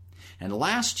 And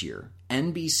last year,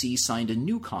 NBC signed a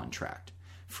new contract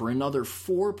for another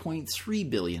 $4.3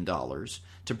 billion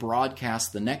to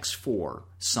broadcast the next 4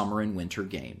 Summer and Winter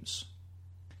Games.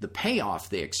 The payoff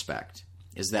they expect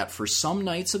is that for some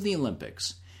nights of the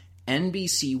Olympics,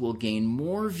 NBC will gain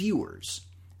more viewers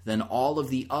than all of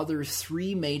the other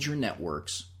 3 major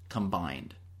networks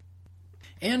combined.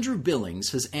 Andrew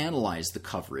Billings has analyzed the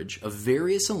coverage of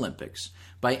various Olympics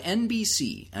by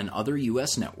NBC and other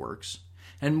U.S. networks,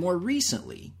 and more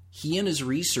recently, He and his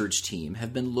research team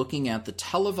have been looking at the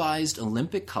televised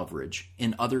Olympic coverage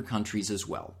in other countries as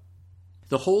well.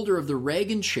 The holder of the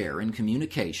Reagan Chair in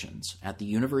Communications at the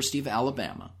University of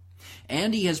Alabama,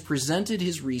 Andy has presented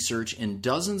his research in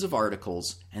dozens of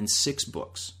articles and 6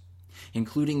 books,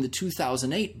 including the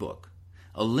 2008 book,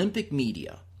 Olympic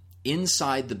Media,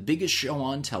 Inside the Biggest Show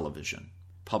on Television,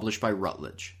 published by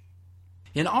Routledge.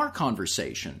 In our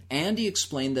conversation, Andy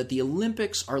explained that the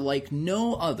Olympics are like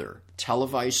no other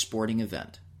televised sporting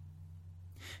event.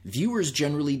 Viewers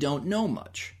generally don't know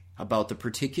much about the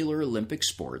particular Olympic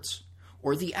sports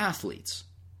or the athletes.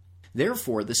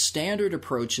 Therefore, the standard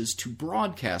approaches to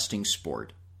broadcasting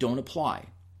sport don't apply.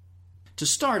 To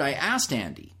start, I asked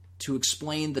Andy to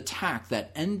explain the tack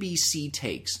that NBC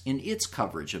takes in its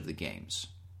coverage of the Games.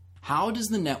 How does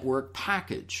the network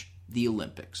package the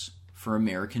Olympics for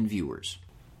American viewers?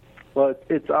 Well,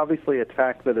 it's obviously a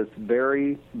tack that is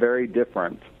very, very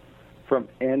different from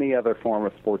any other form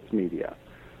of sports media.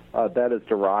 That is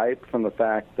derived from the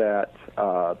fact that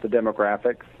the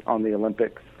demographics on the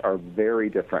Olympics are very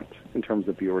different in terms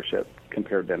of viewership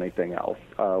compared to anything else.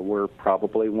 We're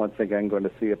probably, once again, going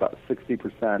to see about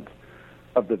 60%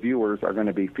 of the viewers are going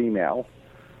to be female.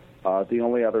 The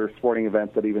only other sporting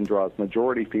event that even draws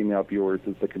majority female viewers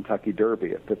is the Kentucky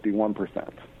Derby at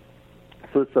 51%.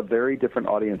 So it's a very different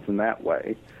audience in that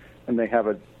way, and they have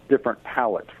a different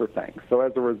palette for things. So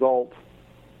as a result,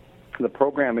 the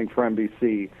programming for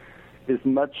NBC is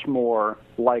much more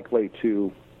likely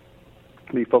to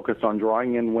be focused on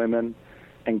drawing in women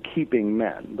and keeping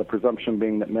men, the presumption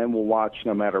being that men will watch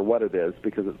no matter what it is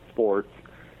because it's sports,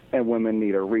 and women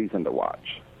need a reason to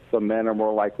watch. So men are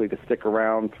more likely to stick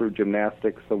around through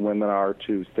gymnastics than women are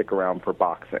to stick around for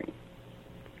boxing.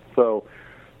 So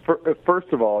first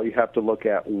of all, you have to look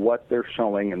at what they're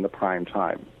showing in the prime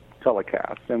time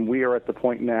telecast. And we are at the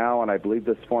point now, and I believe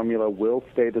this formula will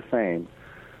stay the same,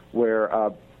 where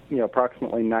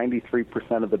approximately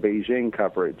 93% of the Beijing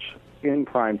coverage in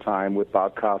prime time with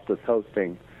Bob Costas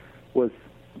hosting was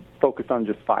focused on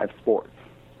just 5 sports: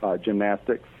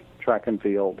 gymnastics, track and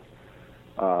field,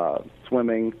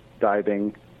 swimming,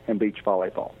 diving, and beach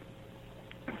volleyball.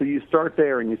 So you start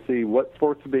there and you see what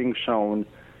sports are being shown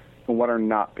and what are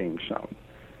not being shown.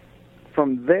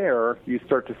 From there, you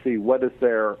start to see what is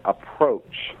their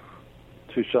approach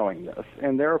to showing this.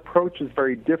 And their approach is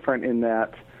very different in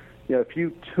that, if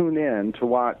you tune in to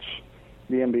watch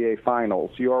the NBA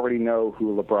Finals, you already know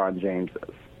who LeBron James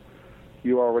is.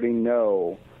 You already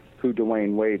know who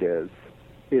Dwayne Wade is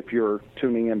if you're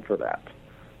tuning in for that.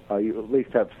 You at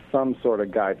least have some sort of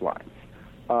guidelines.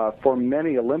 For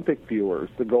many Olympic viewers,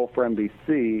 the goal for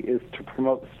NBC is to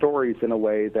promote stories in a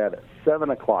way that at 7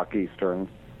 o'clock Eastern,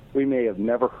 we may have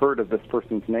never heard of this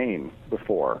person's name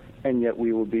before, and yet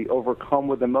we will be overcome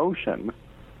with emotion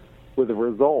with the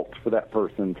result for that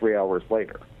person 3 hours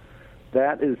later.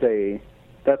 That's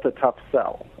a tough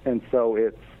sell, and so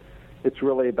it's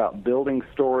really about building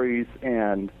stories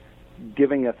and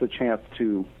giving us a chance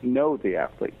to know the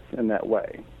athletes in that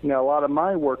way. Now, a lot of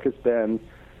my work has been,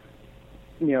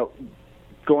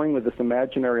 going with this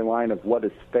imaginary line of what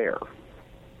is fair,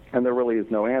 and there really is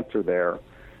no answer there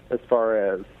as far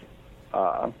as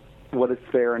what is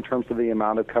fair in terms of the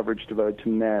amount of coverage devoted to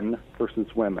men versus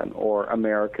women or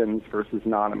Americans versus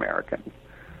non-Americans.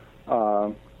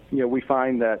 We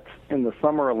find that in the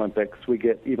Summer Olympics, we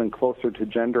get even closer to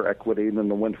gender equity than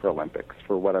the Winter Olympics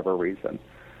for whatever reason.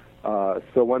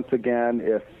 So once again,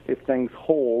 if things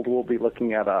hold, we'll be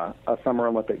looking at a Summer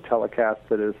Olympic telecast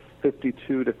that is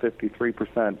 52 to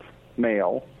 53%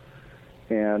 male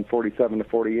and 47 to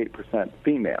 48%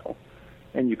 female.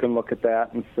 And you can look at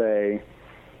that and say,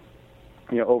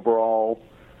 overall,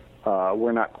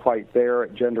 we're not quite there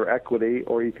at gender equity,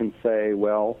 or you can say,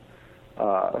 well,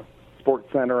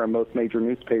 SportsCenter and most major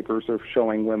newspapers are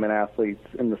showing women athletes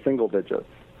in the single digits,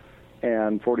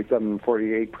 and 47 and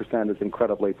 48% is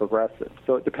incredibly progressive.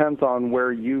 So it depends on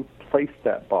where you place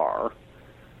that bar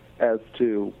as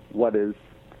to what is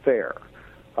fair.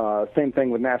 Same thing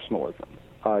with nationalism.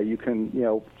 You can,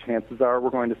 chances are we're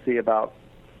going to see about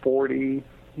 40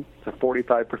 to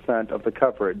 45% of the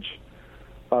coverage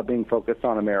being focused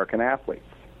on American athletes.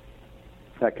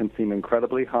 That can seem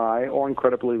incredibly high or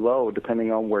incredibly low,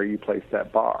 depending on where you place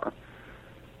that bar.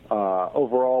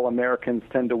 Overall, Americans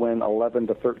tend to win 11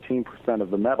 to 13% of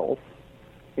the medals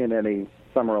in any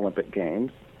Summer Olympic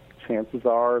Games. Chances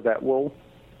are that will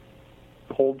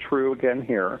hold true again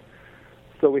here.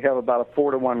 So we have about a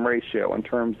 4-to-1 ratio in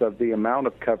terms of the amount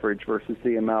of coverage versus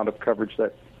the amount of coverage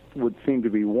that would seem to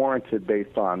be warranted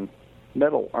based on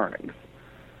medal earnings.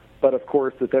 But of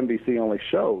course, if NBC only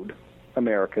showed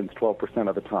Americans 12%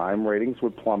 of the time, ratings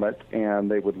would plummet,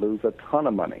 and they would lose a ton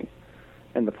of money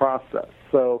in the process.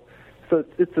 So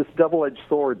it's this double-edged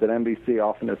sword that NBC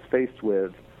often is faced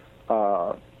with,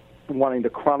 wanting to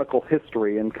chronicle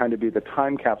history and kind of be the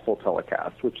time capsule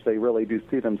telecast, which they really do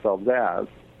see themselves as,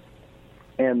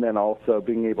 and then also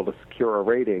being able to secure a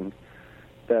rating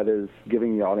that is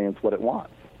giving the audience what it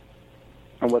wants.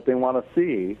 And what they want to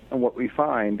see, and what we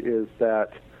find is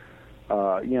that,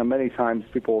 many times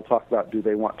people will talk about, do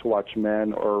they want to watch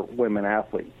men or women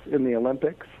athletes? In the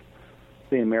Olympics,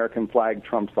 the American flag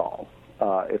trumps all.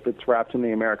 If it's wrapped in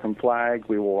the American flag,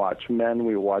 we will watch men,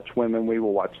 we will watch women, we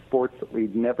will watch sports that we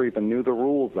never even knew the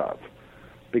rules of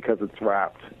because it's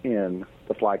wrapped in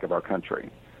the flag of our country.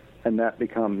 And that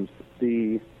becomes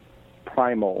the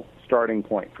primal starting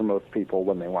point for most people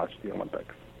when they watch the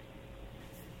Olympics.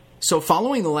 So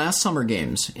following the last Summer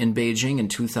Games in Beijing in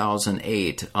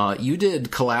 2008, you did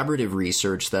collaborative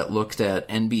research that looked at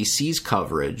NBC's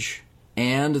coverage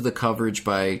and the coverage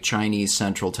by Chinese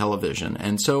Central Television.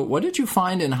 And so what did you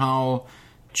find in how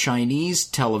Chinese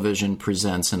television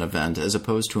presents an event as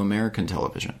opposed to American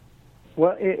television?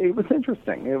 Well, it was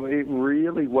interesting. It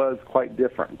really was quite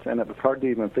different, and it was hard to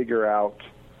even figure out.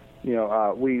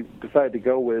 We decided to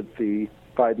go with the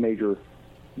 5 major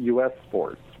U.S.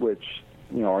 sports, which,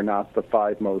 are not the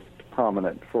 5 most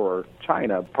prominent for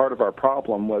China. Part of our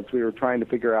problem was we were trying to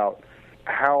figure out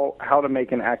how to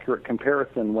make an accurate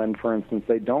comparison when, for instance,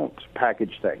 they don't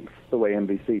package things the way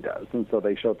NBC does. And so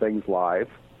they show things live,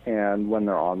 and when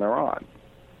they're on, they're on.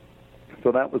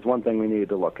 So that was one thing we needed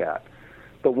to look at.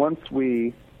 But once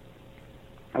we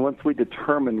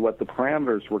determined what the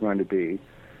parameters were going to be,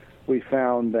 we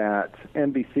found that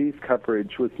NBC's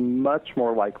coverage was much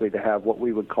more likely to have what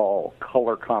we would call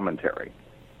color commentary,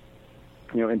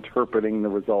 interpreting the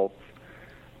results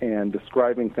and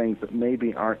describing things that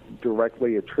maybe aren't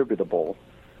directly attributable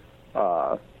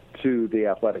to the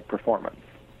athletic performance,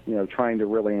 trying to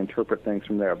really interpret things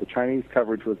from there. The Chinese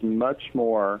coverage was much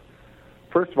more,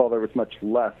 first of all, there was much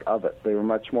less of it. They were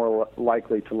much more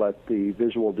likely to let the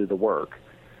visual do the work.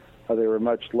 They were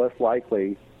much less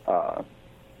likely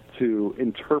to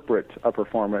interpret a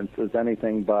performance as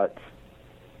anything but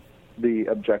the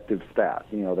objective stat.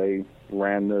 They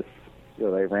ran this.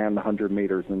 They ran the 100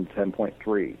 meters in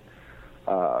 10.3.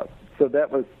 So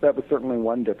that was certainly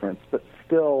one difference. But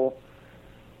still,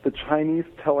 the Chinese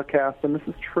telecast, and this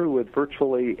is true with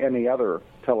virtually any other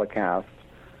telecast,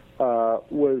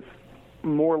 was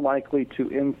more likely to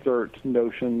insert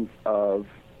notions of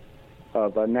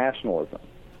nationalism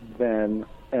than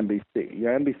NBC.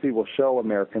 NBC will show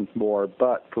Americans more,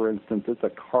 but, for instance, it's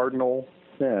a cardinal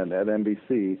sin at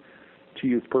NBC to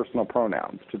use personal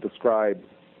pronouns to describe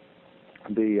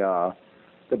the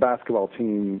basketball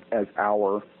team as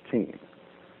our team,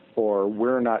 or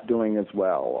we're not doing as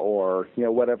well, or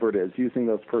whatever it is, using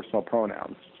those personal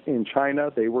pronouns. In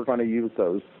China, they were going to use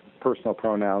those personal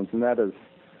pronouns, and that has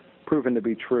proven to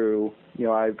be true.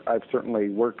 I've certainly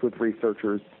worked with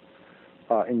researchers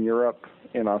in Europe,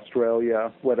 in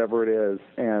Australia, whatever it is,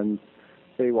 and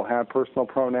they will have personal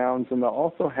pronouns, and they'll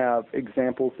also have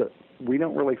examples that we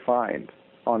don't really find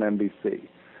on NBC.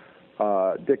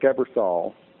 Dick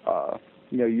Ebersol,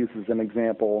 uses an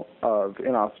example of,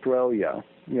 in Australia,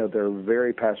 they're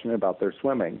very passionate about their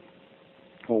swimming.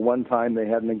 Well, one time they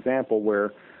had an example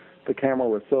where the camera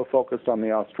was so focused on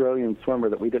the Australian swimmer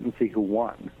that we didn't see who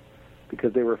won,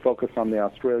 because they were focused on the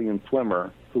Australian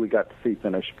swimmer who we got to see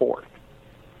finish 4th.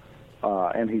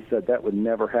 And he said that would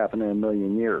never happen in a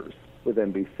million years with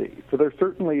NBC. So there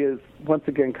certainly is, once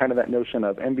again, kind of that notion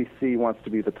of NBC wants to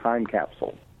be the time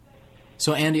capsule.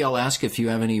 So, Andy, I'll ask if you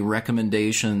have any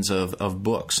recommendations of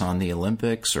books on the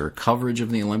Olympics or coverage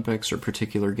of the Olympics or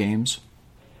particular games.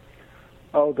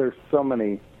 Oh, there's so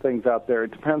many things out there.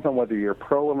 It depends on whether you're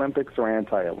pro-Olympics or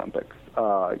anti-Olympics.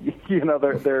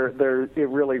 It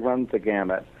really runs the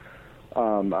gamut.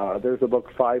 There's a book,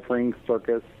 5 Ring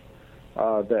Circus,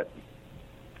 that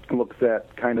looks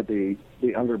at kind of the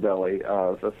underbelly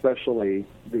of especially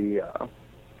the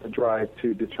drive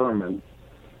to determine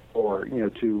or,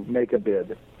 to make a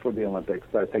bid for the Olympics.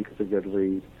 I think is a good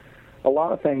read. A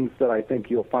lot of things that I think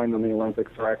you'll find on the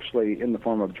Olympics are actually in the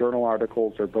form of journal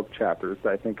articles or book chapters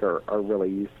that I think are really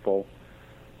useful.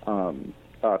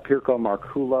 Pirkko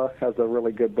Markula has a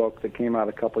really good book that came out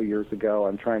a couple years ago.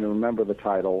 I'm trying to remember the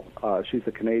title. She's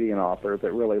a Canadian author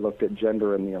that really looked at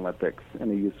gender in the Olympics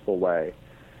in a useful way.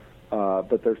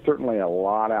 But there's certainly a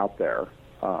lot out there,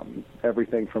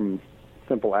 everything from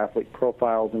simple athlete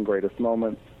profiles and greatest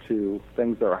moments to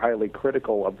things that are highly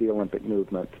critical of the Olympic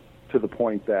movement, to the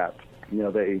point that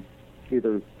they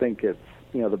either think it's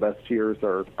the best years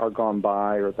are gone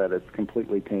by, or that it's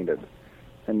completely tainted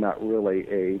and not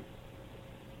really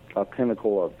a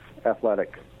pinnacle of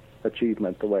athletic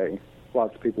achievement the way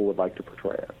lots of people would like to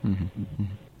portray it. Mm-hmm.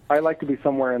 I like to be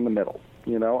somewhere in the middle.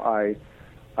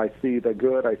 I see the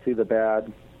good, I see the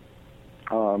bad,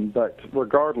 but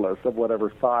regardless of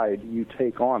whatever side you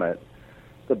take on it,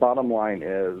 the bottom line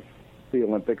is the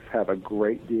Olympics have a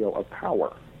great deal of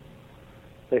power.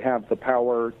 They have the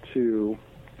power to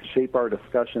shape our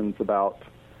discussions about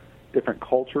different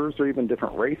cultures or even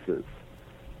different races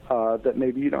that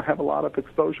maybe you don't have a lot of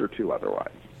exposure to otherwise.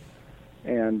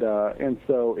 And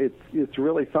so it's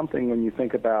really something when you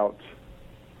think about,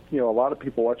 a lot of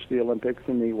people watch the Olympics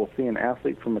and they will see an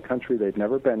athlete from a country they've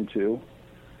never been to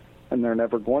and they're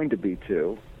never going to be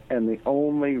to, and the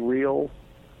only real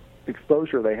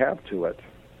exposure they have to it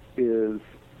is,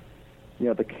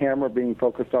 the camera being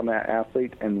focused on that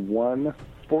athlete and one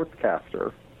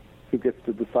sportscaster who gets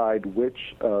to decide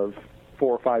which of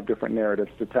 4 or 5 different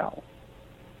narratives to tell.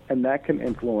 And that can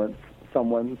influence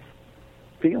someone's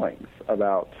feelings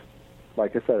about,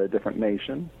 like I said, a different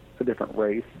nation, a different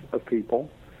race of people.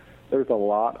 There's a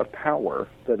lot of power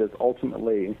that is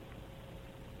ultimately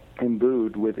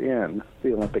imbued within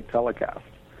the Olympic telecast.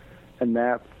 And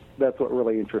that's what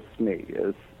really interests me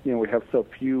is, we have so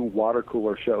few water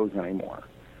cooler shows anymore.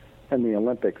 And the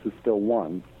Olympics is still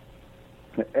one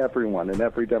that everyone in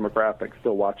every demographic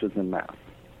still watches en masse.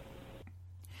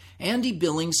 Andy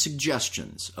Billings'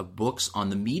 suggestions of books on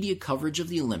the media coverage of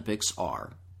the Olympics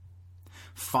are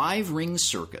 5 Ring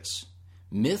Circus,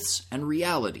 Myths and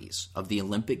Realities of the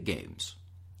Olympic Games,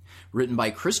 written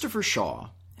by Christopher Shaw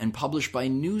and published by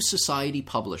New Society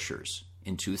Publishers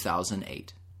in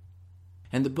 2008.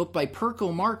 And the book by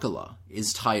Pirkko Markkula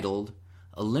is titled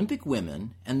Olympic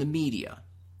Women and the Media,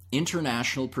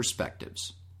 International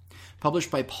Perspectives,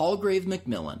 published by Palgrave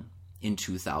Macmillan in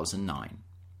 2009.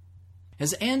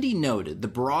 As Andy noted, the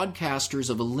broadcasters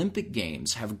of Olympic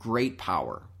Games have great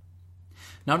power.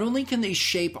 Not only can they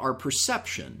shape our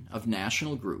perception of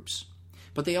national groups,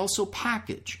 but they also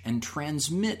package and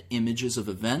transmit images of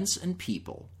events and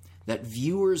people that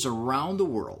viewers around the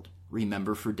world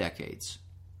remember for decades.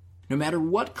 No matter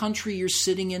what country you're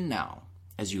sitting in now,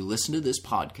 as you listen to this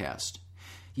podcast,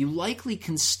 you likely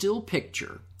can still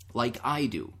picture, like I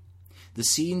do, the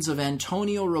scenes of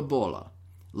Antonio Rabola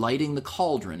lighting the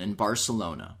cauldron in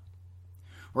Barcelona,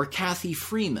 or Kathy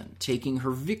Freeman taking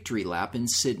her victory lap in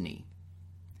Sydney,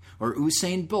 or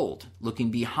Usain Bolt looking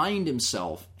behind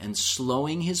himself and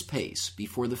slowing his pace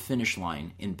before the finish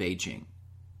line in Beijing.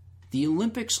 The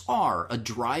Olympics are a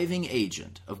driving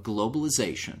agent of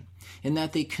globalization in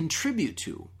that they contribute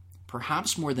to,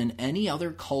 perhaps more than any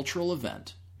other cultural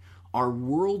event, our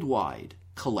worldwide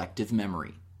collective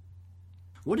memory.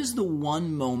 What is the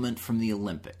one moment from the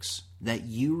Olympics that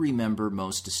you remember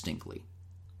most distinctly?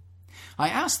 I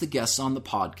asked the guests on the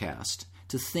podcast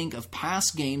to think of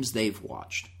past games they've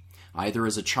watched, either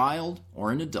as a child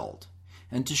or an adult,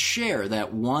 and to share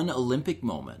that one Olympic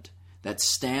moment that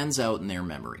stands out in their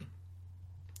memory.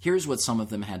 Here's what some of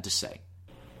them had to say.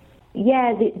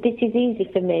 Yeah, this is easy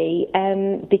for me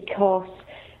because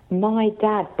my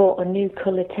dad bought a new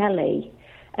colour telly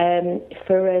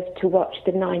for us to watch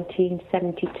the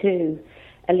 1972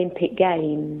 Olympic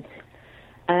Games.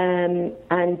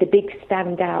 And the big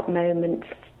standout moment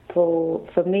for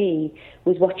me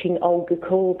was watching Olga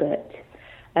Korbut.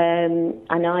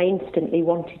 And I instantly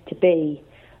wanted to be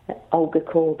Olga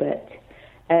Korbut.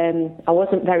 I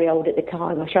wasn't very old at the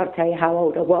time. I shan't tell you how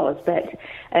old I was, but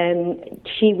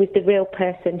she was the real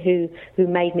person who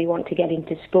made me want to get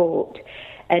into sport.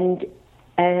 And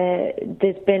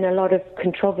there's been a lot of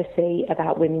controversy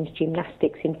about women's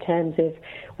gymnastics in terms of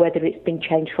whether it's been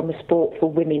changed from a sport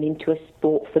for women into a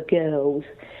sport for girls.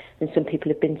 And some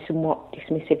people have been somewhat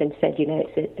dismissive and said,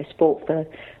 it's a sport for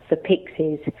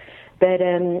pixies. But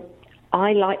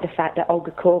I like the fact that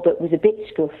Olga Korbut was a bit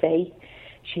scruffy.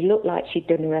 She looked like she'd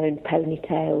done her own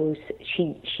ponytails.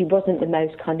 She wasn't the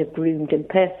most kind of groomed and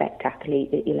perfect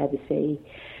athlete that you'll ever see.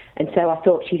 And so I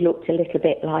thought she looked a little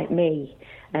bit like me.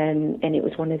 And it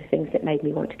was one of the things that made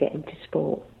me want to get into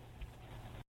sport.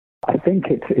 I think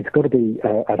it's got to be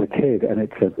as a kid, and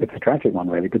it's a tragic one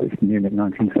really, but it's Munich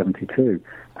 1972,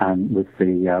 with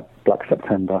the Black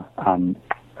September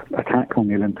attack on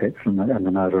the Olympics and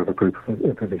the murder of a group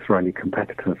of Israeli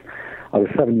competitors. I was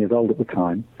 7 years old at the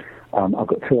time. I've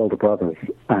got 2 older brothers,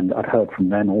 and I'd heard from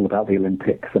them all about the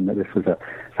Olympics and that this was a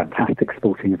fantastic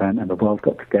sporting event, and the world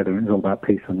got together, and it was all about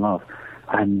peace and love.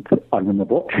 And I remember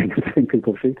watching and seeing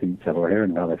people shooting each other or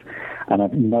hearing about this. And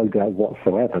I've no doubt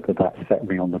whatsoever that set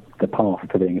me on the path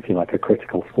to being, if you like, a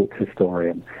critical sports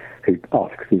historian, who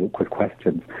asks the awkward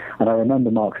questions. And I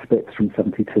remember Mark Spitz from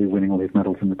 72 winning all his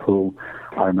medals in the pool.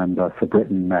 I remember for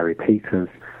Britain, Mary Peters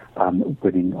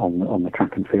winning on the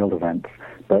track and field events.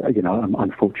 But,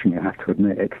 unfortunately, I have to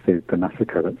admit, it's the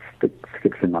massacre that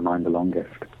sticks in my mind the longest.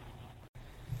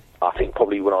 I think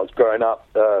probably when I was growing up,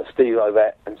 Steve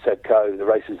Ovett and Seb Coe, the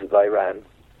races that they ran,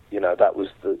 that was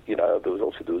there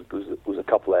was a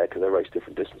couple there because they raced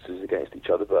different distances against each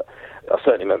other. But I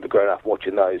certainly remember growing up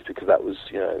watching those because that was,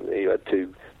 you had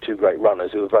two great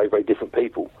runners who were very, very different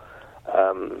people.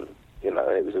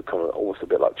 It was almost a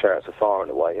bit like Chariots of Fire in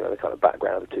a way, the kind of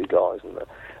background of the two guys and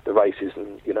the races,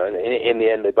 and in the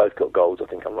end they both got golds. I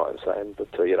think I'm right in saying, but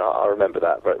I remember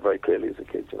that very, very clearly as a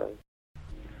kid.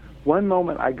 One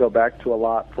moment I go back to a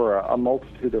lot for a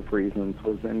multitude of reasons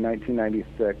was in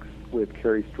 1996 with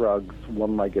Kerri Strug's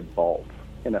one-legged vault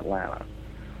in Atlanta.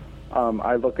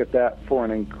 I look at that for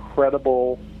an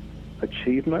incredible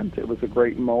achievement. It was a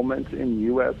great moment in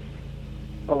U.S.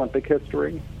 Olympic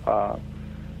history.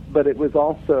 But it was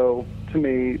also, to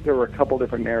me, there were a couple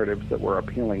different narratives that were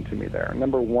appealing to me there.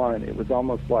 Number one, it was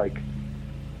almost like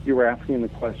you were asking the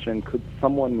question, could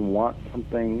someone want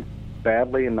something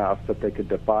badly enough that they could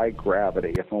defy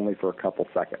gravity, if only for a couple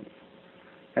seconds?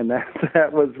 And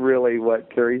that was really what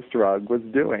Kerri Strug was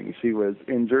doing. She was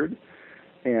injured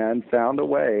and found a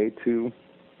way to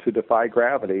defy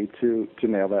gravity to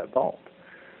nail that vault.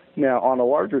 Now, on a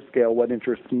larger scale, what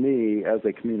interests me as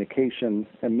a communication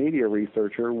and media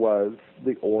researcher was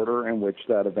the order in which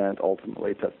that event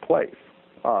ultimately took place.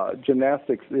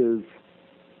 Gymnastics is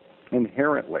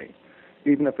inherently,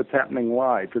 even if it's happening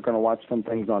live, you're going to watch some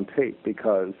things on tape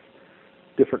because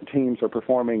different teams are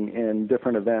performing in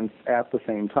different events at the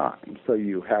same time, so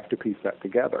you have to piece that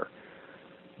together.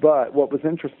 But what was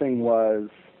interesting was,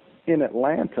 in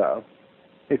Atlanta,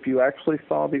 if you actually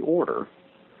saw the order,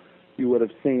 you would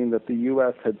have seen that the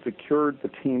U.S. had secured the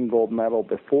team gold medal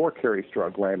before Kerri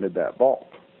Strug landed that vault.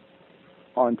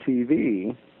 On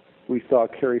TV, we saw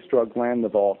Kerri Strug land the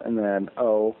vault, and then,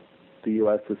 the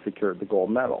U.S. has secured the gold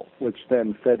medal, which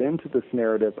then fed into this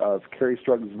narrative of Kerri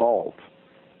Strug's vault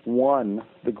won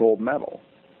the gold medal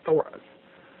for us.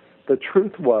 The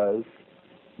truth was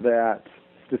that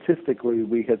statistically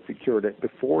we had secured it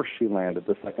before she landed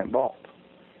the second vault.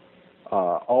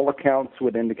 All accounts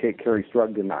would indicate Kerri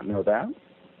Strug did not know that,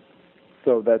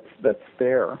 so that's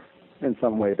fair in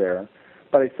some way there.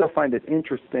 But I still find it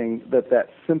interesting that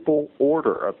simple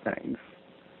order of things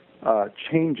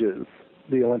changes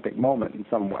the Olympic moment in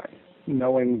some way,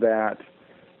 knowing that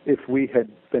if we had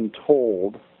been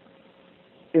told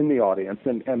in the audience,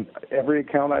 and every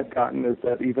account I've gotten is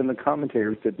that even the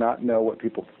commentators did not know what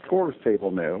people at the scores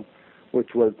table knew,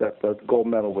 which was that the gold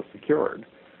medal was secured.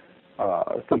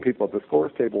 Some people at the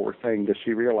scores table were saying, does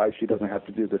she realize she doesn't have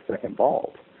to do the second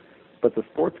vault? But the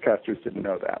sportscasters didn't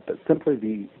know that. But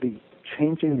simply the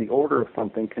changing the order of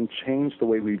something can change the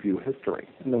way we view history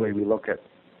and the way we look at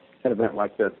an event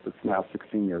like this that's now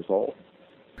 16 years old.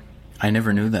 I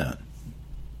never knew that.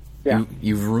 Yeah.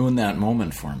 You've ruined that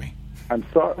moment for me. I'm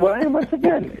sorry. Well, and once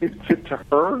again, to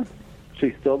her,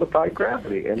 she still defied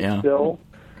gravity, and still,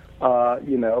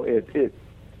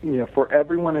 for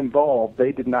everyone involved,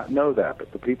 they did not know that,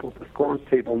 but the people at the scores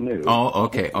table knew. Oh,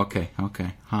 okay.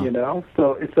 Huh.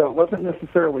 So it wasn't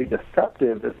necessarily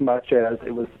deceptive as much as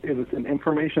it was an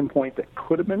information point that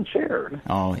could have been shared.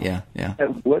 Oh, yeah.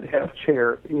 That would have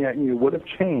you would have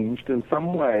changed in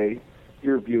some way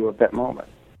your view of that moment.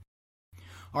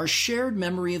 Our shared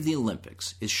memory of the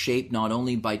Olympics is shaped not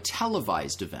only by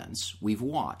televised events we've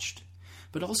watched,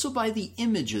 but also by the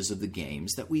images of the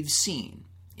games that we've seen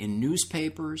in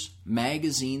newspapers,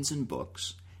 magazines, and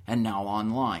books, and now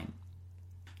online.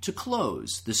 To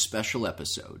close this special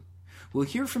episode, we'll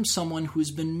hear from someone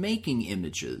who's been making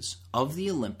images of the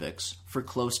Olympics for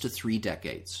close to 3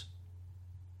 decades.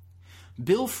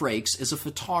 Bill Frakes is a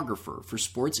photographer for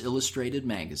Sports Illustrated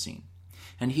magazine,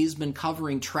 and he's been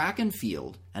covering track and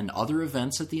field and other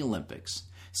events at the Olympics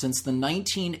since the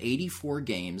 1984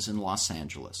 Games in Los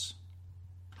Angeles.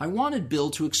 I wanted Bill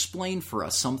to explain for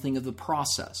us something of the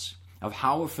process of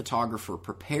how a photographer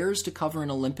prepares to cover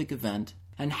an Olympic event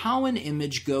and how an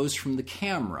image goes from the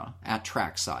camera at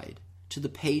trackside to the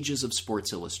pages of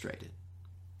Sports Illustrated.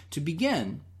 To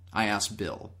begin, I asked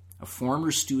Bill, a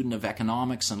former student of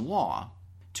economics and law,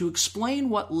 to explain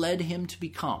what led him to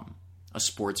become a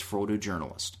sports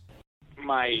photojournalist.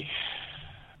 My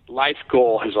life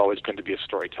goal has always been to be a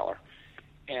storyteller,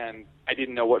 and I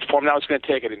didn't know what form that was going to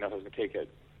take. I didn't know if I was going to take it.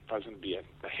 If I was going to be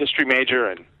a history major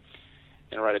and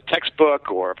write a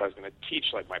textbook, or if I was going to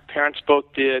teach like my parents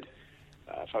both did,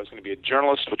 if I was going to be a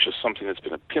journalist, which is something that's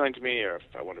been appealing to me, or if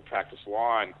I wanted to practice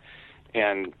law.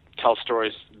 And tell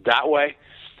stories that way.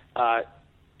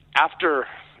 After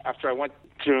I went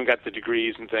through and got the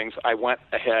degrees and things, I went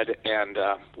ahead and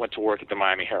went to work at the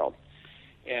Miami Herald.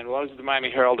 And while I was at the Miami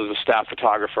Herald as a staff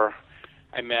photographer,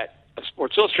 I met a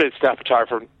Sports Illustrated staff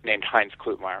photographer named Heinz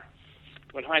Klutmeyer.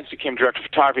 When Heinz became director of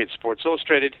photography at Sports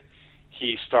Illustrated,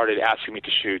 he started asking me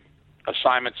to shoot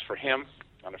assignments for him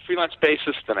on a freelance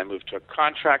basis. Then I moved to a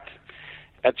contract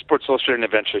at Sports Illustrated and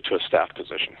eventually to a staff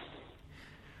position.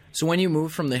 So when you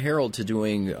moved from the Herald to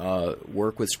doing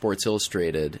work with Sports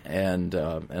Illustrated, and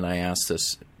I ask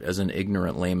this as an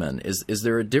ignorant layman, is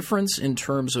there a difference in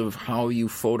terms of how you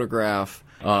photograph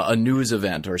a news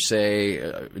event, or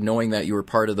say, knowing that you were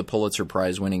part of the Pulitzer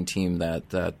Prize-winning team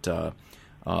that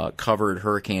covered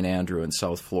Hurricane Andrew in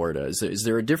South Florida? Is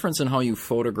there a difference in how you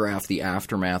photograph the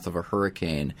aftermath of a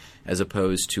hurricane as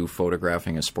opposed to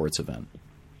photographing a sports event?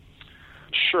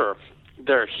 Sure.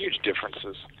 There are huge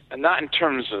differences, and not in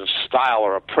terms of style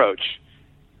or approach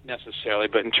necessarily,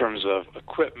 but in terms of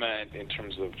equipment, in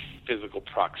terms of physical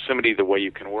proximity, the way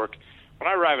you can work. When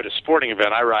I arrive at a sporting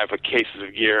event, I arrive with cases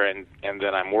of gear, and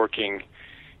then I'm working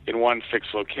in one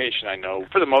fixed location. I know,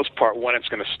 for the most part, when it's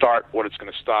going to start, what it's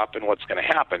going to stop, and what's going to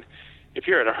happen. If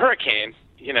you're at a hurricane,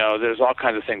 there's all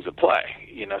kinds of things at play.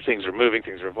 Things are moving,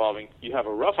 things are evolving. You have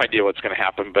a rough idea what's going to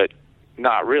happen, but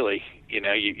not really. You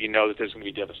know that there's going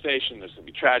to be devastation, there's going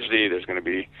to be tragedy, there's going to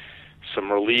be some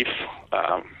relief,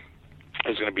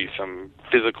 there's going to be some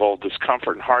physical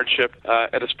discomfort and hardship.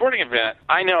 At a sporting event,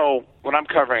 I know when I'm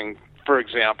covering, for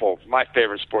example, my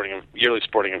favorite yearly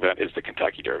sporting event is the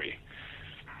Kentucky Derby.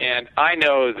 And I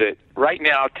know that right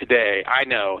now, today, I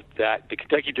know that the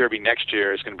Kentucky Derby next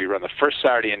year is going to be run the first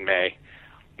Saturday in May,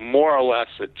 more or less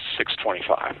at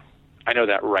 6:25. I know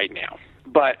that right now.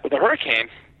 But with a hurricane,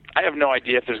 I have no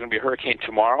idea if there's going to be a hurricane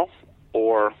tomorrow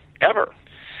or ever.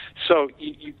 So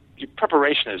your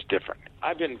preparation is different.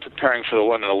 I've been preparing for the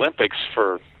London Olympics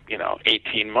for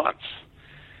 18 months,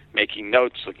 making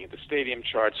notes, looking at the stadium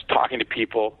charts, talking to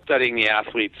people, studying the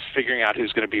athletes, figuring out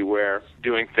who's going to be where,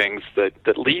 doing things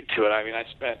that lead to it. I mean,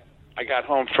 I got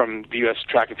home from the U.S.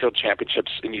 Track and Field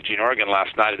Championships in Eugene, Oregon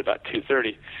last night at about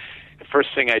 2:30. The first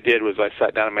thing I did was I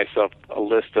sat down and myself a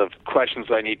list of questions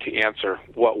I need to answer.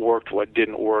 What worked, what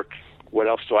didn't work, what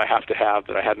else do I have to have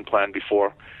that I hadn't planned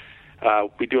before.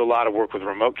 We do a lot of work with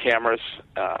remote cameras,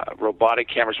 robotic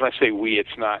cameras. When I say we,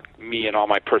 it's not me and all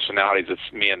my personalities.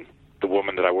 It's me and the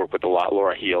woman that I work with a lot,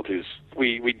 Laura Heald,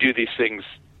 we do these things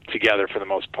together for the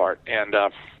most part. And,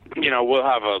 we'll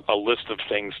have a list of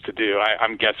things to do.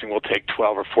 I'm guessing we'll take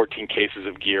 12 or 14 cases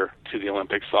of gear to the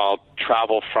Olympics. I'll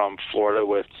travel from Florida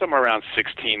with somewhere around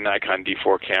 16 Nikon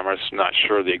D4 cameras. I'm not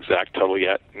sure the exact total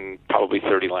yet, and probably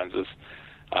 30 lenses.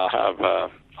 I'll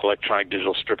have electronic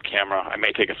digital strip camera. I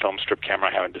may take a film strip camera.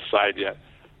 I haven't decided yet.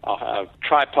 I'll have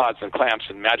tripods and clamps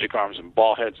and magic arms and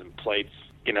ball heads and plates.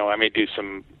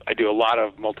 I do a lot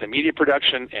of multimedia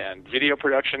production and video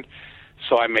production,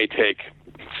 so I may take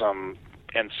some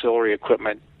ancillary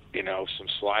equipment, some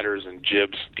sliders and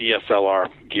jibs, DSLR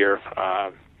gear.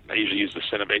 I usually use the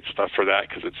Cinemate stuff for that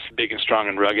because it's big and strong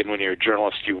and rugged. When you're a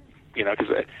journalist,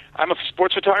 because I'm a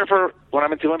sports photographer. When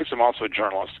I'm at the Olympics, I'm also a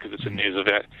journalist because it's a news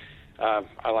event.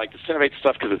 I like the Cinemate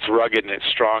stuff because it's rugged and it's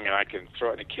strong, and I can throw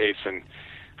it in a case and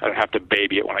I don't have to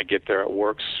baby it when I get there. It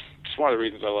works. It's one of the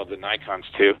reasons I love the Nikons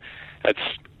too. It's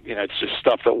just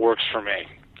stuff that works for me.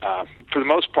 For the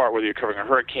most part, whether you're covering a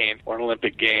hurricane or an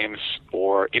Olympic Games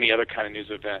or any other kind of news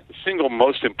event, the single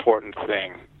most important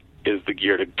thing is the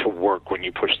gear to work when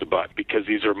you push the button, because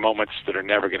these are moments that are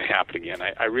never going to happen again.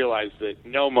 I realize that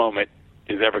no moment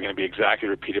is ever going to be exactly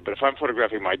repeated, but if I'm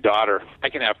photographing my daughter, I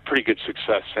can have pretty good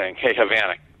success saying, hey,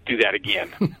 Havana, do that again.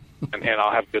 And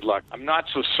I'll have good luck. I'm not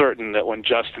so certain that when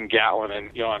Justin Gatlin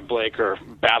and Johan Blake are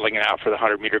battling it out for the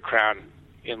 100-meter crown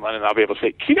in London, I'll be able to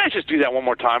say, can you guys just do that one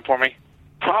more time for me?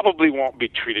 Probably won't be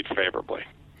treated favorably.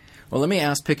 Well, let me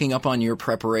ask, picking up on your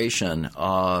preparation,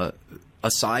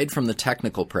 aside from the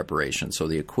technical preparation, so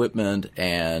the equipment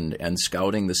and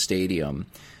scouting the stadium,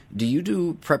 do you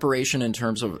do preparation in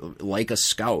terms of like a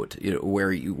scout,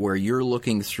 where you're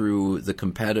looking through the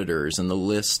competitors and the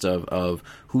list of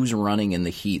who's running in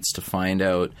the heats to find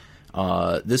out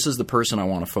this is the person I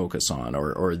want to focus on,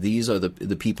 or these are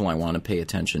the people I want to pay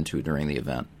attention to during the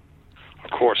event?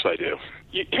 Of course I do.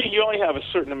 You only have a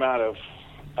certain amount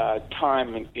of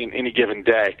time in any given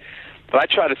day, but I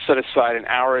try to set aside an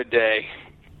hour a day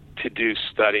to do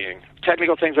studying.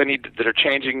 Technical things I need that are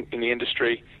changing in the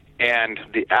industry, and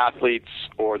the athletes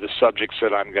or the subjects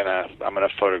that I'm gonna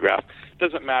photograph. It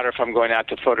doesn't matter if I'm going out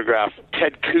to photograph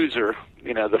Ted Kooser,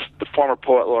 the former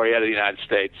poet laureate of the United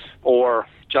States, or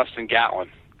Justin Gatlin.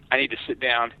 I need to sit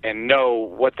down and know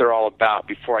what they're all about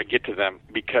before I get to them,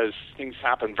 because things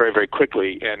happen very, very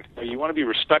quickly. And you want to be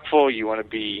respectful, you want to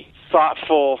be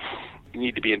thoughtful, you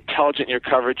need to be intelligent in your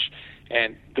coverage.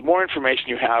 And the more information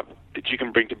you have that you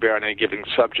can bring to bear on any given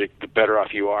subject, the better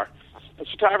off you are. As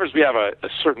photographers, we have a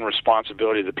certain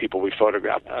responsibility to the people we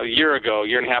photograph. A year and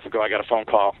a half ago, I got a phone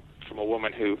call from a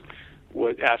woman who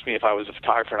would ask me if I was a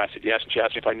photographer, and I said yes, and she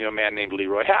asked me if I knew a man named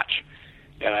Leroy Hatch.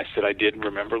 And I said I did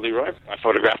remember Leroy. I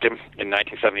photographed him in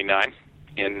 1979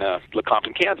 in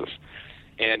Lecompton, Kansas.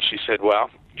 And she said, well,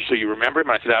 so you remember him?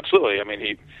 And I said, absolutely. I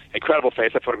mean, incredible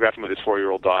face. I photographed him with his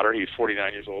 4-year-old daughter. He's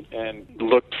 49 years old and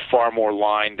looked far more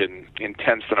lined and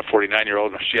intense than a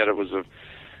 49-year-old. She had was a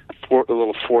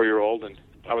little 4-year-old, and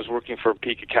I was working for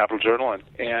Peak at Capital Journal,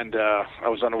 and I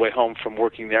was on the way home from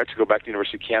working there to go back to the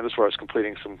University of Kansas, where I was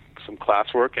completing some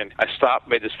classwork, and I stopped,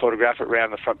 made this photograph. It ran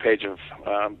on the front page of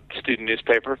student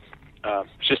newspaper,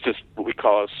 just as what we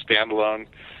call a standalone,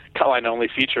 cut-line-only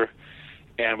feature,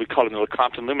 and we called it the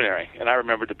Lecompton Luminary, and I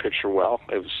remembered the picture well.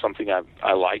 It was something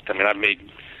I liked. I mean, I've made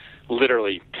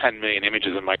literally 10 million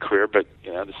images in my career, but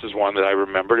this is one that I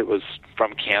remembered. It was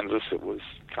from Kansas. It was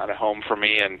kind of home for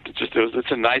me, and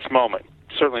it's a nice moment.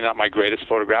 Certainly not my greatest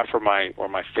photograph or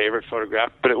my favorite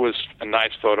photograph, but it was a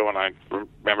nice photo, and I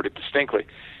remembered it distinctly.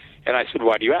 And I said,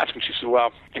 why do you ask? And she said,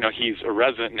 well, he's a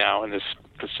resident now in this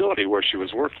facility where she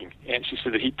was working. And she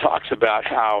said that he talks about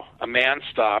how a man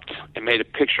stopped and made a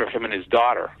picture of him and his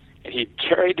daughter, and he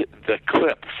carried the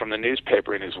clip from the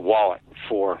newspaper in his wallet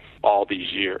for all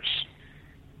these years.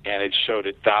 And it showed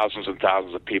it thousands and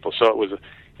thousands of people. So it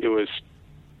was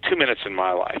 2 minutes in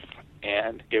my life.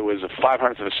 And it was a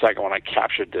 500th of a second when I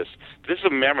captured this. This is a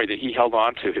memory that he held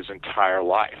on to his entire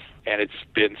life. And it's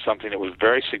been something that was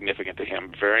very significant to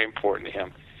him, very important to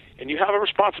him. And you have a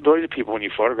responsibility to people when you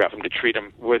photograph them to treat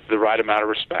them with the right amount of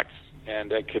respect.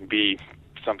 And that can be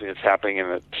something that's happening in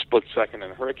a split second in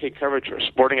a hurricane coverage or a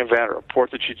sporting event or a port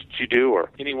that you do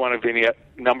or any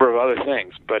number of other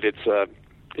things. But it's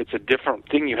a different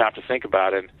thing you have to think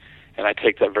about, and I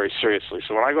take that very seriously.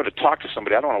 So when I go to talk to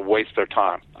somebody, I don't want to waste their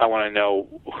time. I want to know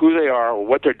who they are or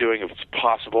what they're doing if it's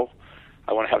possible.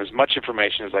 I want to have as much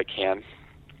information as I can.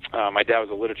 My dad was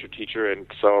a literature teacher, and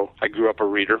so I grew up a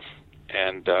reader,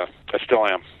 and I still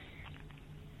am.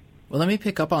 Well, let me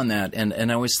pick up on that,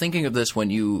 and I was thinking of this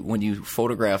when you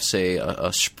photograph, say,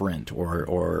 a sprint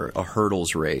or a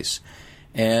hurdles race,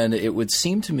 and it would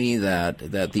seem to me that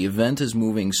the event is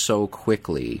moving so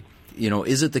quickly.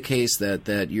 Is it the case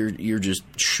that you're just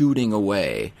shooting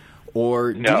away,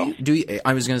 or no? Do you,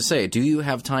 I was going to say, do you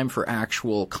have time for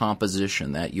actual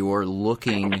composition that you're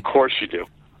looking? Of course you do.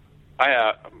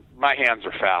 My hands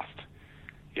are fast.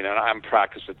 And I'm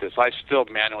practiced at this. I still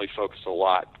manually focus a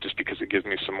lot just because it gives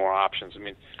me some more options. I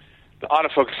mean, the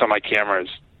autofocus on my camera is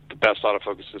the best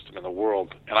autofocus system in the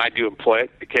world, and I do employ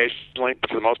it occasionally, but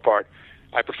for the most part,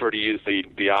 I prefer to use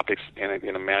the optics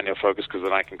in a manual focus because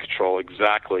then I can control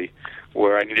exactly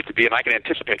where I need it to be, and I can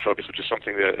anticipate focus, which is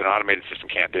something that an automated system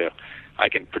can't do. I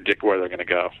can predict where they're going to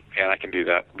go, and I can do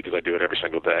that because I do it every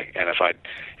single day. And if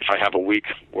I have a week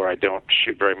where I don't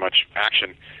shoot very much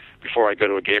action, before I go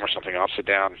to a game or something, I'll sit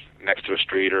down next to a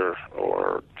street or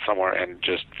somewhere and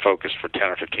just focus for 10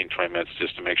 or 15, 20 minutes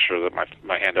just to make sure that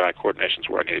my hand-eye coordination is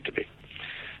where I need it to be.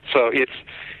 So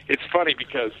it's funny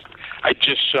because I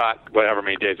just shot whatever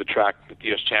many days of track at the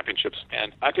U.S. Championships,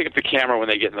 and I pick up the camera when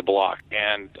they get in the block,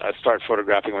 and I start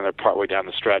photographing when they're partway down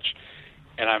the stretch.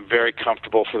 And I'm very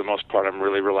comfortable for the most part. I'm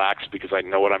really relaxed because I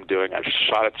know what I'm doing. I've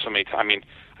shot it so many times. I mean,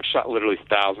 I've shot literally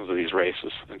thousands of these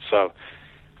races, and so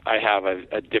I have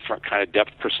a different kind of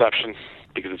depth perception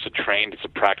because it's a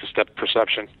practice depth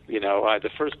perception. The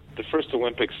first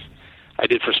Olympics I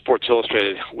did for Sports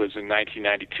Illustrated was in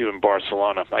 1992 in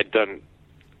Barcelona. I'd been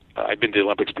to the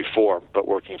Olympics before, but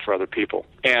working for other people.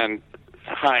 And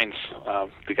Heinz,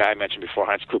 the guy I mentioned before,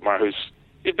 Heinz Klutmar, who's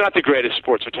not the greatest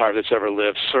sports photographer that's ever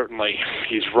lived. Certainly,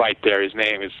 he's right there. His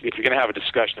name is, if you're going to have a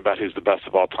discussion about who's the best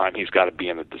of all time, he's got to be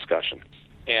in the discussion.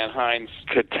 And Heinz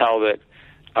could tell that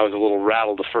I was a little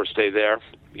rattled the first day there.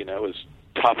 It was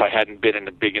tough. I hadn't been in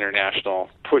a big international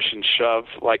push and shove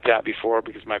like that before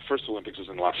because my first Olympics was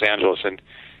in Los Angeles, and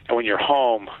when you're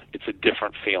home, it's a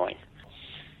different feeling.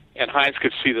 And Heinz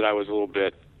could see that I was a little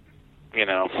bit,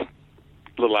 a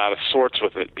little out of sorts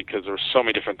with it because there were so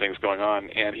many different things going on,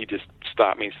 and he just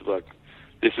stopped me and said, look,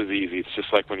 this is easy. It's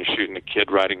just like when you're shooting a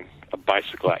kid riding a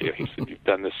bicycle at you. He said, you've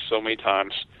done this so many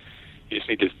times. You just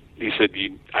need to, he said,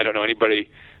 I don't know anybody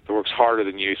that works harder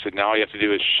than you. He said, now all you have to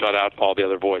do is shut out all the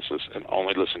other voices and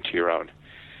only listen to your own.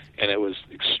 And it was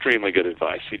extremely good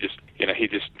advice. He just,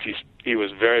 he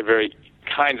was very, very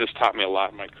kind. Just taught me a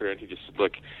lot in my career. And he just said,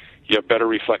 look, You have better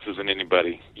reflexes than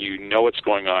anybody. You know what's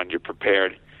going on. You're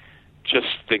prepared. Just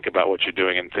think about what you're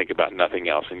doing and think about nothing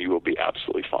else, and you will be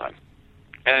absolutely fine.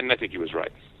 And I think he was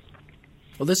right.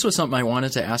 Well, this was something I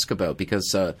wanted to ask about because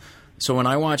so when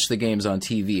I watch the games on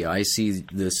TV, I see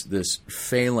this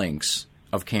phalanx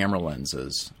of camera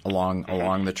lenses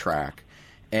along the track.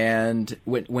 And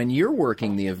when you're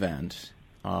working the event,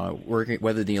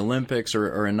 whether the Olympics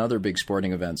or another big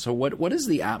sporting event, so what is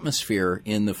the atmosphere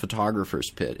in the photographer's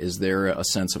pit? Is there a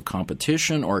sense of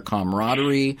competition or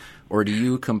camaraderie, or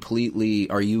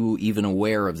are you even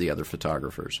aware of the other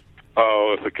photographers?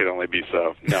 Oh, if it could only be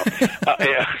so. No.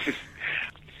 Yeah.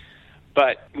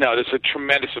 But, no, there's a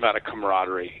tremendous amount of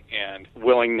camaraderie and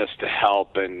willingness to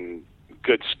help and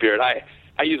good spirit.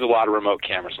 I use a lot of remote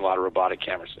cameras, a lot of robotic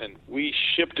cameras, and we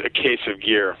shipped a case of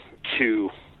gear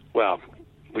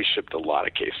we shipped a lot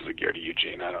of cases of gear to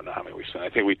Eugene. I don't know how many we sent. I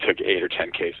think we took 8 or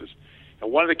 10 cases.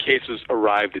 And one of the cases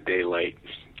arrived a day late.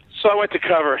 So I went to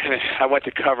cover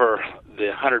the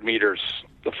 100 meters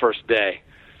the first day,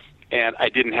 and I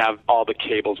didn't have all the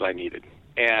cables I needed.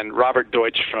 And Robert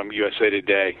Deutsch from USA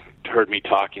Today heard me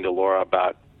talking to Laura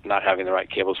about not having the right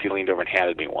cables. He leaned over and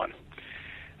handed me one.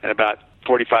 And about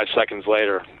 45 seconds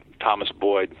later, Thomas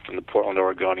Boyd from the Portland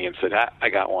Oregonian said, I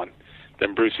got one.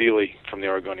 Then Bruce Ely from the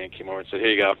Oregonian came over and said, here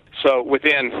you go. So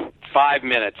within 5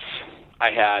 minutes,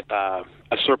 I had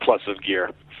a surplus of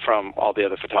gear from all the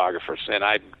other photographers, and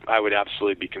I would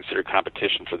absolutely be considered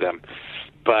competition for them.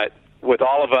 But with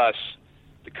all of us,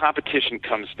 the competition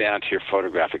comes down to your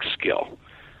photographic skill.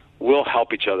 We'll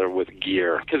help each other with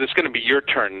gear because it's going to be your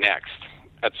turn next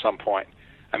at some point.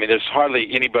 I mean, there's hardly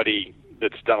anybody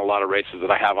that's done a lot of races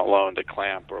that I haven't loaned a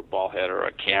clamp or a ball head or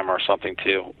a camera or something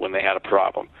to when they had a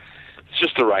problem. It's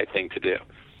just the right thing to do.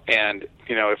 And,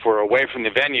 if we're away from the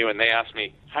venue and they ask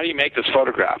me, how do you make this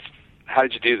photograph? How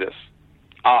did you do this?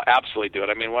 I'll absolutely do it.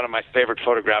 I mean, one of my favorite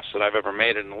photographs that I've ever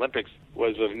made in the Olympics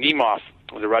was of Nemov,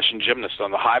 the Russian gymnast,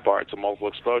 on the high bar. It's a multiple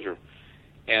exposure.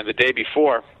 And the day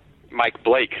before, Mike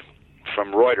Blake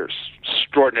from Reuters,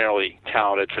 extraordinarily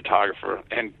talented photographer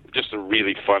and just a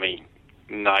really funny,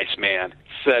 nice man,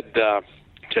 said,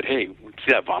 hey,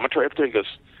 see that vomitory up there? He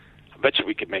goes, I bet you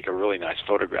we could make a really nice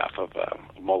photograph of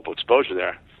multiple exposure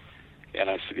there. And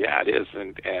I said, yeah, it is.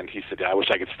 And he said, I wish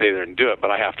I could stay there and do it,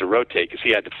 but I have to rotate because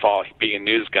he had to follow. Being a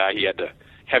news guy,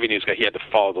 heavy news guy, he had to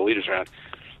follow the leaders around.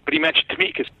 But he mentioned to me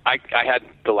because I had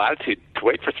the latitude to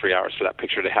wait for 3 hours for that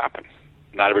picture to happen.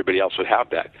 Not everybody else would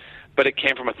have that. But it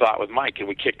came from a thought with Mike, and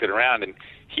we kicked it around, and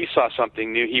he saw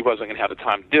something new. He wasn't going to have the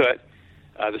time to do it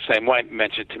the same way,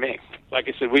 mentioned to me. Like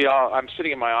I said, I'm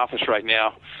sitting in my office right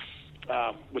now,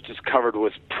 which is covered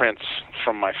with prints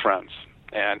from my friends.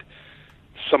 And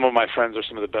some of my friends are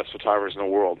some of the best photographers in the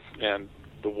world, and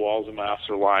the walls in my office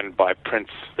are lined by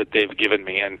prints that they've given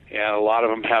me, and a lot of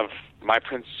them have my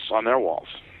prints on their walls.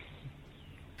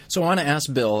 So I want to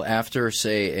ask Bill, after,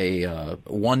 say, a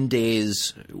 1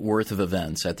 day's worth of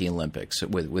events at the Olympics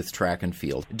with track and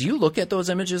field, do you look at those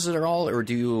images at all, or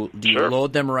do you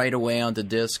load them right away onto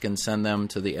disk and send them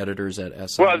to the editors at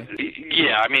SI? Well,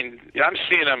 yeah, I mean, I'm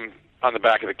seeing them on the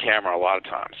back of the camera a lot of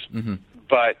times. Mm-hmm.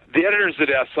 But the editors at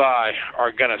SI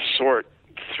are going to sort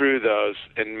through those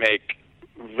and make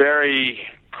very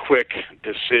quick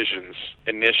decisions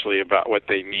initially about what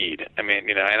they need. I mean,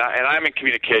 and I'm in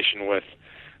communication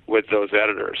with those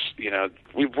editors.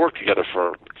 We've worked together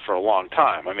for a long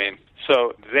time. I mean,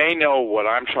 so they know what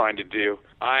I'm trying to do.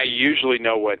 I usually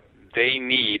know what they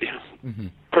need mm-hmm.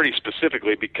 pretty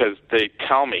specifically because they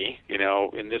tell me,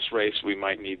 in this race we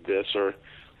might need this,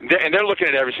 and they're looking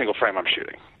at every single frame I'm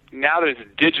shooting. Now that it's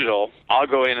digital, I'll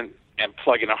go in and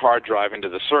plug in a hard drive into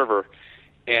the server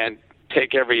and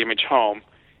take every image home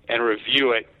and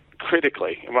review it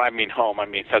critically. And when I mean home, I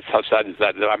mean, how sad is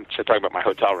that? I'm talking about my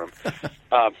hotel room.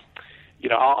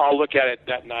 I'll look at it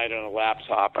that night on a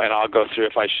laptop, and I'll go through,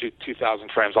 if I shoot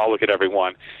 2,000 frames, I'll look at every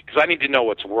one, because I need to know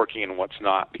what's working and what's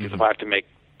not, because mm-hmm. if I have to make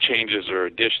changes or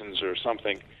additions or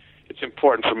something, it's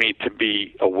important for me to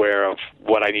be aware of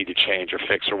what I need to change or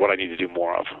fix or what I need to do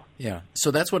more of. Yeah.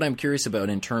 So that's what I'm curious about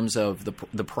in terms of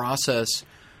the process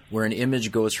where an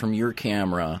image goes from your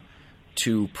camera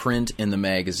to print in the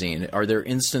magazine. Are there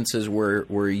instances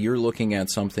where you're looking at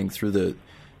something through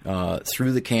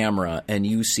the camera and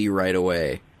you see right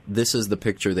away, this is the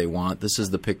picture they want, this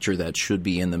is the picture that should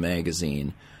be in the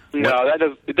magazine? No,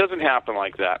 it doesn't happen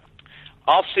like that.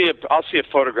 I'll see a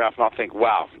photograph and I'll think,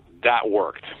 wow, that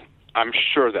worked. I'm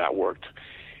sure that worked.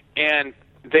 And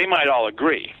they might all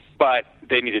agree, but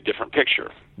they need a different picture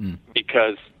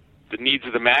because the needs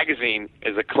of the magazine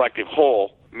as a collective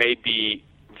whole may be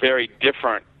very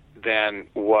different than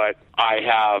what I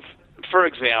have for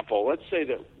example, let's say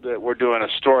that we're doing a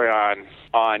story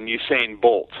on Usain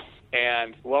Bolt.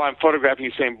 And while I'm photographing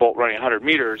Usain Bolt running 100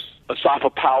 meters,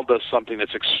 Asafa Powell does something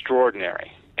that's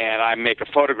extraordinary, and I make a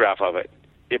photograph of it.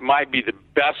 It might be the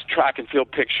best track and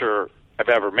field picture I've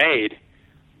ever made,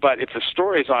 but if the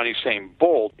story is on Usain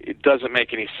Bolt, it doesn't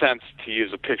make any sense to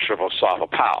use a picture of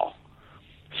Asafa Powell.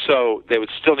 So they would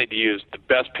still need to use the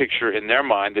best picture in their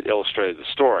mind that illustrated the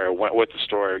story or went with the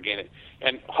story or gained it.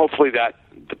 And hopefully that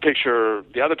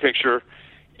the other picture,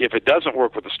 if it doesn't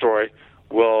work with the story,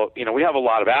 will, we have a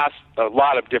lot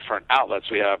of different outlets.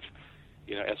 We have,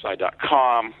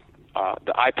 SI.com,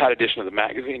 the iPad edition of the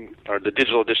magazine or the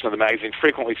digital edition of the magazine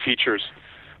frequently features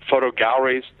photo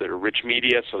galleries that are rich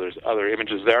media, so there's other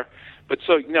images there. But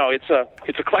so, it's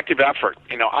a collective effort.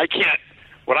 I can't,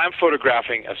 when I'm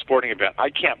photographing a sporting event, I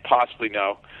can't possibly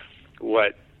know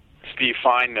what Steve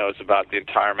Fine knows about the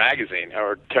entire magazine,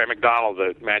 or Terry McDonald,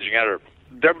 the managing editor.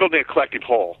 They're building a collective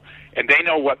whole, and they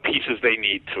know what pieces they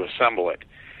need to assemble it.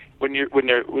 When you're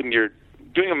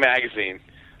doing a magazine,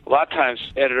 a lot of times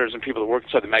editors and people that work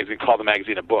inside the magazine call the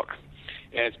magazine a book,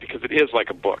 and it's because it is like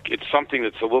a book. It's something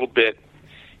that's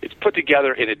it's put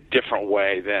together in a different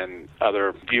way than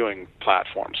other viewing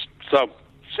platforms. So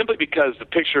simply because the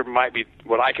picture might be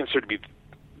what I consider to be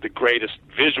the greatest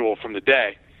visual from the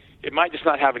day, it might just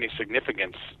not have any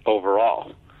significance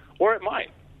overall, or it might.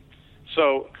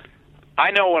 So I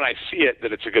know when I see it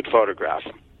that it's a good photograph,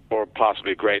 or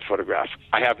possibly a great photograph.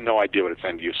 I have no idea what its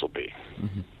end use will be.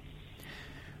 Mm-hmm.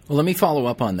 Well, let me follow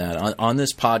up on that. On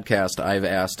this podcast, I've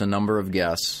asked a number of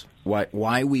guests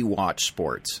why we watch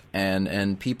sports,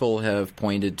 and people have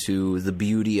pointed to the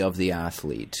beauty of the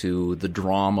athlete, to the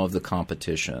drama of the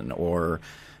competition, or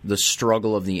the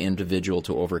struggle of the individual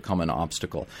to overcome an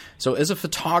obstacle. So as a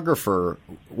photographer,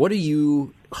 what are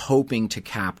you hoping to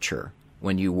capture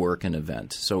when you work an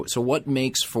event? So what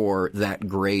makes for that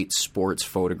great sports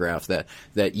photograph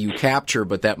that you capture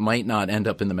but that might not end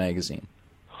up in the magazine?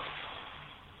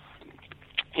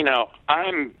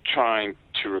 I'm trying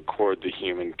to record the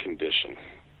human condition.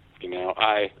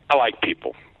 I like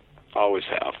people, always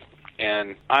have.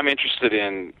 And I'm interested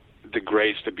in the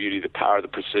grace, the beauty, the power, the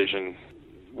precision,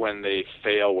 when they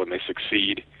fail, when they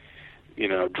succeed,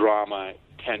 drama,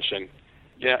 tension.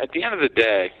 At the end of the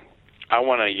day, I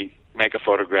want to make a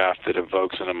photograph that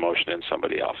evokes an emotion in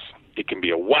somebody else. It can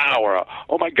be a wow or a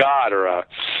oh my God or a,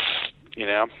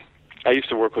 I used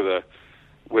to work with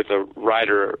a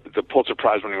writer, the Pulitzer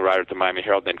Prize-winning writer at the Miami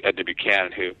Herald named Edna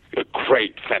Buchanan, who a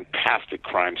great, fantastic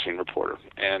crime scene reporter,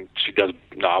 and she does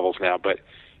novels now. But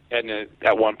Edna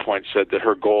at one point said that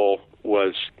her goal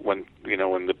was when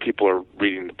the people are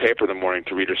reading the paper in the morning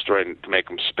to read her story and to make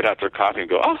them spit out their coffee and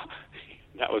go, oh,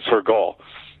 that was her goal.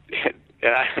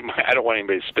 And I don't want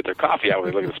anybody to spit their coffee out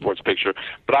when they look at the sports picture,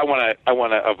 but I want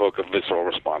to evoke a visceral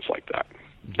response like that.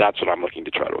 That's what I'm looking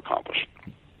to try to accomplish.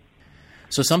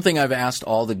 So something I've asked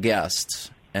all the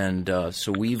guests, and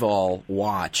so we've all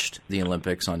watched the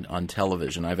Olympics on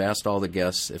television. I've asked all the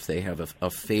guests if they have a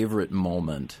favorite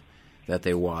moment that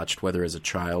they watched, whether as a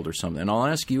child or something. And I'll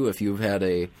ask you if you've had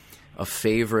a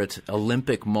favorite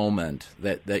Olympic moment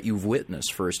that you've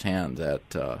witnessed firsthand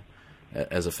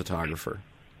as a photographer.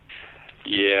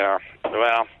 Yeah,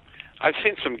 well, I've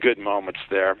seen some good moments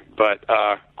there, but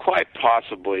quite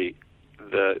possibly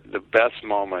the best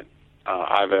moment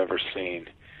I've ever seen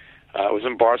was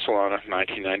in Barcelona,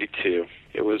 1992.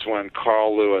 It was when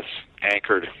Carl Lewis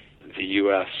anchored the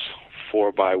U.S.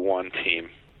 4x1 team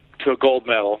to a gold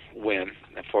medal win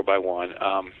at 4x1.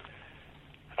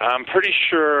 I'm pretty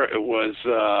sure it was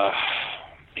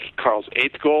Carl's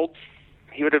 8th gold.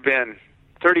 He would have been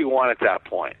 31 at that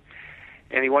point.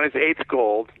 And he won his 8th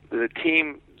gold. The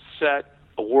team set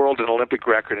a world and Olympic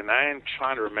record, and I am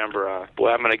trying to remember, I'm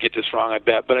going to get this wrong, I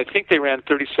bet, but I think they ran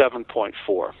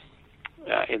 37.4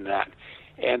 in that.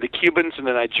 And the Cubans and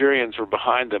the Nigerians were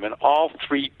behind them, and all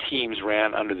three teams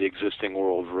ran under the existing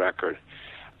world record.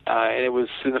 And it was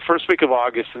in the first week of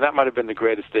August, and that might have been the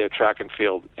greatest day of track and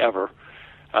field ever.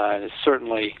 And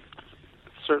certainly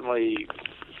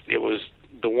it was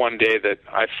the one day that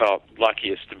I felt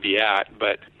luckiest to be at,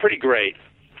 but pretty great.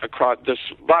 There's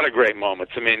a lot of great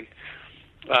moments. I mean,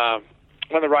 one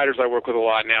of the writers I work with a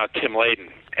lot now, Tim Layden,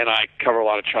 and I cover a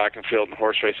lot of track and field and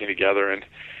horse racing together, and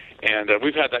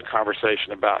we've had that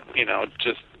conversation about,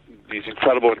 just these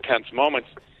incredible, intense moments.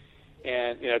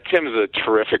 And, Tim is a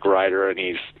terrific writer, and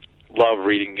he's loved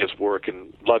reading his work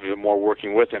and loved even more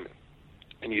working with him.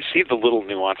 And you see the little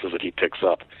nuances that he picks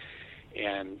up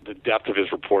and the depth of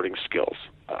his reporting skills,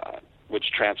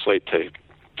 which translate to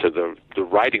the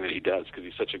writing that he does, because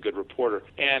he's such a good reporter.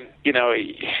 And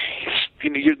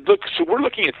so we're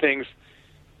looking at things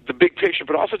the big picture,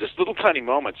 but also just little tiny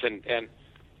moments. And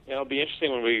it'll be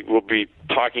interesting when we will be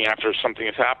talking after something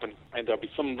has happened, and there'll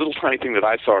be some little tiny thing that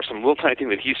I saw or some little tiny thing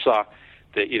that he saw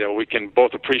that, we can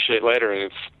both appreciate later.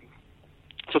 And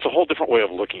it's a whole different way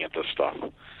of looking at this stuff.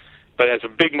 But as a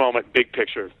big moment, big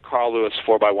picture, Carl Lewis,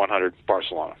 4x100,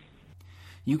 Barcelona.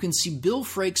 You can see Bill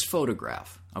Frake's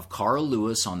photograph of Carl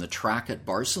Lewis on the track at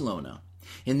Barcelona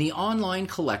in the online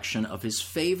collection of his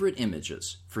favorite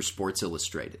images for Sports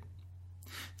Illustrated.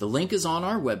 The link is on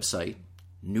our website,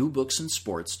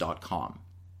 newbooksandsports.com.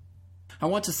 I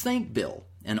want to thank Bill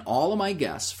and all of my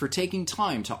guests for taking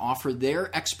time to offer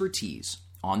their expertise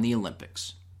on the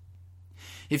Olympics.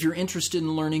 If you're interested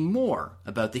in learning more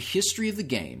about the history of the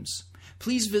Games,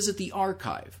 please visit the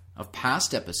archive of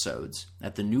past episodes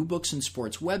at the New Books and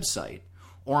Sports website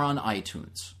or on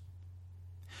iTunes.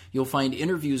 You'll find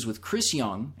interviews with Chris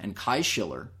Young and Kai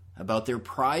Schiller about their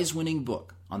prize-winning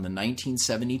book on the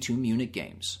 1972 Munich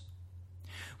Games,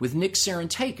 with Nick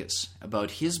Sarantakis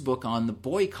about his book on the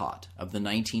boycott of the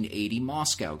 1980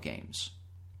 Moscow Games,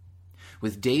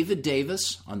 with David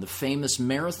Davis on the famous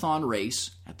marathon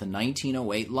race at the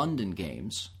 1908 London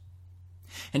Games.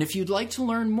 And if you'd like to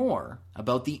learn more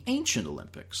about the ancient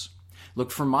Olympics,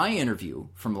 look for my interview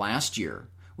from last year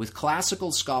with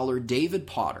classical scholar David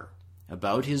Potter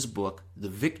about his book, The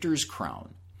Victor's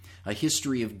Crown, A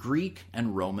History of Greek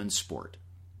and Roman Sport.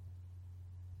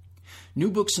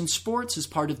 New Books and Sports is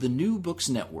part of the New Books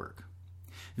Network.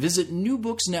 Visit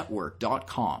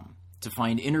newbooksnetwork.com to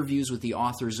find interviews with the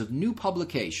authors of new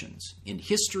publications in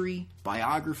history,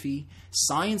 biography,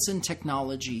 science and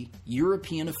technology,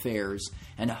 European affairs,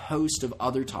 and a host of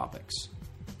other topics.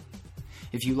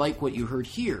 If you like what you heard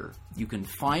here, you can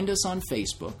find us on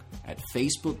Facebook at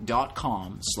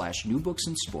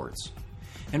facebook.com/newbooksandsports,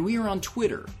 and we are on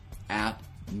Twitter at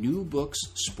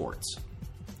newbooksports.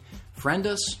 Friend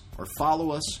us or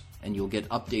follow us, and you'll get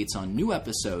updates on new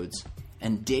episodes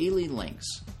and daily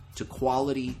links to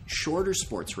quality, shorter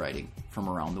sports writing from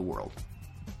around the world.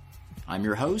 I'm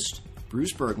your host,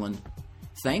 Bruce Berglund.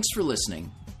 Thanks for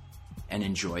listening, and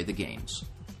enjoy the Games.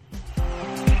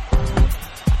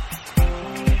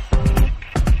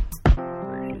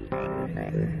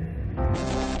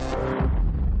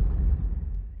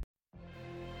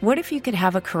 What if you could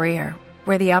have a career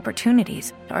where the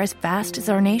opportunities are as vast as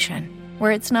our nation,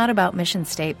 where it's not about mission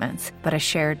statements, but a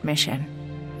shared mission?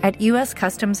 At U.S.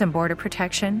 Customs and Border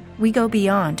Protection, we go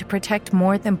beyond to protect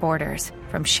more than borders.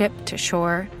 From ship to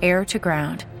shore, air to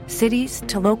ground, cities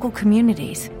to local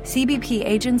communities, CBP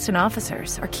agents and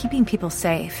officers are keeping people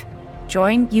safe.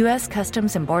 Join U.S.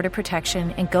 Customs and Border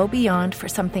Protection and go beyond for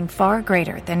something far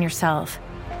greater than yourself.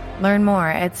 Learn more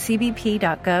at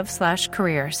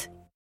cbp.gov/careers.